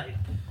remember. Tonight.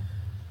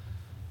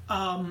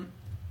 Yeah,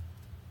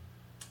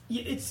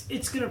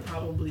 it's gonna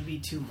probably be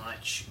too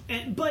much,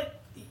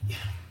 but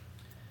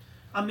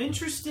I'm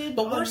interested.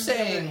 But we're on the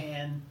saying- other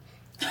hand,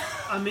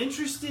 I'm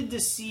interested to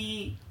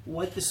see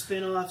what the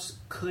spin-offs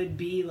could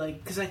be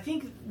like, because I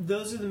think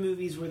those are the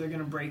movies where they're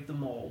gonna break the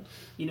mold.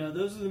 You know,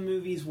 those are the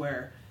movies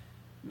where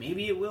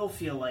maybe it will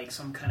feel like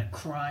some kind of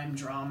crime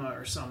drama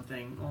or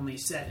something, only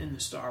set in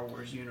the Star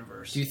Wars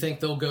universe. Do you think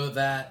they'll go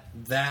that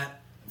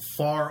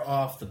far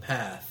off the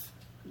path?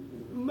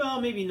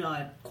 Well, maybe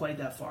not quite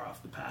that far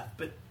off the path,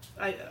 but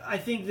I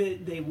think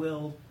that they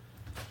will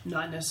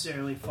not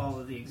necessarily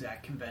follow the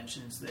exact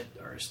conventions that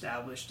are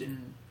established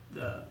in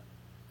the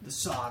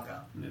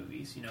saga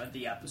movies, you know,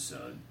 the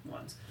episode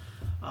ones.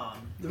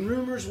 The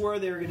rumors were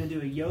they were going to do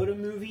a Yoda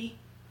movie.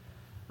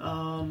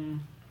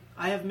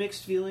 I have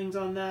mixed feelings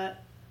on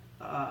that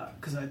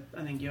because I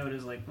think Yoda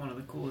is like one of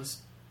the coolest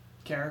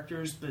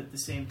characters, but at the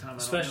same time, I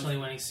don't Especially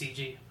know. when he's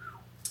CG.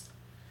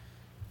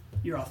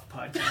 You're off the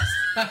podcast.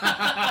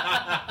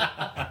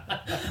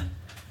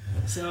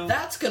 So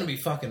That's going to be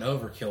fucking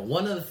overkill.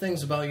 One of the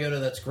things about Yoda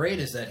that's great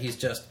is that he's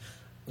just,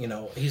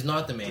 he's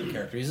not the main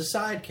character. He's a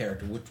side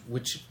character,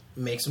 which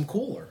makes him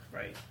cooler.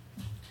 right.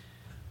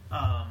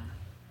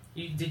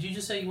 Did you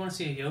just say you want to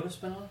see a Yoda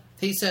spinoff?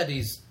 He said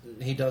he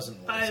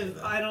doesn't want to see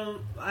that.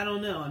 I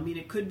don't know. I mean,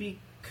 it could be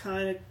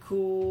kind of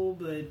cool,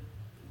 but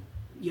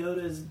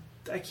Yoda's.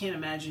 I can't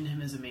imagine him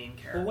as a main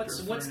character. Well, what's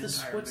the the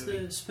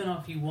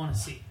spinoff you want to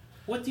see?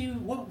 What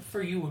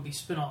for you would be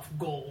spinoff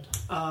gold?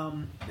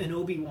 an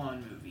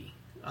Obi-Wan movie?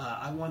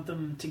 I want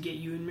them to get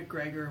Ewan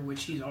McGregor,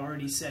 which he's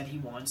already said he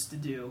wants to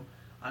do.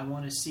 I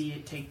want to see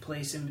it take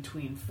place in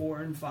between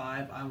 4 and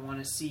 5. I want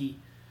to see,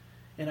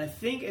 and I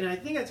think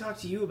I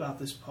talked to you about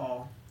this,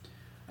 Paul.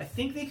 I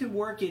think they could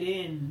work it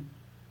in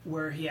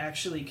where he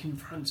actually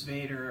confronts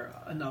Vader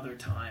another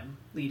time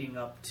leading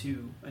up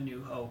to A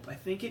New Hope. I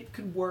think it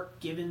could work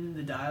given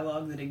the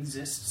dialogue that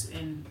exists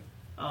in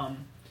A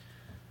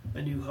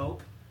New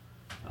Hope.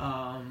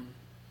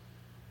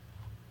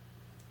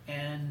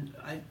 And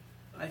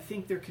I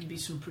think there could be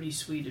some pretty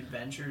sweet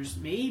adventures.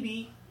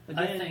 Maybe.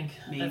 Again,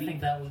 I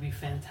think that would be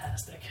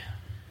fantastic.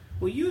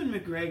 Well, Ewan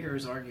McGregor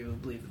is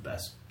arguably the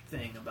best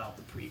thing about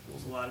the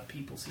prequels. A lot of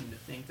people seem to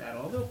think that.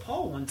 Although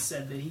Paul once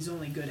said that he's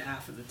only good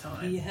half of the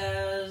time. He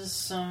has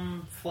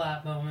some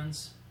flat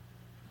moments,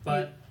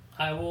 but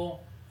I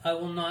will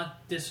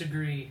not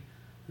disagree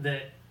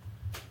that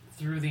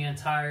through the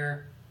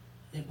entire,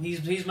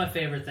 he's my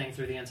favorite thing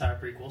through the entire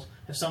prequels.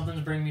 If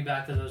something's bringing me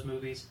back to those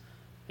movies,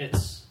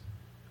 it's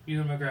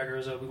Ewan McGregor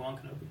as Obi-Wan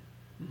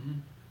Kenobi. Mm-hmm.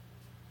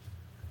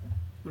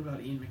 What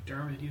about Ian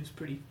McDermott? He was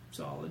pretty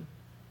solid.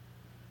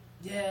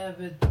 Yeah,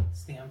 but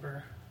it's the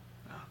Emperor.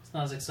 It's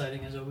not as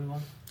exciting as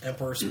Obi-Wan.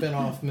 Emperor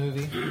spin-off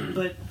movie.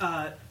 But,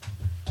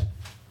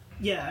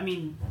 yeah, I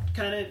mean,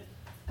 kind of,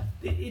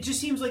 it just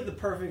seems like the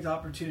perfect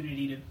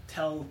opportunity to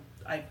tell,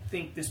 I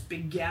think, this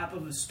big gap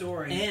of a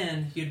story.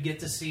 And you'd get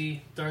to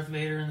see Darth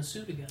Vader in the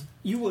suit again.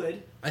 You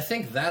would. I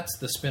think that's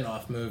the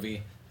spin-off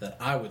movie that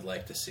I would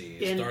like to see,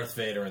 is Darth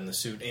Vader in the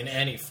suit in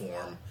any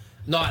form.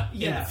 Not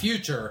in the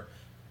future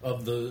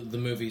of the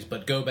movies,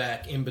 but go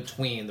back in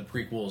between the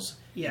prequels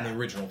and the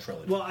original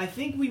trilogy. Well, I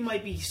think we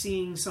might be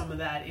seeing some of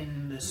that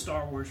in the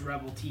Star Wars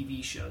Rebel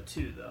TV show,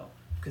 too, though,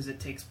 because it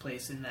takes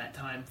place in that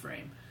time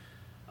frame.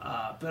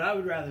 But I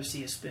would rather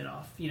see a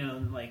spin-off. You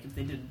know, like if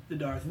they did the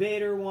Darth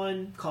Vader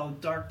one,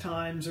 called Dark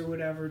Times or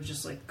whatever,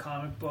 just like the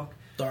comic book.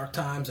 Dark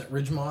Times at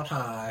Ridgemont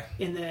High.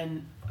 And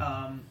then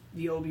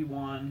the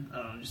Obi-Wan, I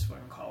don't know, just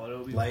fucking call it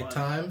Obi-Wan. Light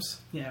Times?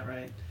 Yeah,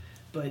 right.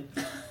 But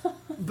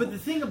the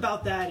thing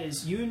about that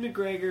is, Ewan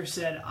McGregor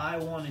said, "I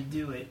want to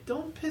do it."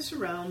 Don't piss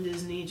around,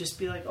 Disney. Just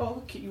be like,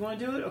 "Oh, okay, you want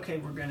to do it? Okay,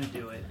 we're going to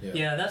do it."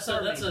 Yeah, that's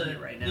Start a making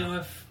it right now. you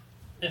know,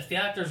 if the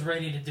actor's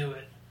ready to do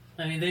it,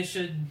 I mean, they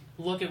should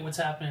look at what's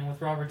happening with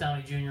Robert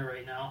Downey Jr.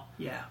 right now.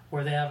 Yeah.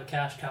 Where they have a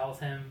cash cow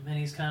with him, and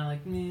he's kind of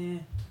like, meh.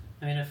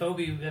 I mean,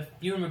 if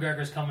Ewan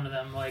McGregor's coming to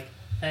them like,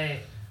 hey,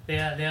 they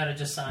ought to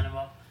just sign him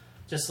up,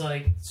 just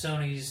like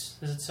is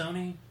it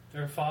Sony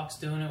or Fox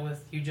doing it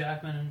with Hugh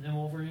Jackman and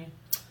Wolverine?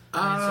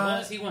 I mean, so long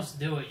as he wants to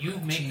do it, you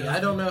make those I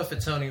don't movies. know if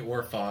it's Sony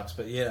or Fox,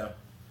 but yeah.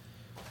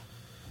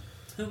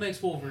 Who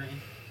makes Wolverine?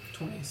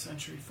 20th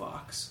Century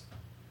Fox.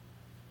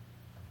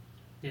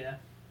 Yeah.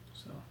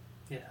 So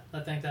Yeah. I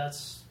think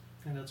that's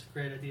a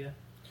great idea.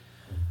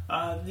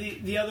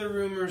 the other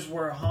rumors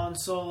were a Han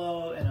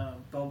Solo and a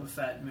Boba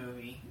Fett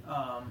movie.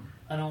 I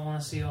don't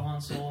want to see a Han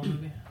Solo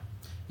movie.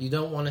 You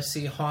don't want to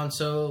see Han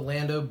Solo,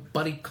 Lando,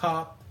 Buddy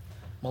Cop,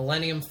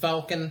 Millennium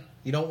Falcon.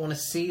 You don't want to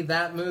see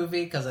that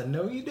movie because I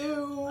know you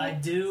do. I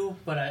do,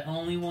 but I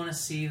only want to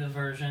see the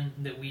version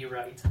that we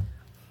write.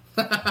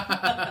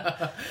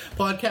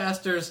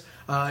 Podcasters,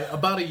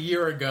 about a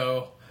year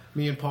ago,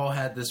 me and Paul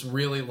had this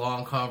really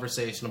long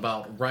conversation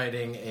about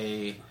writing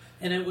a...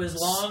 And it was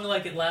long,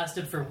 like it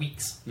lasted for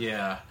weeks.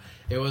 Yeah.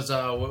 It was,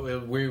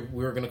 we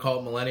were going to call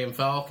it Millennium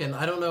Falcon.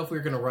 I don't know if we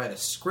were going to write a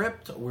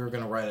script, or we were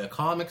going to write a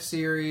comic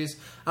series.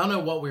 I don't know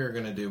what we were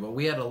going to do, but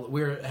we had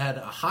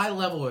a high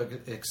level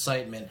of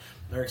excitement.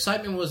 Our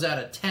excitement was at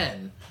a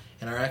 10,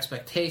 and our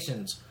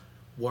expectations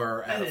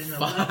were at a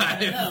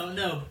 5.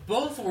 No,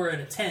 both were at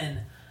a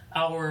 10.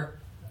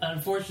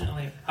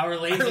 Unfortunately, our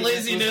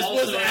laziness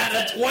was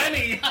at a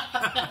 20.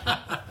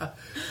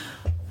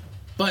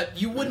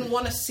 But you wouldn't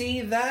want to see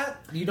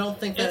that? You don't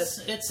think that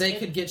they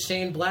could get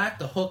Shane Black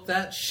to hook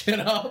that shit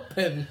up?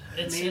 And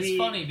it's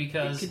funny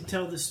because... You could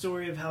tell the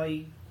story of how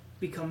he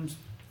becomes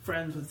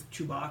friends with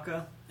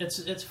Chewbacca.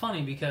 It's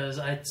funny because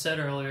I said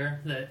earlier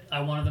that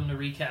I wanted them to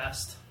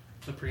recast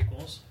the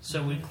prequels.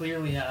 So we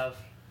clearly have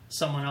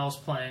someone else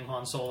playing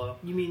Han Solo.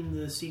 You mean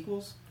the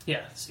sequels?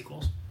 Yeah, the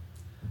sequels.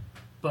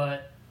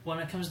 But when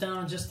it comes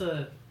down to just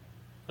a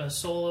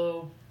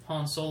solo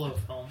Han Solo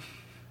film...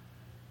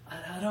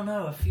 I don't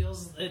know. It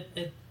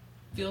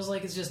feels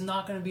like it's just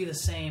not going to be the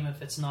same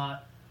if it's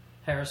not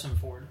Harrison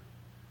Ford.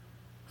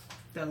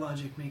 That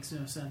logic makes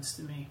no sense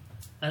to me.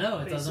 I know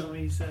it Based doesn't. on what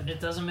you said. It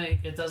doesn't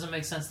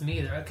make sense to me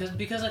either.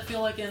 Because I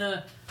feel like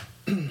in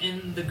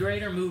the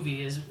greater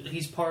movie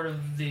he's part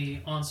of the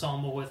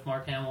ensemble with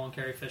Mark Hamill and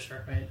Carrie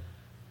Fisher. Right.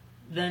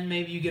 Then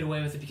maybe you get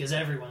away with it because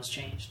everyone's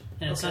changed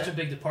and it's such a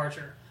big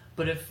departure.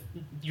 But if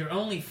your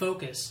only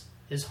focus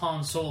is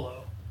Han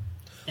Solo.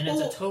 And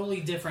it's a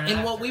totally different actor.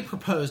 In what we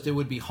proposed, it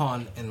would be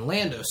Han and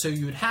Lando, so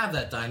you would have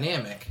that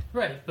dynamic.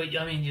 Right, but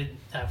I mean, you'd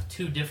have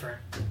two different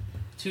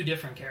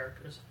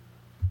characters.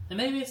 And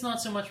maybe it's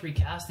not so much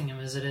recasting him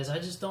as it is, I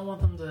just don't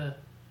want them to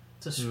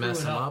screw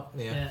Mess it him up.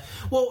 Yeah.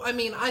 Well, I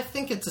mean, I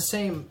think it's the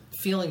same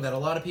feeling that a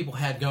lot of people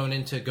had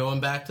going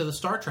back to the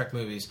Star Trek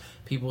movies.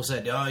 People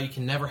said, oh, you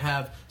can never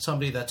have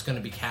somebody that's going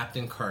to be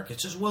Captain Kirk.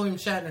 It's just William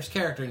Shatner's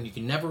character, and you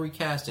can never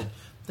recast it.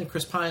 I think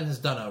Chris Pine has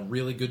done a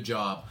really good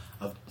job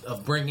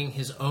of bringing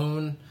his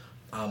own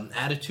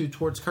attitude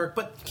towards Kirk,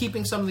 but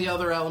keeping some of the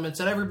other elements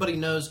that everybody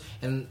knows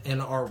and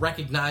are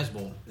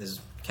recognizable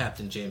as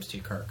Captain James T.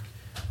 Kirk.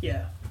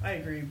 Yeah, I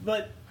agree.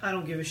 But I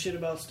don't give a shit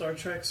about Star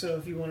Trek, so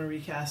if you want to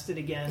recast it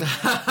again...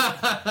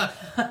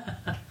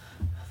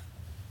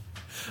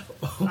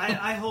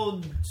 I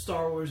hold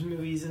Star Wars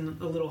movies in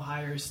a little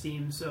higher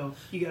esteem, so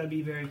you got to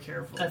be very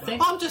careful.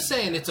 I'm just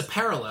saying it's a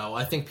parallel.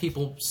 I think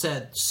people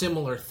said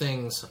similar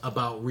things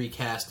about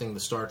recasting the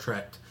Star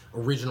Trek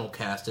original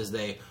cast as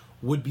they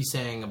would be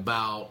saying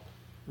about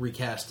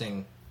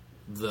recasting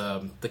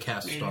the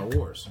cast of Star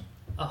Wars.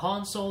 A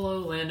Han Solo,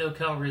 Lando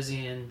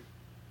Calrissian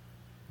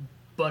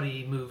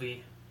buddy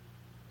movie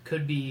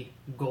could be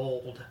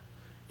gold.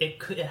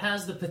 It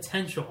has the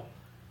potential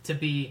to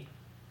be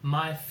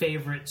my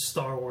favorite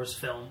Star Wars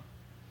film.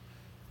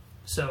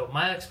 So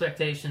my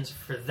expectations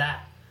for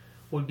that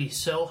would be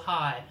so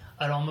high,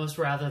 I'd almost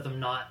rather them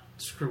not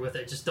screw with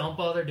it. Just don't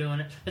bother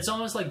doing it. It's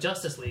almost like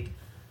Justice League.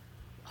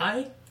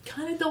 I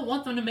kind of don't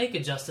want them to make a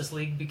Justice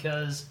League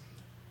because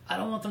I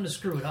don't want them to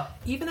screw it up.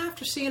 Even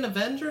after seeing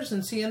Avengers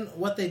and seeing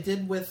what they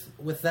did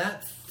with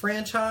that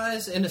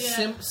franchise and a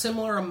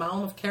similar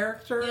amount of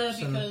characters?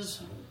 Yeah,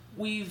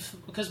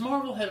 because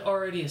Marvel had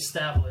already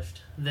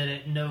established that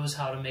it knows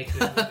how to make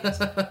good movies.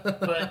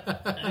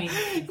 But, I mean,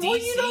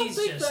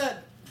 DC's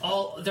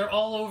they're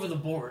all over the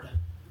board.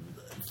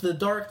 The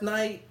Dark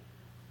Knight,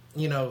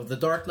 the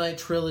Dark Knight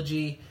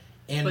trilogy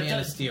and Man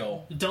of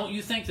Steel. Don't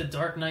you think the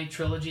Dark Knight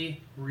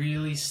trilogy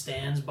really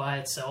stands by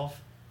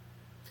itself?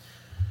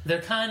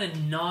 They're kind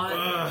of not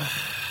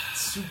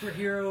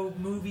superhero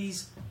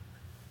movies.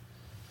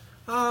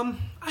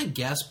 I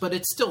guess, but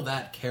it's still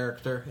that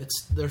character.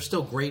 They're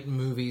still great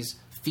movies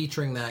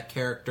featuring that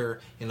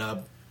character in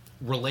a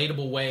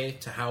relatable way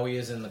to how he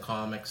is in the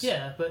comics.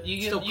 Yeah, but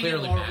you get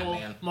Marvel.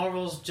 Batman.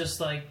 Marvel's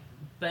just like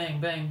bang,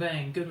 bang,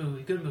 bang, good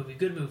movie, good movie,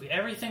 good movie.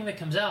 Everything that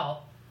comes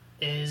out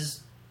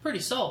is pretty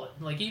solid.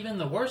 Like even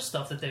the worst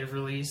stuff that they've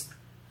released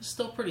is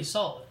still pretty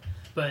solid.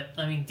 But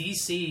I mean,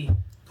 DC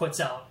puts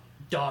out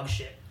dog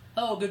shit.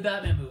 Oh, good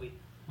Batman movie.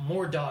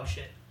 More dog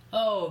shit.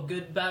 Oh,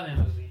 good Batman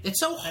movie. It's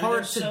so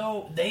hard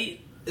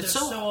they're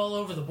so all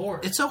over the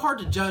board. It's so hard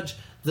to judge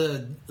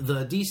the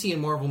DC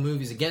and Marvel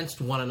movies against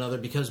one another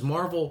because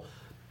Marvel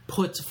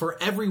puts, for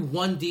every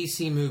one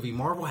DC movie,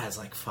 Marvel has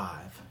like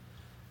 5.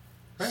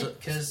 Right,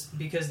 because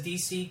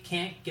DC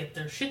can't get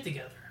their shit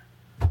together.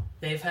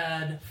 They've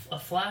had a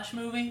Flash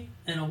movie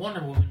and a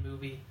Wonder Woman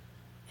movie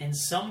in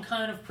some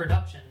kind of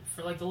production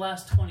for like the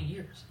last 20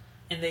 years,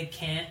 and they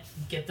can't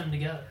get them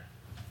together.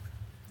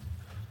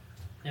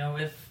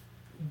 If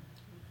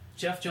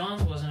Jeff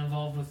Johns wasn't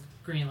involved with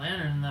Green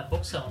Lantern and that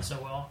book selling so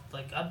well.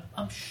 Like,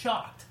 I'm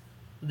shocked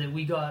that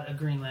we got a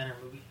Green Lantern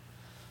movie.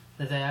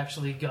 That they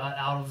actually got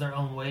out of their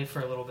own way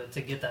for a little bit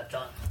to get that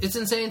done. It's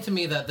insane to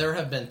me that there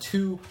have been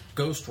 2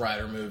 Ghost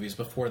Rider movies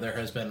before there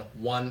has been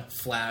 1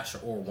 Flash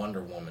or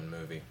Wonder Woman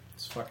movie.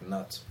 It's fucking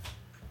nuts.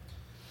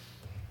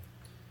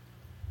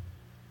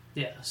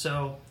 Yeah,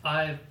 so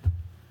I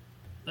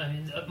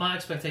mean, my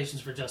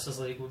expectations for Justice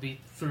League would be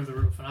through the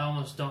roof, and I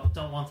almost don't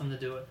want them to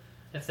do it.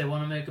 If they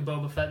want to make a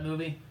Boba Fett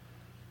movie,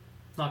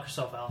 knock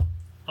yourself out.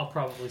 I'll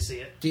probably see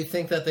it. Do you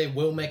think that they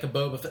will make a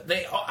Boba Fett?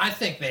 I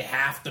think they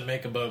have to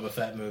make a Boba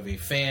Fett movie.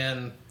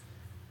 Fan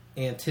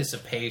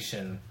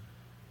anticipation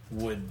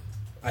would,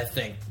 I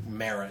think,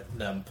 merit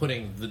them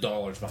putting the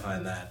dollars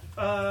behind that.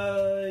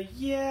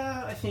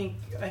 Yeah, I think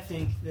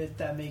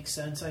that makes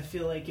sense. I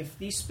feel like if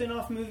these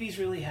spin-off movies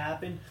really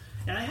happen,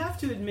 and I have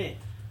to admit,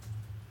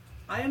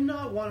 I am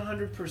not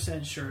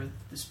 100% sure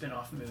that the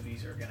spin-off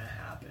movies are going to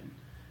happen.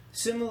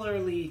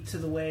 Similarly to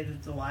the way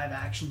that the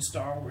live-action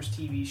Star Wars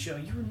TV show,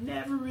 you were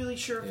never really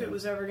sure if it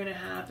was ever going to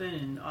happen,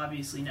 and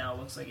obviously now it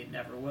looks like it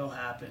never will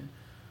happen.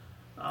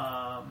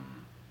 I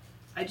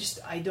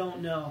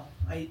don't know.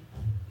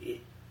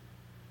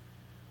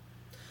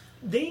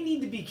 They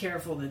need to be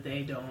careful that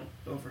they don't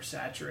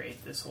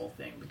oversaturate this whole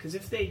thing, because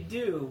if they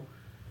do,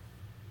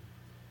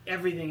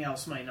 everything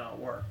else might not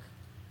work.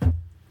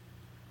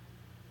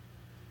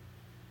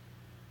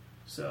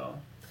 So,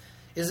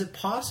 is it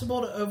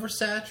possible to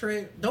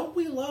oversaturate? Don't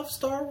we love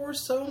Star Wars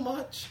so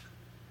much?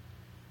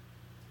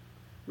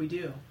 We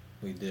do.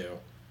 We do.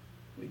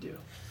 We do.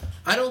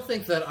 I don't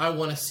think that I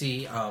want to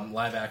see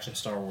live-action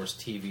Star Wars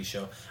TV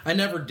show. I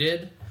never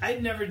did. I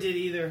never did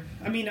either.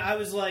 I mean, I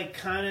was like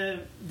kind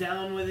of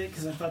down with it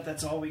because I thought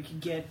that's all we could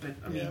get. But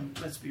I mean,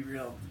 let's be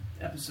real.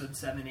 Episode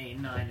 7, 8,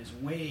 and 9 is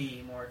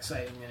way more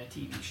exciting than a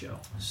TV show.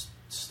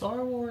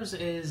 Star Wars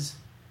is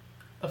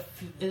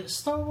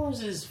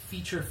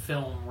feature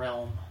film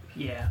realm.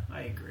 Yeah,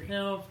 I agree. You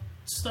know,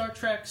 Star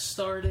Trek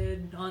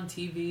started on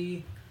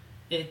TV.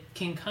 It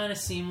can kind of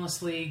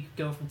seamlessly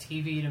go from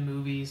TV to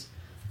movies,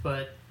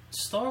 but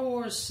Star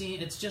Wars,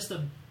 it's just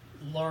a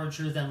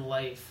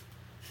larger-than-life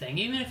thing.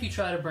 Even if you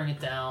try to bring it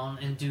down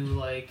and do,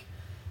 like,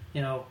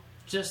 you know,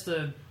 just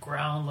a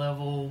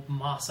ground-level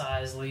Mos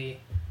Eisley,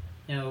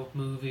 you know,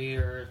 movie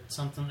or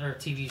something, or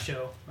TV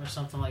show or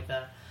something like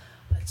that,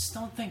 I just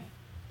don't think...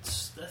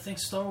 I think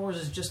Star Wars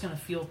is just going to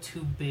feel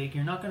too big.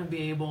 You're not going to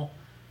be able,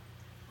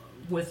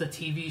 with a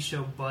TV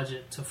show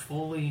budget, to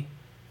fully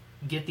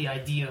get the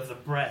idea of the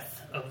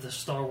breadth of the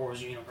Star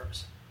Wars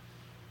universe.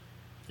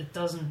 It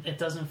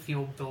doesn't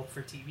feel built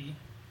for TV.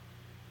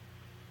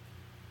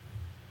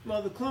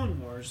 Well, the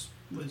Clone Wars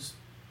was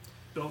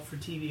built for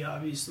TV,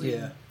 obviously.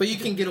 Yeah, but you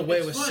can get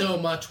away with funny. so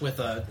much with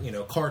a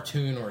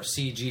cartoon or a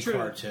CG True.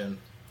 cartoon.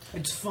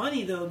 It's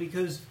funny though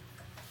because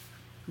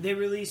they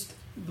released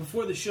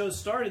before the show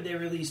started. They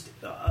released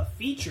a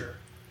feature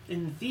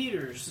in the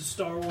theaters, the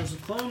Star Wars: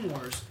 The Clone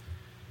Wars,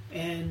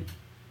 and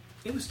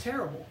it was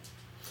terrible.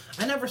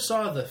 I never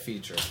saw the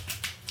feature.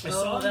 I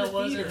saw it in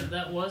the theater.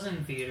 That was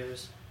in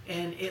theaters.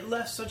 And it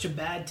left such a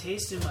bad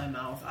taste in my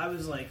mouth. I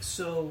was like,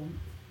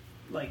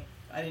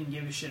 I didn't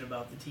give a shit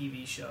about the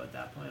TV show at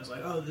that point. I was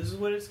like, oh, this is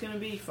what it's going to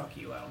be? Fuck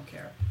you, I don't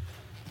care.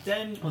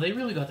 Then... Well, they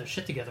really got their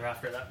shit together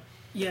after that.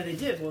 Yeah, they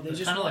did. Well, they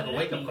just kind of like a wanted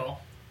wake-up me.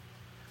 call.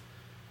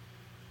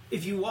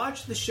 If you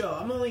watch the show,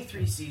 I'm only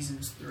 3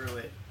 seasons through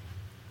it,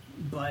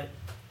 but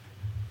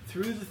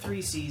through the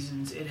 3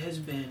 seasons, it has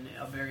been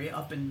a very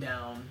up and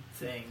down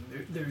thing.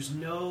 There's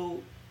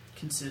no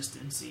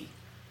consistency.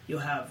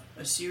 You'll have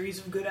a series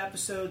of good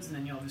episodes, and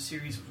then you'll have a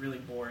series of really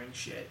boring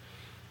shit.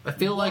 I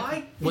feel like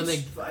when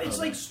it's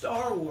like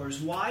Star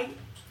Wars.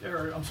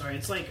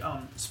 It's like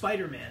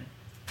Spider-Man.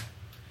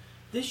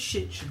 This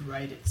shit should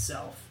write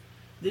itself.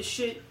 This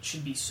shit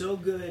should be so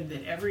good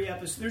that every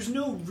episode... There's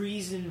no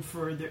reason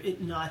for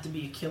it not to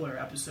be a killer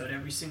episode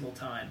every single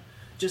time.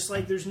 Just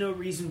like there's no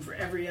reason for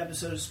every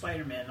episode of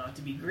Spider-Man not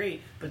to be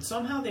great. But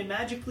somehow they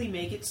magically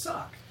make it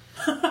suck.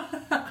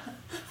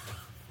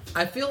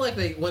 I feel like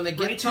when they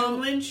get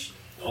Tom Lynch?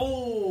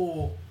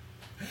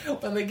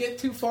 When they get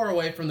too far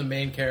away from the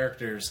main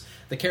characters,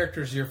 the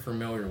characters you're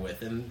familiar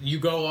with, and you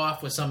go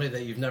off with somebody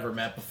that you've never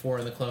met before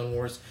in the Clone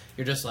Wars,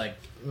 you're just like,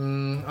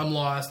 I'm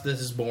lost,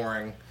 this is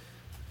boring.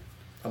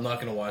 I'm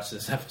not going to watch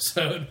this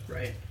episode.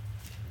 Right.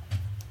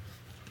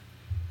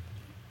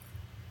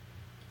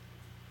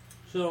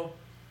 So,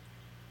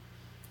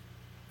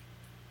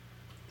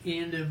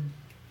 and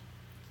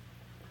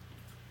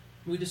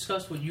we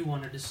discussed what you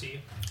wanted to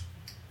see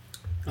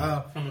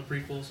from the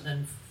prequels,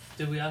 and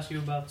did we ask you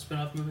about the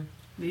spin-off movie?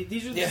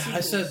 These are the Yeah,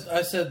 sequels.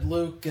 I said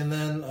Luke, and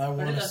then I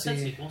want to said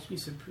see... sequels. You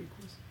said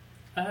prequels.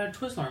 I had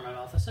Twizzler in my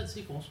mouth. I said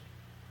sequels.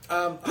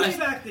 Play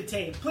back the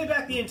tape. Play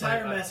back the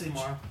entire Play it back message.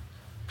 tomorrow.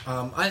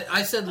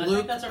 I said I Luke...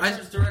 think that's our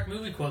first direct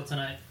movie quote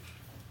tonight.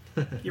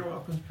 You're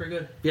welcome. It's pretty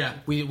good. Yeah,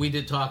 we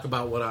did talk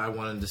about what I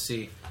wanted to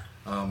see.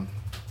 I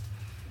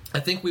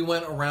think we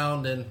went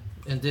around and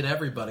did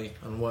everybody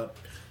on what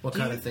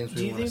kind of things we want to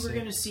see. Do you think we're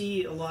going to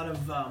see a lot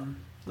of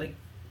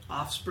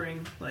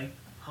offspring, like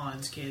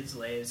Han's kids,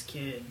 Leia's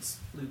kids,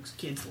 Luke's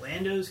kids,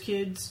 Lando's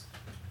kids?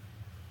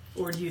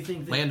 Or do you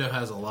think that... Lando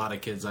has a lot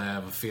of kids, I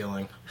have a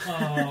feeling.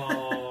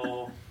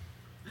 Oh,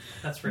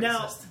 that's racist.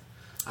 Now-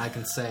 I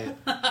can say it.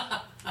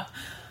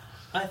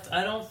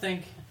 I don't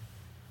think...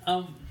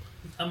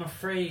 I'm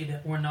afraid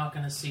we're not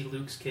going to see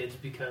Luke's kids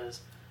because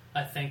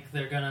I think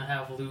they're going to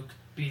have Luke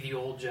be the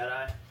old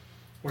Jedi,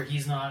 where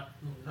he's not...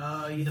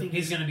 you think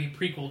he's going to be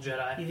prequel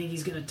Jedi. You think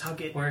he's going to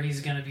tuck it? Where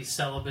he's going to be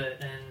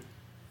celibate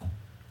and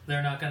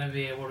they're not going to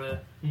be able to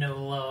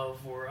know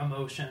love or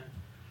emotion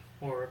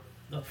or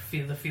the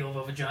feel of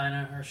a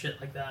vagina or shit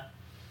like that.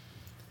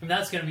 And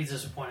that's going to be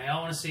disappointing. I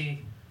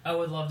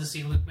would love to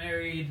see Luke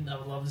married. I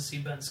would love to see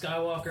Ben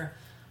Skywalker.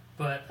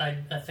 But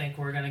I think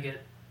we're going to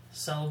get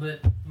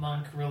celibate,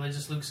 monk,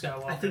 religious Luke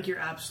Skywalker. I think you're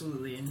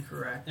absolutely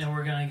incorrect. And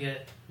we're going to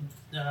get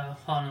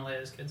Han and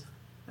Leia's kids.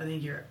 I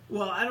think you're...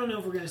 Well, I don't know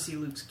if we're going to see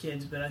Luke's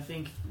kids, but I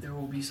think there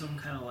will be some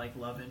kind of, like,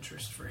 love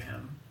interest for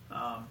him.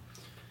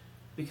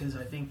 Because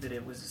I think that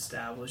it was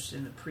established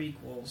in the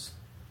prequels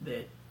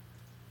that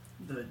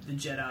the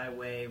Jedi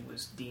way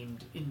was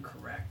deemed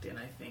incorrect, and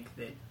I think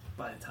that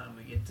by the time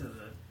we get to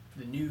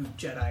the new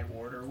Jedi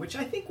Order, which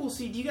I think we'll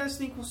see... Do you guys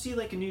think we'll see,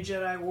 like, a new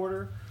Jedi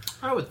Order?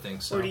 I would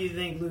think so. Or do you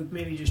think Luke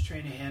maybe just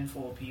train a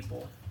handful of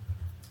people?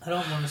 I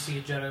don't want to see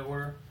a Jedi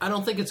Order. I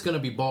don't think it's going to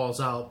be balls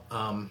out,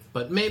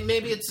 but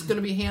maybe it's going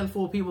to be a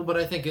handful of people, but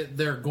I think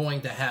they're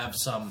going to have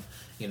some,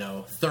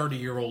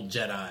 30-year-old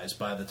Jedis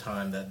by the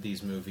time that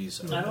these movies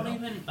open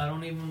I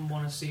don't even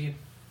want to see,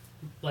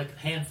 like,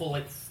 handful,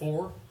 like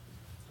 4.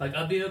 Like,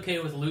 I'd be okay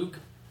with Luke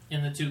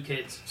and the 2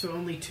 kids. So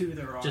only 2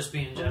 there are. Just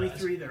being Jedis. Only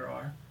 3 there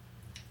are.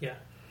 Yeah.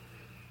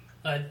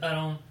 I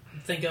don't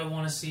think I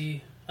want to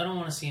see... I don't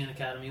want to see an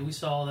Academy. We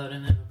saw that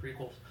in the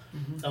prequels.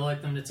 Mm-hmm. I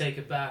like them to take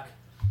it back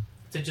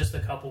to just a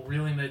couple.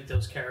 Really make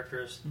those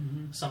characters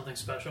something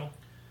special.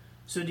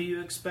 So do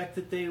you expect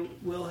that they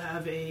will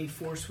have a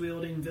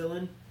Force-wielding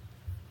villain?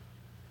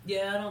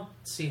 Yeah, I don't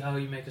see how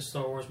you make a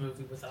Star Wars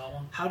movie without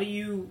one. How do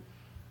you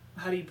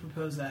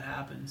propose that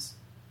happens?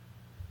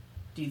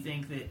 Do you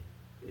think that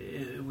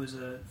it was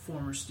a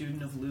former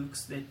student of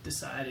Luke's that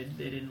decided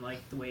they didn't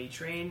like the way he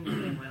trained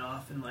and they went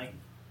off and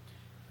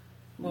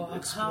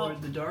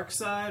explored the dark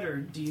side, or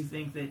do you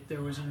think that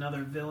there was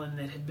another villain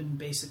that had been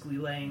basically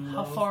laying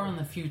low? How far in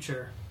the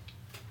future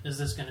is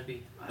this going to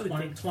be? I would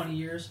think 20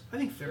 years? I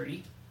think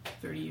 30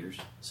 years.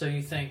 So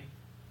you think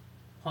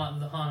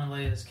Han and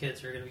Leia's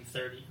kids are going to be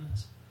 30 in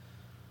this?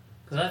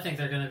 Because I think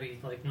they're going to be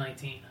like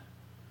 19,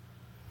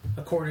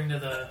 according to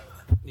the...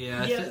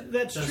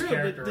 That's true,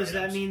 but does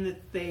that items. mean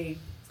that they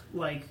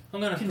conceived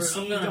I'm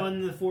gonna,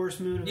 on the Force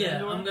moon of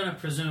Endor? I'm going to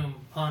presume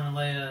Han and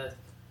Leia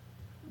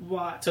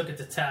What? took it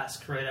to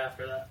task right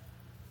after that.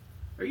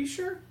 Are you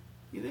sure?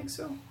 You think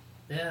so?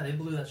 Yeah, they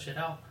blew that shit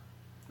out.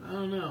 I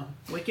don't know.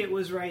 Wicket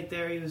was right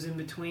there. He was in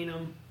between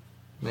them.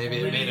 Maybe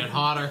it made it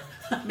hotter.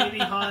 Maybe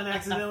Han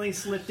accidentally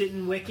slipped it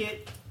in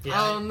Wicket. Yeah,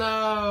 Oh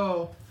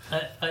no!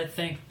 I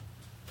think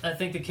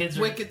the kids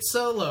are... Wicked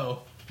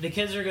Solo. The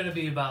kids are going to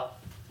be about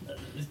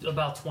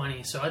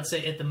 20, so I'd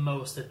say at the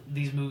most that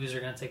these movies are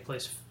going to take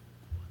place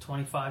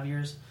 25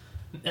 years.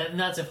 And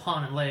that's if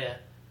Han and Leia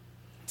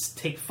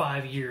take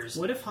 5 years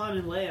What if Han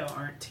and Leia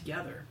aren't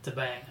together? to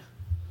bang.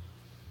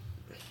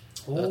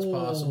 That's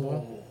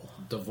possible.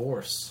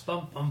 Divorce.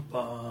 Bum, bum,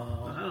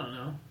 bum. I don't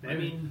know.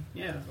 Maybe.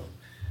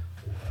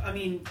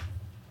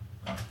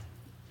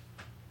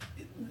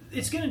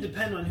 It's going to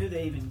depend on who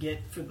they even get.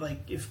 For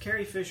if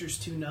Carrie Fisher's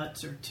too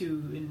nuts or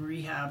too in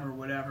rehab or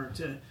whatever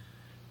to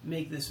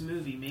make this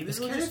movie, maybe Is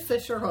they'll Carrie just...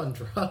 Fisher on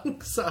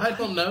drugs? I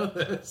don't know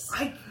this.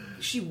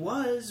 She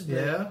was, but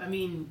Yeah?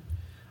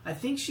 I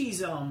think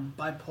she's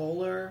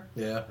bipolar.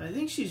 Yeah. I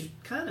think she's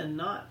kind of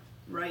not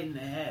right in the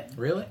head.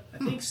 Really? I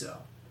think so.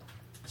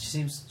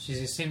 She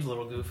seems a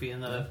little goofy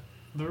in the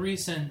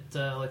recent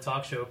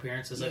talk show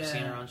appearances I've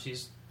seen her on.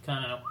 She's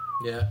kind of...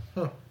 Yeah.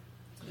 Huh.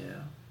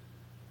 Yeah.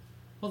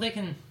 Well, they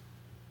can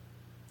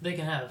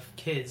have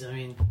kids. I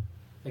mean,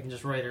 they can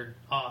just write her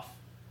off.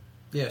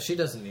 Yeah, she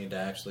doesn't need to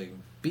actually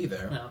be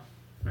there. No.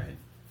 Right.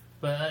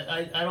 But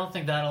I don't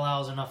think that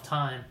allows enough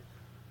time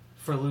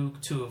for Luke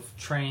to have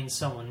trained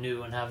someone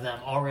new and have them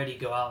already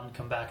go out and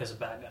come back as a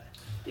bad guy.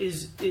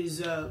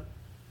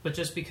 But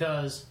just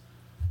because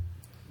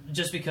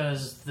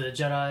the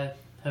Jedi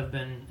have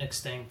been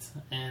extinct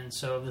and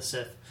so have the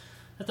Sith,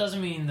 that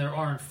doesn't mean there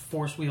aren't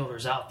Force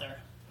wielders out there.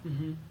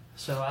 Mm-hmm.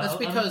 So That's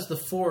because the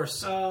Force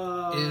is... There we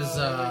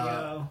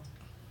go.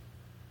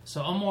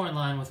 So I'm more in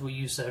line with what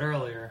you said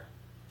earlier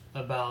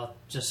about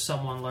just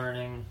someone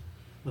learning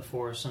the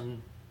Force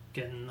and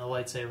getting a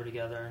lightsaber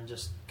together and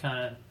just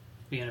kind of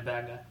being a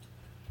bad guy.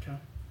 Okay.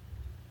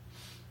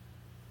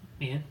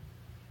 Ian?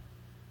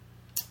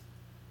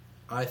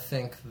 I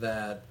think...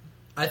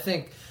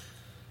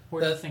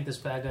 Where do you think this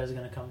bad guy is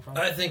going to come from?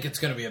 I think it's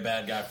going to be a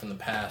bad guy from the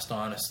past,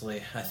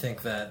 honestly. I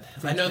think that...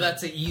 I know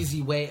that's an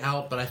easy way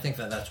out, but I think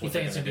that's You what think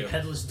they're it's going going to to be do.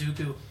 Headless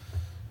Dooku?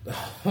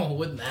 Oh,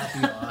 wouldn't that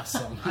be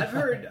awesome? I've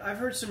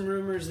heard some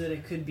rumors that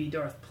it could be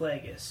Darth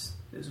Plagueis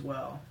as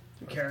well.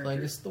 The character.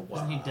 Plagueis the Wise.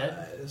 Isn't he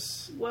dead?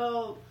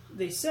 Well,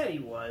 they said he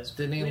was.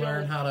 Didn't he We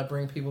learn don't- how to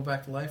bring people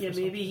back to life? Yeah, or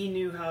something? maybe he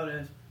knew how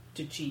to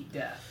cheat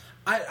death.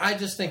 I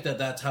just think that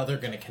that's how they're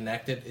going to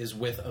connect it, is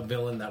with a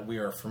villain that we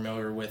are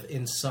familiar with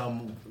in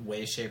some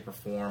way, shape, or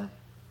form.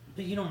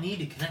 But you don't need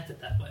to connect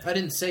it that way. I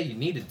didn't say you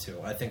needed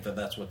to. I think that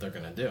that's what they're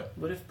going to do.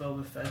 What if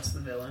Boba Fett's the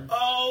villain?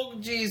 Oh,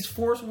 geez,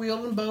 force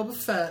wielding Boba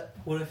Fett.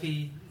 What if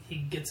he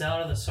gets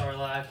out of the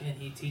Sarlacc and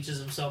he teaches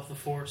himself the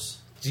Force?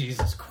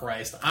 Jesus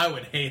Christ, I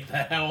would hate the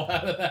hell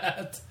out of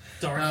that.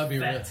 Darth That would be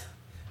Fett.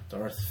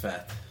 Darth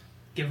Fett.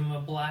 Give him a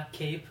black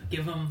cape.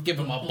 Give him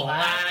a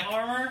black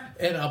armor.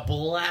 And a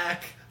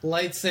black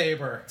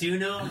lightsaber. Do you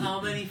know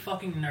how many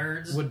fucking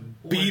nerds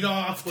Would beat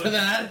off to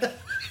that.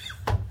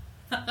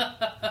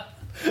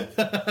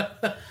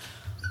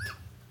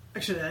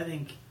 Actually, I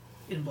think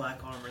in black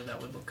armor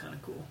that would look kind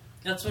of cool.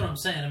 That's what I'm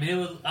saying. I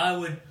mean, I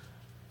would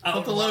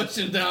Put the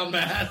lotion down,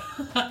 man.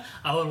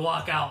 I would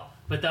walk out,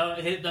 but that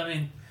would hit. I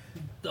mean,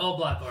 all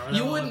black armor.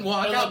 You wouldn't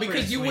walk out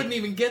because you wouldn't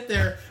even get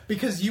there,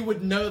 because you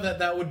would know that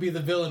that would be the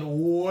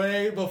villain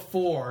way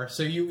before.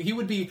 So he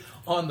would be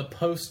on the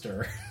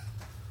poster.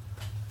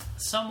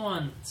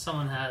 Someone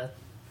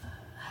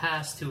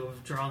has to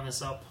have drawn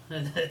this up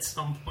at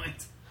some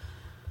point.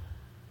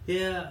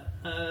 Yeah,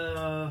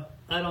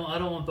 I don't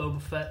want Boba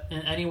Fett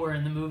anywhere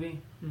in the movie.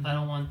 Mm-hmm. I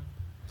don't want.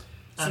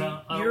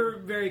 You're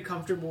very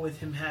comfortable with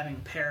him having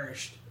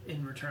perished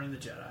in Return of the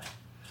Jedi.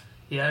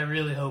 Yeah, I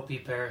really hope he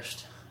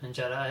perished in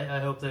Jedi. I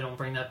hope they don't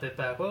bring that bit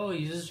back. Well, he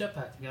uses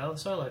jetpack to get out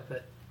of the Sarlacc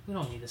pit. We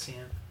don't need to see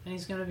him. And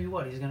he's gonna be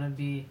what? He's gonna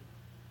be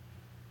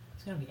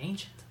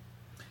ancient.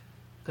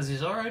 Because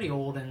he's already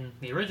old in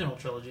the original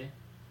trilogy.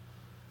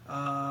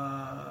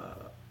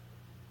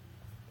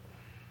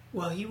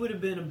 Well, he would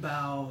have been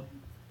about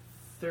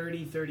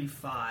 30,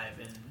 35,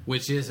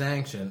 Which is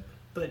ancient.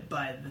 but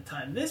by the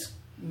time this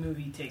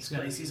movie takes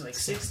gonna place, be he's like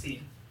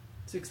 60,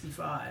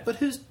 65. But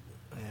who's...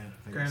 Yeah,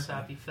 I guess so.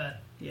 Grandpappy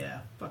Fett.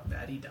 Yeah, fuck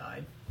that, he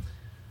died.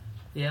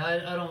 Yeah,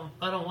 I don't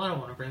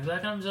want to bring him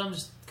back. I'm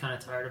just kind of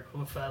tired of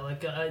Boba Fett.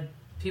 Like,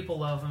 people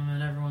love him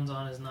and everyone's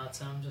on his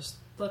nuts. I'm just,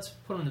 let's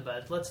put him to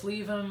bed. Let's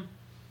leave him.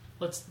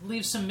 Let's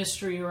leave some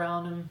mystery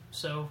around him,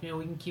 so we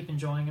can keep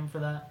enjoying him for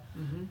that.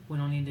 Mm-hmm. We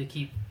don't need to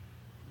keep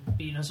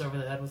beating us over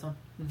the head with him.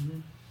 Mm-hmm.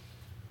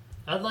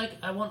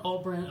 I want all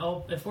brand.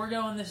 If we're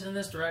going in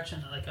this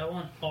direction, I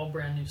want all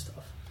brand new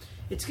stuff.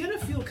 It's gonna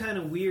feel kind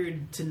of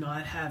weird to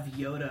not have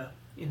Yoda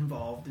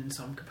involved in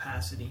some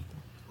capacity.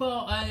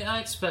 Well, I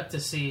expect to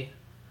see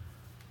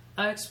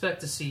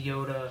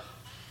Yoda,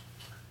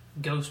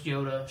 Ghost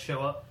Yoda,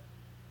 show up.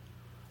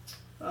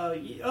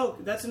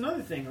 That's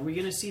another thing. Are we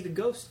gonna see the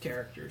ghost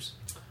characters?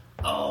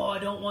 Oh, I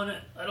don't want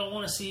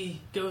to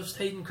see Ghost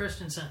Hayden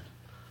Christensen.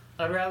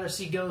 I'd rather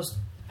see Ghost.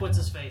 What's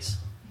his face?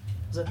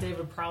 Is that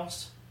David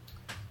Prowse?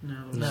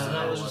 No,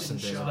 that was wasn't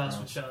just David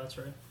Sebastian Prowse. Shaw. That's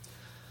right.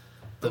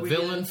 The Are we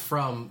villain gonna-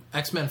 from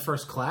X-Men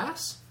First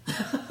Class?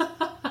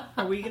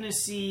 Are we gonna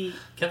see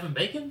Kevin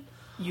Bacon?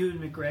 Ewan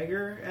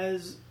McGregor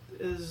as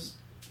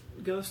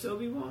Ghost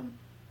Obi-Wan?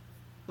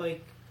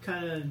 Like,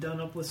 kind of done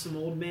up with some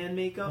old man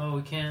makeup? Oh,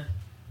 we can't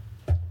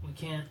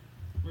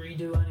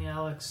redo any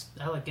Alec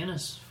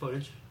Guinness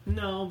footage.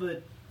 No,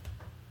 but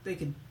they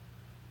could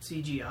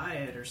CGI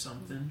it or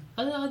something.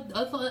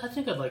 I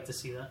think I'd like to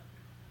see that.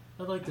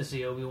 I'd like to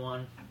see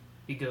Obi-Wan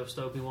be Ghost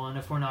Obi-Wan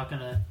if we're not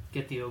gonna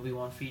get the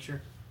Obi-Wan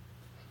feature.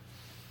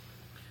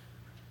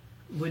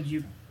 Would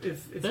you,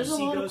 if There's you a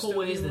see lot Ghost of cool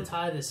ways to Obi-Wan-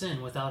 tie this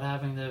in without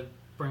having to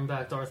bring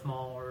back Darth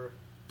Maul or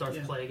Darth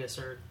Yeah. Plagueis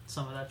or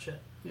some of that shit.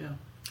 Yeah.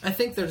 I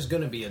think there's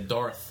going to be a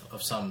Darth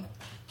of some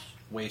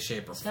way,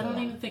 shape, or I form.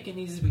 don't even think it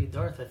needs to be a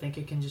Darth. I think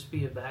it can just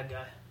be a bad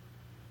guy.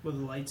 With a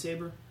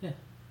lightsaber? Yeah.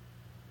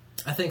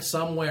 I think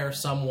somewhere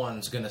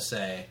someone's going to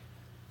say,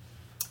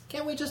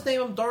 can't we just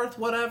name him Darth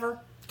whatever?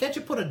 Can't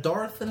you put a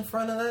Darth in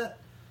front of that?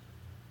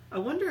 I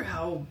wonder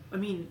how, I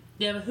mean,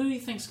 Yeah, but who do you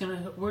think's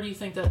gonna? Where do you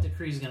think that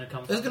decree's gonna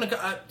come from?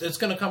 It's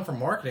going to come from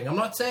marketing. I'm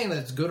not saying that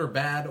it's good or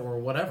bad or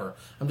whatever.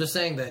 I'm just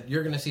saying that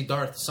you're going to see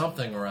Darth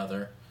something or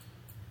other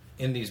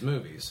in these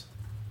movies.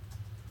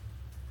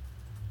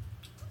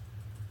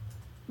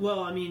 well,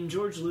 I mean,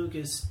 George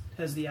Lucas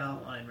has the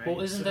outline, right?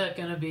 Well, isn't So- that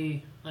gonna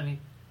be? I mean,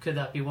 could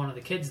that be one of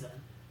the kids then?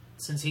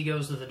 Since he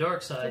goes to the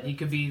dark side, he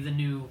could be the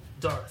new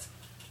Darth.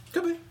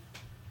 Could be.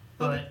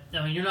 But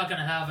I mean, you're not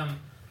gonna have him.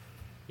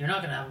 You're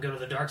not gonna have him go to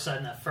the dark side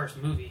in that first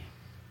movie.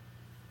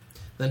 Mm-hmm.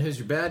 Then who's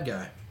your bad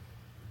guy?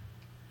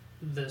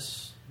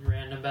 This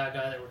random bad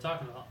guy that we're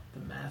talking about. the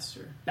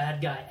Master?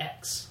 Bad guy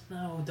X.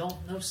 No,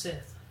 no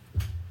Sith.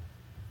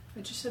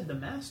 I just said the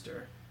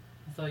Master.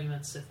 I thought you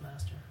meant Sith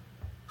Master.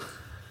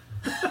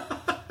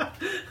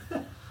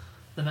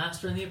 The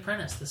Master and the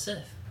Apprentice, the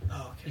Sith.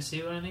 Oh, okay. You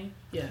see what I mean?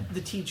 Yeah,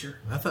 the teacher.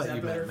 I Is thought that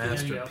you better meant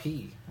for you? There you Master go.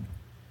 P.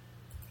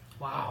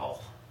 Wow.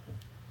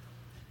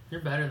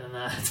 You're better than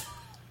that.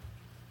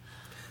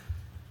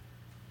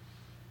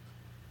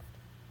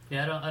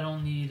 Yeah, I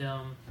don't need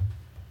I'm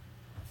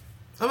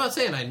not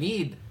saying I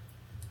need.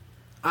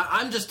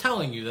 I'm just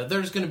telling you that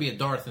there's going to be a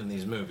Darth in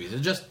these movies.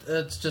 It's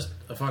just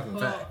a fucking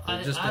well, fact.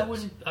 It just I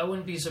is.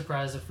 wouldn't be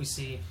surprised if we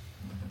see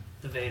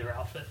the Vader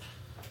outfit.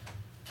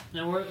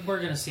 And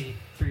we're gonna see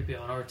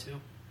 3PO and R2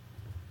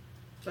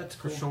 That's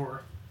for cool.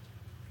 sure.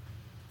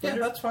 Yeah,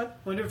 that's fine.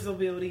 Wonder if they'll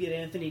be able to get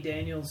Anthony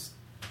Daniels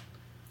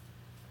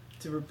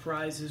to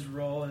reprise his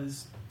role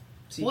as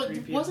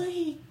C-3PO. Wasn't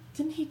he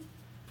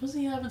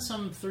having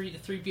some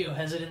 3PO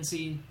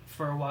hesitancy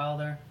for a while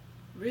there?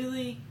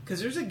 Really? Because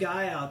there's a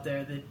guy out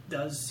there that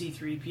does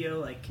C-3PO,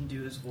 like, can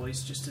do his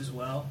voice just as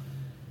well.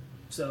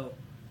 So,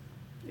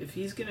 if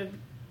he's gonna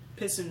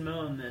piss and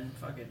moan, then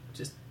fuck it,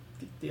 just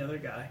get the other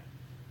guy.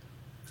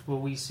 Will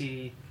we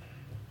see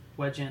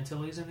Wedge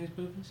Antilles in these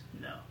movies?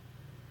 No.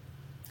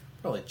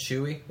 Probably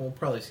Chewie. We'll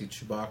probably see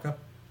Chewbacca.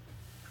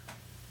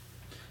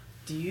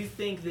 Do you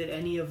think that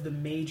any of the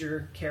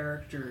major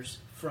characters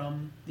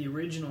from the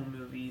original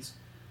movies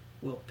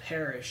will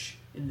perish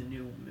in the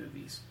new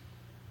movies?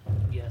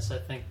 Yes, I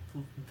think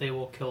they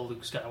will kill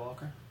Luke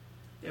Skywalker.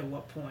 At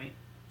what point?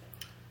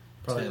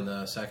 Probably 2. in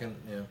the second,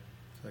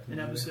 second In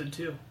movie. episode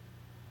 2.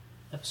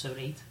 Episode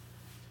 8.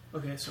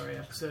 Okay, sorry,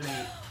 episode 8.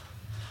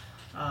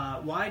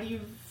 Why do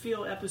you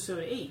feel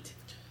episode 8?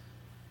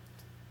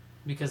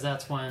 Because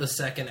that's when The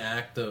second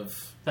act of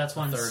the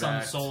third Son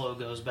act. Solo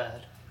goes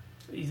bad.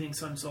 You think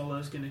Son Solo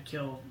is going to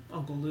kill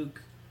Uncle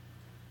Luke?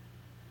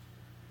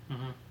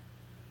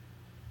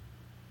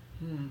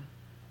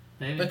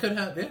 Maybe. That could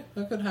happen. Yeah,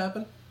 that could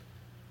happen.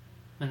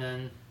 And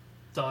then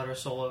daughter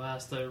Solo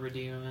has to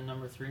redeem him in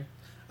number 3.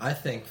 I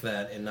think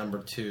that in number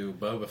 2,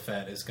 Boba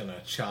Fett is going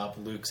to chop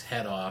Luke's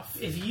head off,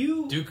 If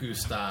you Dooku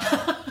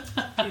style.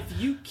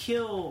 if you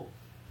kill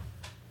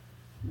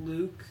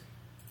Luke,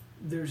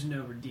 there's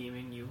no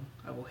redeeming you.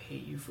 I will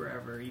hate you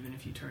forever, even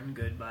if you turn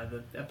good by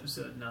the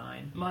episode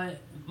 9. My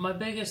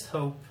biggest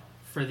hope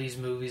for these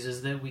movies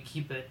is that we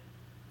keep it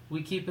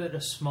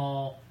a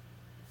small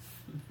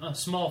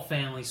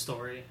family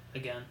story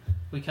again.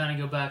 We kind of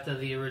go back to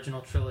the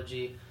original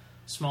trilogy,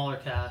 smaller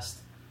cast,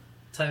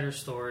 tighter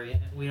story.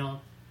 We don't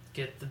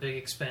get the big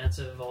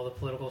expansive, all the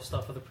political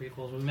stuff of the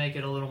prequels. We make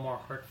it a little more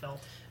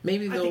heartfelt.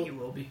 Maybe I think it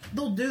will be.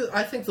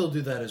 I think they'll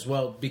do that as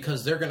well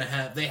because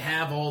they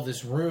have all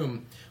this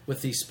room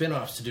with these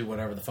spin-offs to do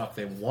whatever the fuck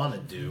they want to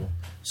do.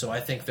 So I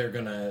think they're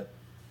gonna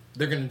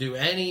do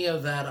any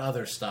of that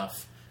other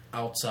stuff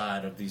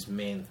outside of these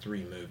main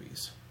 3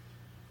 movies.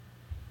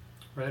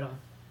 Right on.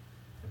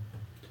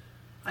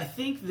 I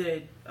think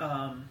that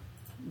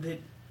that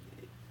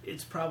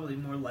it's probably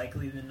more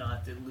likely than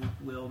not that Luke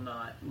will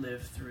not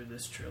live through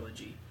this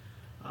trilogy.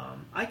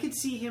 I could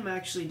see him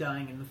actually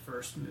dying in the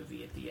first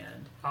movie at the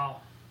end.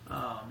 Oh,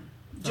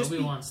 Just,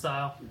 Obi-Wan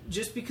style.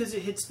 just because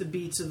it hits the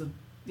beats of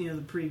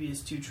the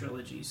previous 2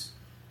 trilogies.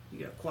 You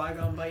got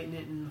Qui-Gon biting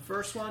it in the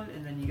first one,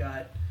 and then you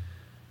got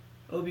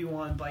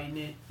Obi-Wan biting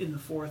it in the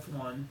 4th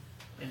one,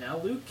 and now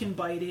Luke can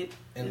bite it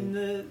in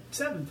the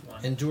 7th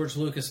one. And George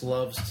Lucas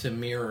loves to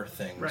mirror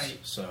things. Right.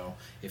 So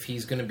if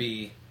he's going to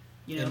be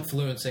You know?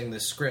 influencing the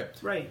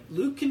script, Right.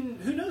 Luke can...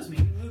 Who knows?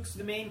 Maybe Luke's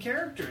the main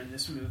character in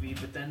this movie,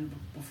 but then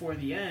before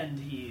the end,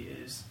 he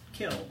is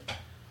killed.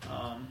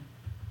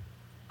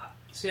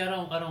 See, I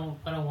don't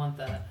want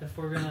that. If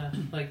we're gonna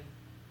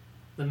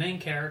the main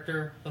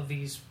character of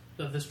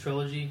this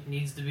trilogy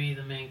needs to be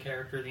the main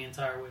character the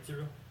entire way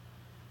through.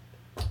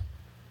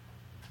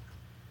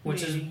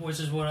 Which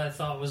is what I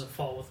thought was a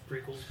fault with the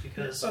prequels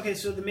because Okay,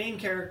 so the main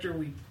character,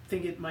 we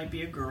think it might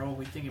be a girl,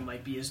 we think it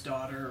might be his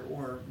daughter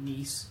or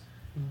niece.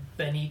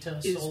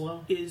 Benita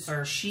Solo Is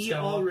or she Skywalker.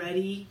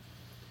 already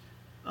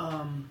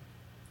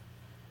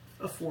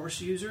a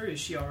Force user? Is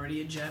she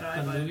already a Jedi?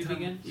 When the by movie time?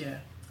 begins? Yeah.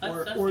 I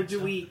Or think do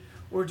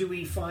so. do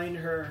we find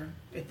her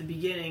at the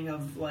beginning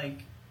of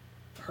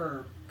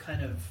her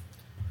kind of...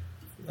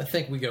 I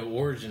think we go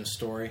origin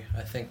story.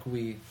 I think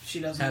we She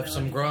doesn't have know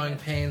some anything. growing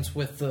pains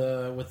with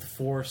the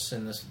Force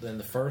in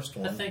the first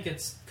one. I think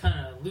it's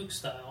kind of Luke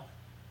style.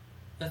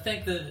 I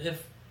think that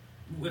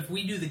if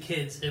we do the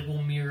kids, it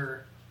will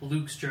mirror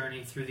Luke's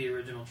journey through the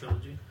original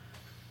trilogy.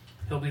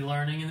 He'll be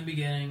learning in the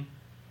beginning,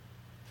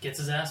 gets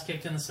his ass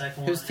kicked in the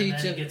second one, and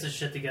then gets his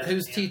shit together.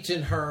 Who's at the end.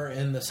 teaching her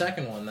in the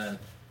second one then?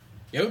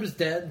 Yoda's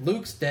dead.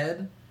 Luke's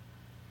dead.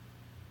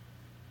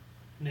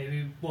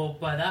 Maybe, well,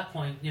 by that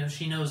point,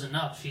 she knows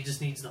enough. She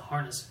just needs to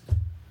harness it.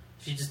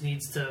 She just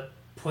needs to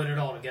put it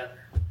all together.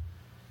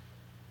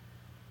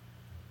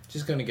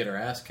 She's going to get her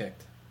ass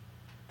kicked.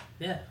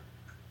 Yeah.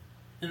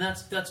 And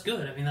that's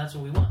good. I mean, that's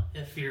what we want.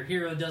 If your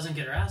hero doesn't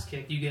get her ass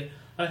kicked, you get,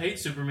 I hate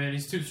Superman,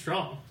 he's too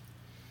strong.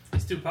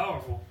 He's too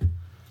powerful.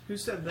 Who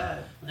said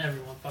that?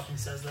 Everyone fucking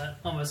says that.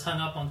 Almost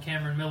hung up on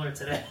Cameron Miller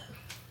today.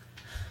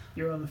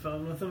 You were on the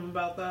phone with him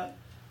about that?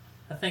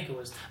 I think it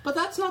was. But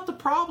that's not the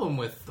problem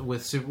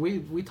with Super.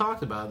 We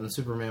talked about it in the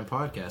Superman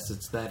podcast.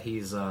 It's that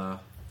he's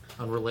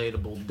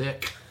unrelatable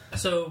dick.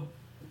 So,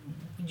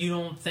 you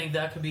don't think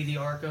that could be the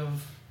arc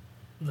of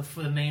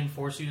the main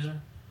Force user?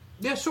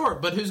 Yeah, sure.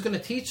 But who's going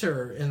to teach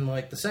her in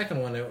the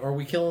second one? Are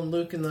we killing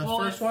Luke in the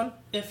first one?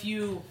 If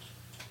you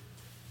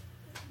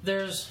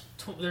there's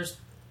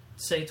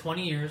say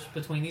 20 years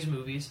between these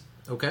movies.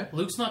 Okay.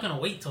 Luke's not going to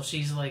wait till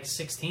she's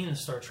 16 and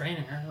start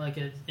training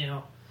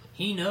her.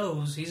 He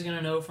knows he's going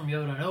to know from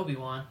Yoda and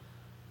Obi-Wan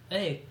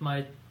hey,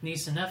 my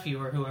niece and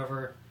nephew or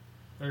whoever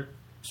are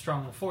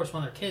strong in the Force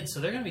when they're kids, so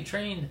they're going to be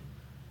trained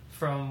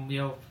from,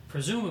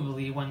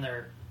 presumably when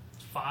they're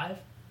 5.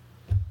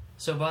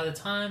 So by the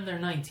time they're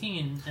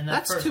 19, and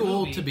That's first too movie,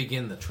 old to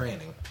begin the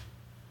training.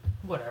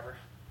 Whatever.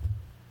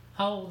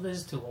 How old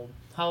is too old?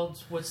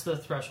 What's the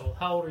threshold?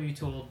 How old are you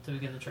too old to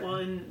begin the training? Well,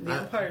 in The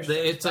Empire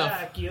Strikes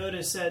Back,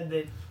 Yoda said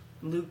that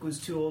Luke was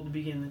too old to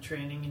begin the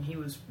training, and he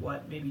was,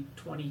 maybe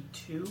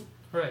 22?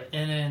 Right,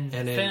 and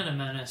in Phantom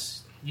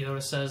Menace,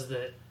 Yoda says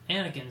that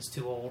Anakin's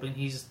too old, and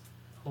he's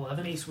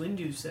 11. Mace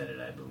Windu said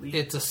it, I believe.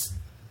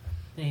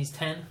 And he's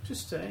 10.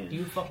 Just saying.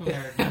 You fucking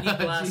nerd. You need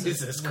glasses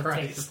Jesus with Christ.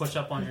 tape to push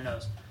up on your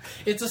nose.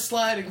 It's a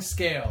sliding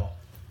scale.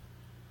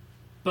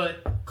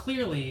 But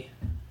clearly,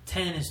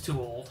 10 is too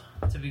old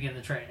to begin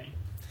the training.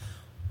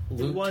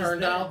 Luke was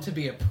turned then. out to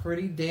be a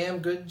pretty damn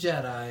good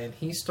Jedi, and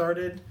he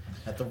started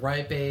at the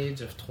ripe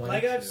age of 22.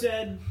 Like I've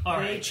said, All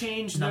they right.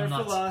 changed their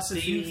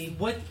philosophy.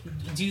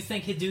 Do you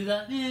think he'd do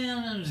that?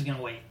 I'm just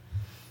gonna wait.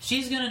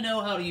 She's gonna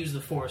know how to use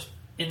the Force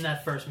in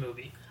that first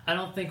movie. I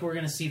don't think we're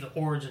gonna see the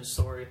origin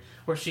story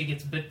where she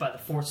gets bit by the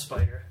Force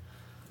spider.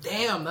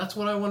 Damn, that's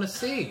what I want to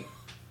see.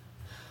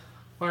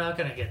 We're not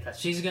gonna get that.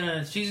 She's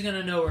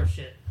gonna know her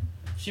shit.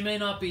 She may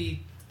not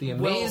be The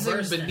amazing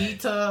well-versed in it.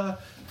 Benita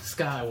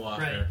Skywalker.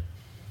 Right.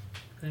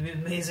 The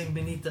amazing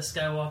Benita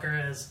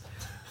Skywalker is.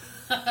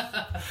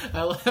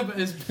 I love,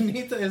 is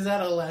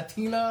that a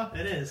Latina?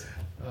 It is.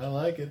 I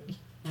like it.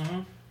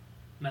 Mm-hmm.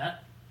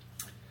 Matt?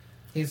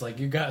 He's like,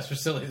 you guys are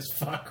silly as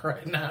fuck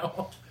right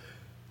now.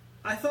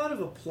 I thought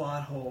of a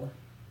plot hole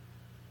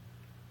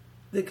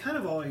that kind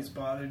of always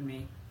bothered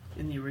me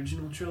in the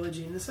original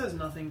trilogy, and this has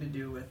nothing to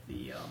do with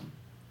the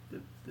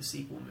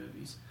sequel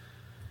movies.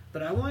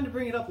 But I wanted to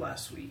bring it up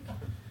last week.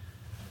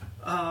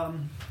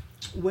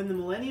 When the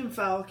Millennium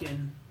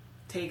Falcon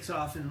takes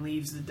off and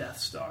leaves the Death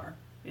Star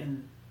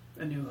in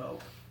A New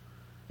Hope,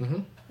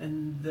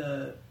 and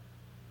the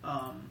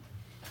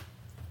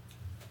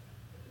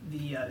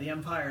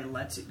Empire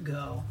lets it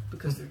go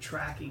because they're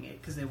tracking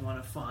it because they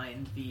want to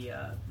find the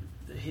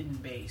hidden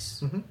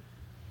base.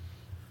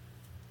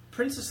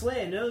 Princess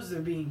Leia knows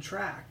they're being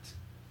tracked.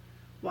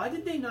 Why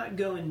did they not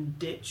go and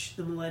ditch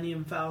the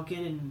Millennium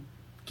Falcon and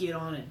get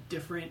on a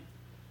different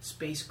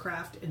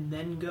spacecraft and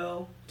then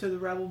go to the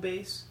Rebel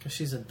base? Because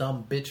she's a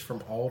dumb bitch from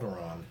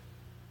Alderaan.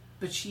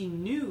 But she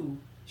knew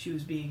she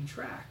was being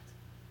tracked.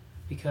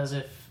 Because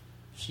if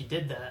she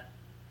did that,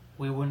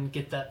 we wouldn't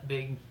get that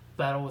big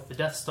battle with the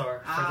Death Star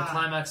for the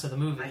climax of the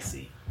movie. I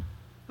see.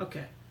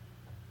 Okay.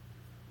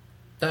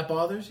 That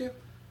bothers you?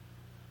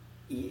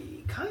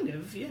 Kind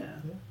of, yeah.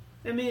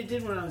 I mean, it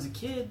did when I was a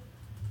kid.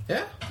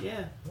 Yeah?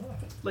 Yeah. Oh.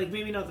 Like,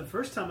 maybe not the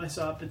first time I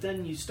saw it, but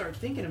then you start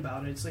thinking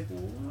about it. It's like,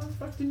 well, why the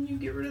fuck didn't you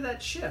get rid of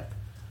that ship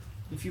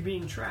if you're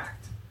being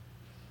tracked?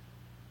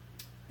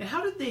 And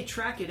how did they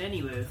track it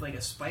anyway? With, like,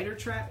 a spider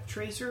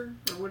tracer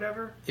or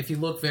whatever? If you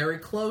look very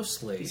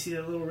closely. You see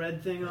that little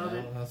red thing on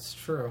it? That's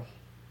true.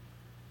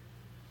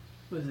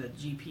 What is that,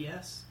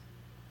 GPS?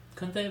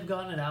 Couldn't they have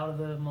gotten it out of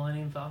the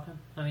Millennium Falcon?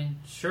 I mean,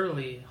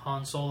 surely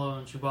Han Solo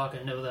and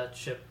Chewbacca know that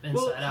ship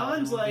inside out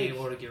and would be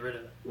able to get rid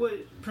of it.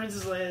 What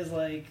Princess Leia is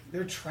like,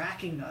 they're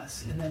tracking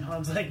us. And then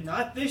Han's like,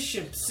 not this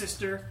ship,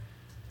 sister.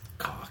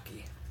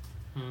 Cocky.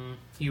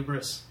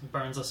 Hubris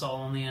burns us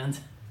all in the end.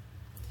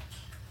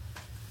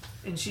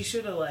 And she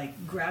should have,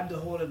 like, grabbed a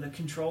hold of the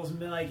controls and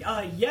been like,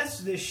 yes,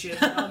 this ship,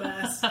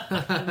 dumbass.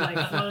 And,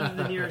 like, flown to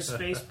the nearest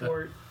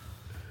spaceport.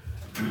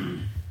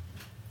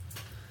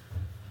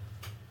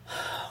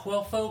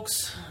 Well,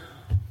 folks,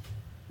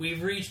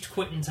 we've reached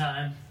quitting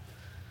time.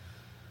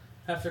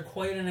 After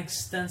quite an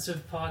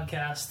extensive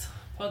podcast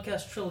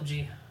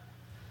trilogy.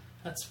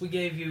 We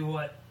gave you,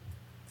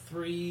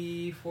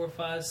 3, 4,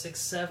 5,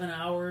 6, 7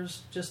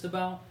 hours, just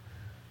about,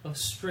 of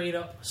straight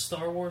up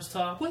Star Wars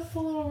talk with a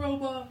little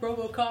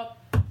RoboCop.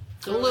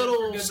 A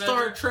little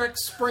Star Trek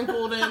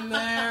sprinkled in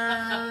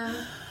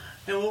there.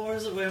 And what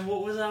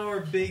was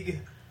our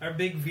big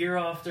veer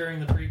off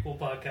during the prequel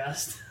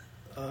podcast?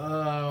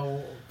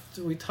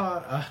 We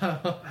taught.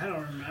 I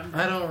don't remember.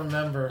 I don't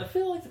remember. I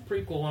feel like the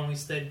prequel one we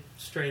stayed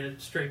straight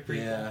prequel.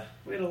 Yeah.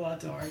 We had a lot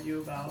to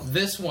argue about.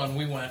 This one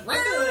we went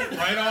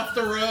right off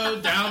the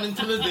road, down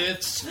into the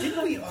ditch.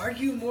 Didn't we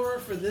argue more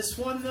for this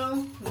one,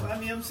 though? I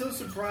mean, I'm so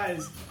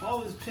surprised. Paul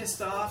was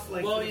pissed off, for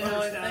the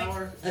first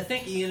hour. I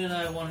think Ian and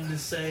I wanted to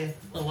say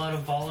a lot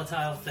of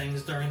volatile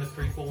things during the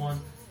prequel one,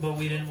 but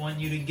we didn't want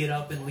you to get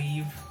up and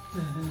leave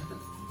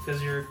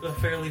because you're a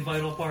fairly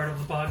vital part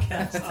of the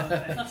podcast. Oh,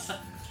 thanks.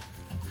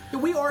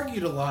 We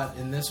argued a lot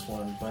in this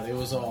one, but it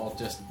was all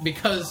just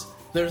because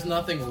there's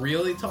nothing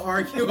really to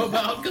argue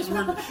about because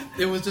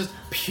it was just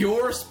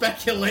pure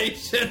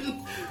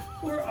speculation.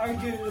 We're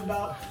arguing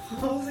about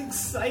Paul's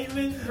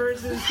excitement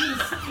versus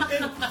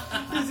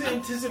his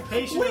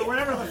anticipation or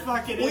whatever the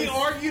fuck it is. We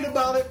argued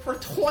about it for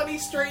 20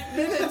 straight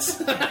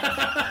minutes.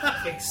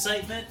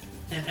 Excitement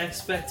and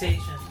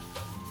expectation.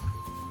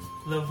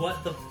 The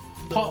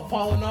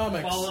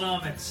Paulonomics.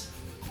 Paulonomics.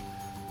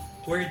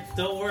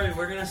 Don't worry,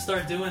 we're gonna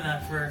start doing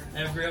that for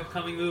every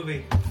upcoming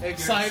movie.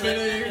 Excitement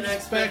and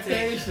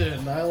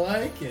expectation. I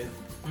like it.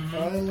 Mm-hmm.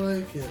 I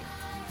like it.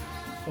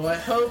 Well,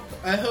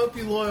 I hope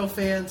you loyal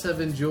fans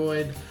have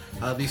enjoyed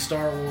the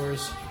Star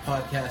Wars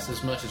podcast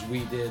as much as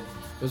we did.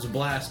 It was a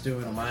blast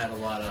doing them. I had a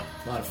lot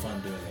of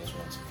fun doing these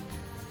ones.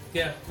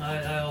 Yeah,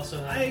 I also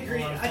had I agree.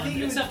 a lot of I fun,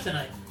 think except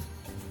tonight.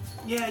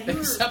 Yeah, you were.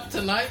 Except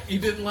tonight, you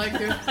didn't like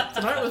it.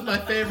 Tonight was my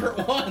favorite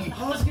one.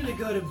 Paul's gonna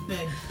go to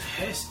bed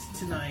pissed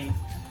tonight,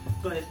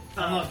 but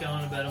I'm not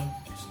going to bed. I'm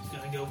just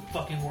gonna go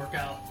fucking work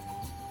out.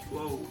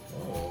 Whoa.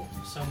 Oh.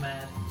 I'm so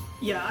mad.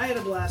 Yeah, I had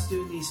a blast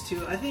doing these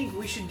two. I think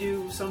we should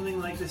do something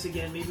like this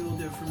again. Maybe we'll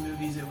do it for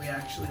movies that we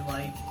actually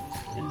like,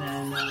 and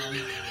then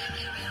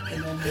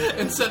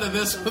Instead of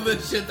this with the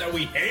shit that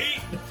we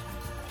hate.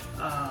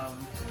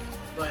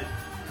 But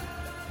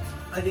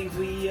I think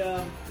we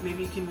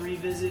maybe can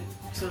revisit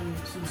some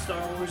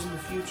Star Wars in the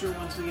future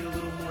once we get a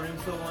little more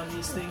info on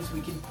these things. We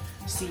can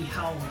see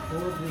how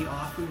horribly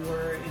off we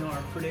were in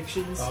our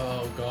predictions.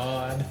 Oh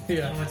God.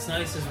 Yeah. And what's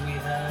nice is we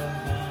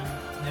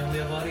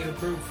have audio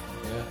proof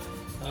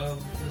Yeah.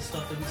 of the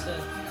stuff that we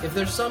said. If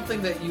there's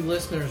something that you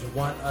listeners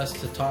want us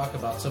to talk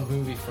about, some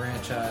movie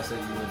franchise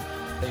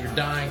that you're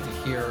dying to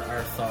hear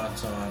our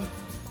thoughts on,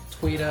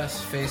 tweet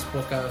us,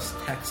 Facebook us,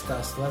 text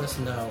us, let us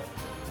know,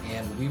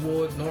 and we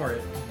will ignore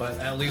it, but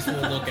at least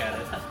we'll look at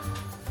it.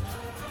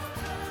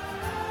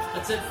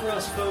 That's it for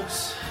us,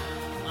 folks.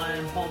 I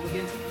am Paul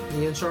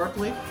McGinty. Ian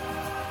Sharpley.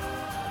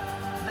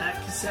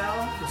 Matt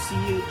Casale, we'll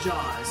see you at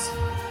Jaws.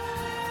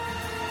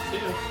 See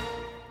you.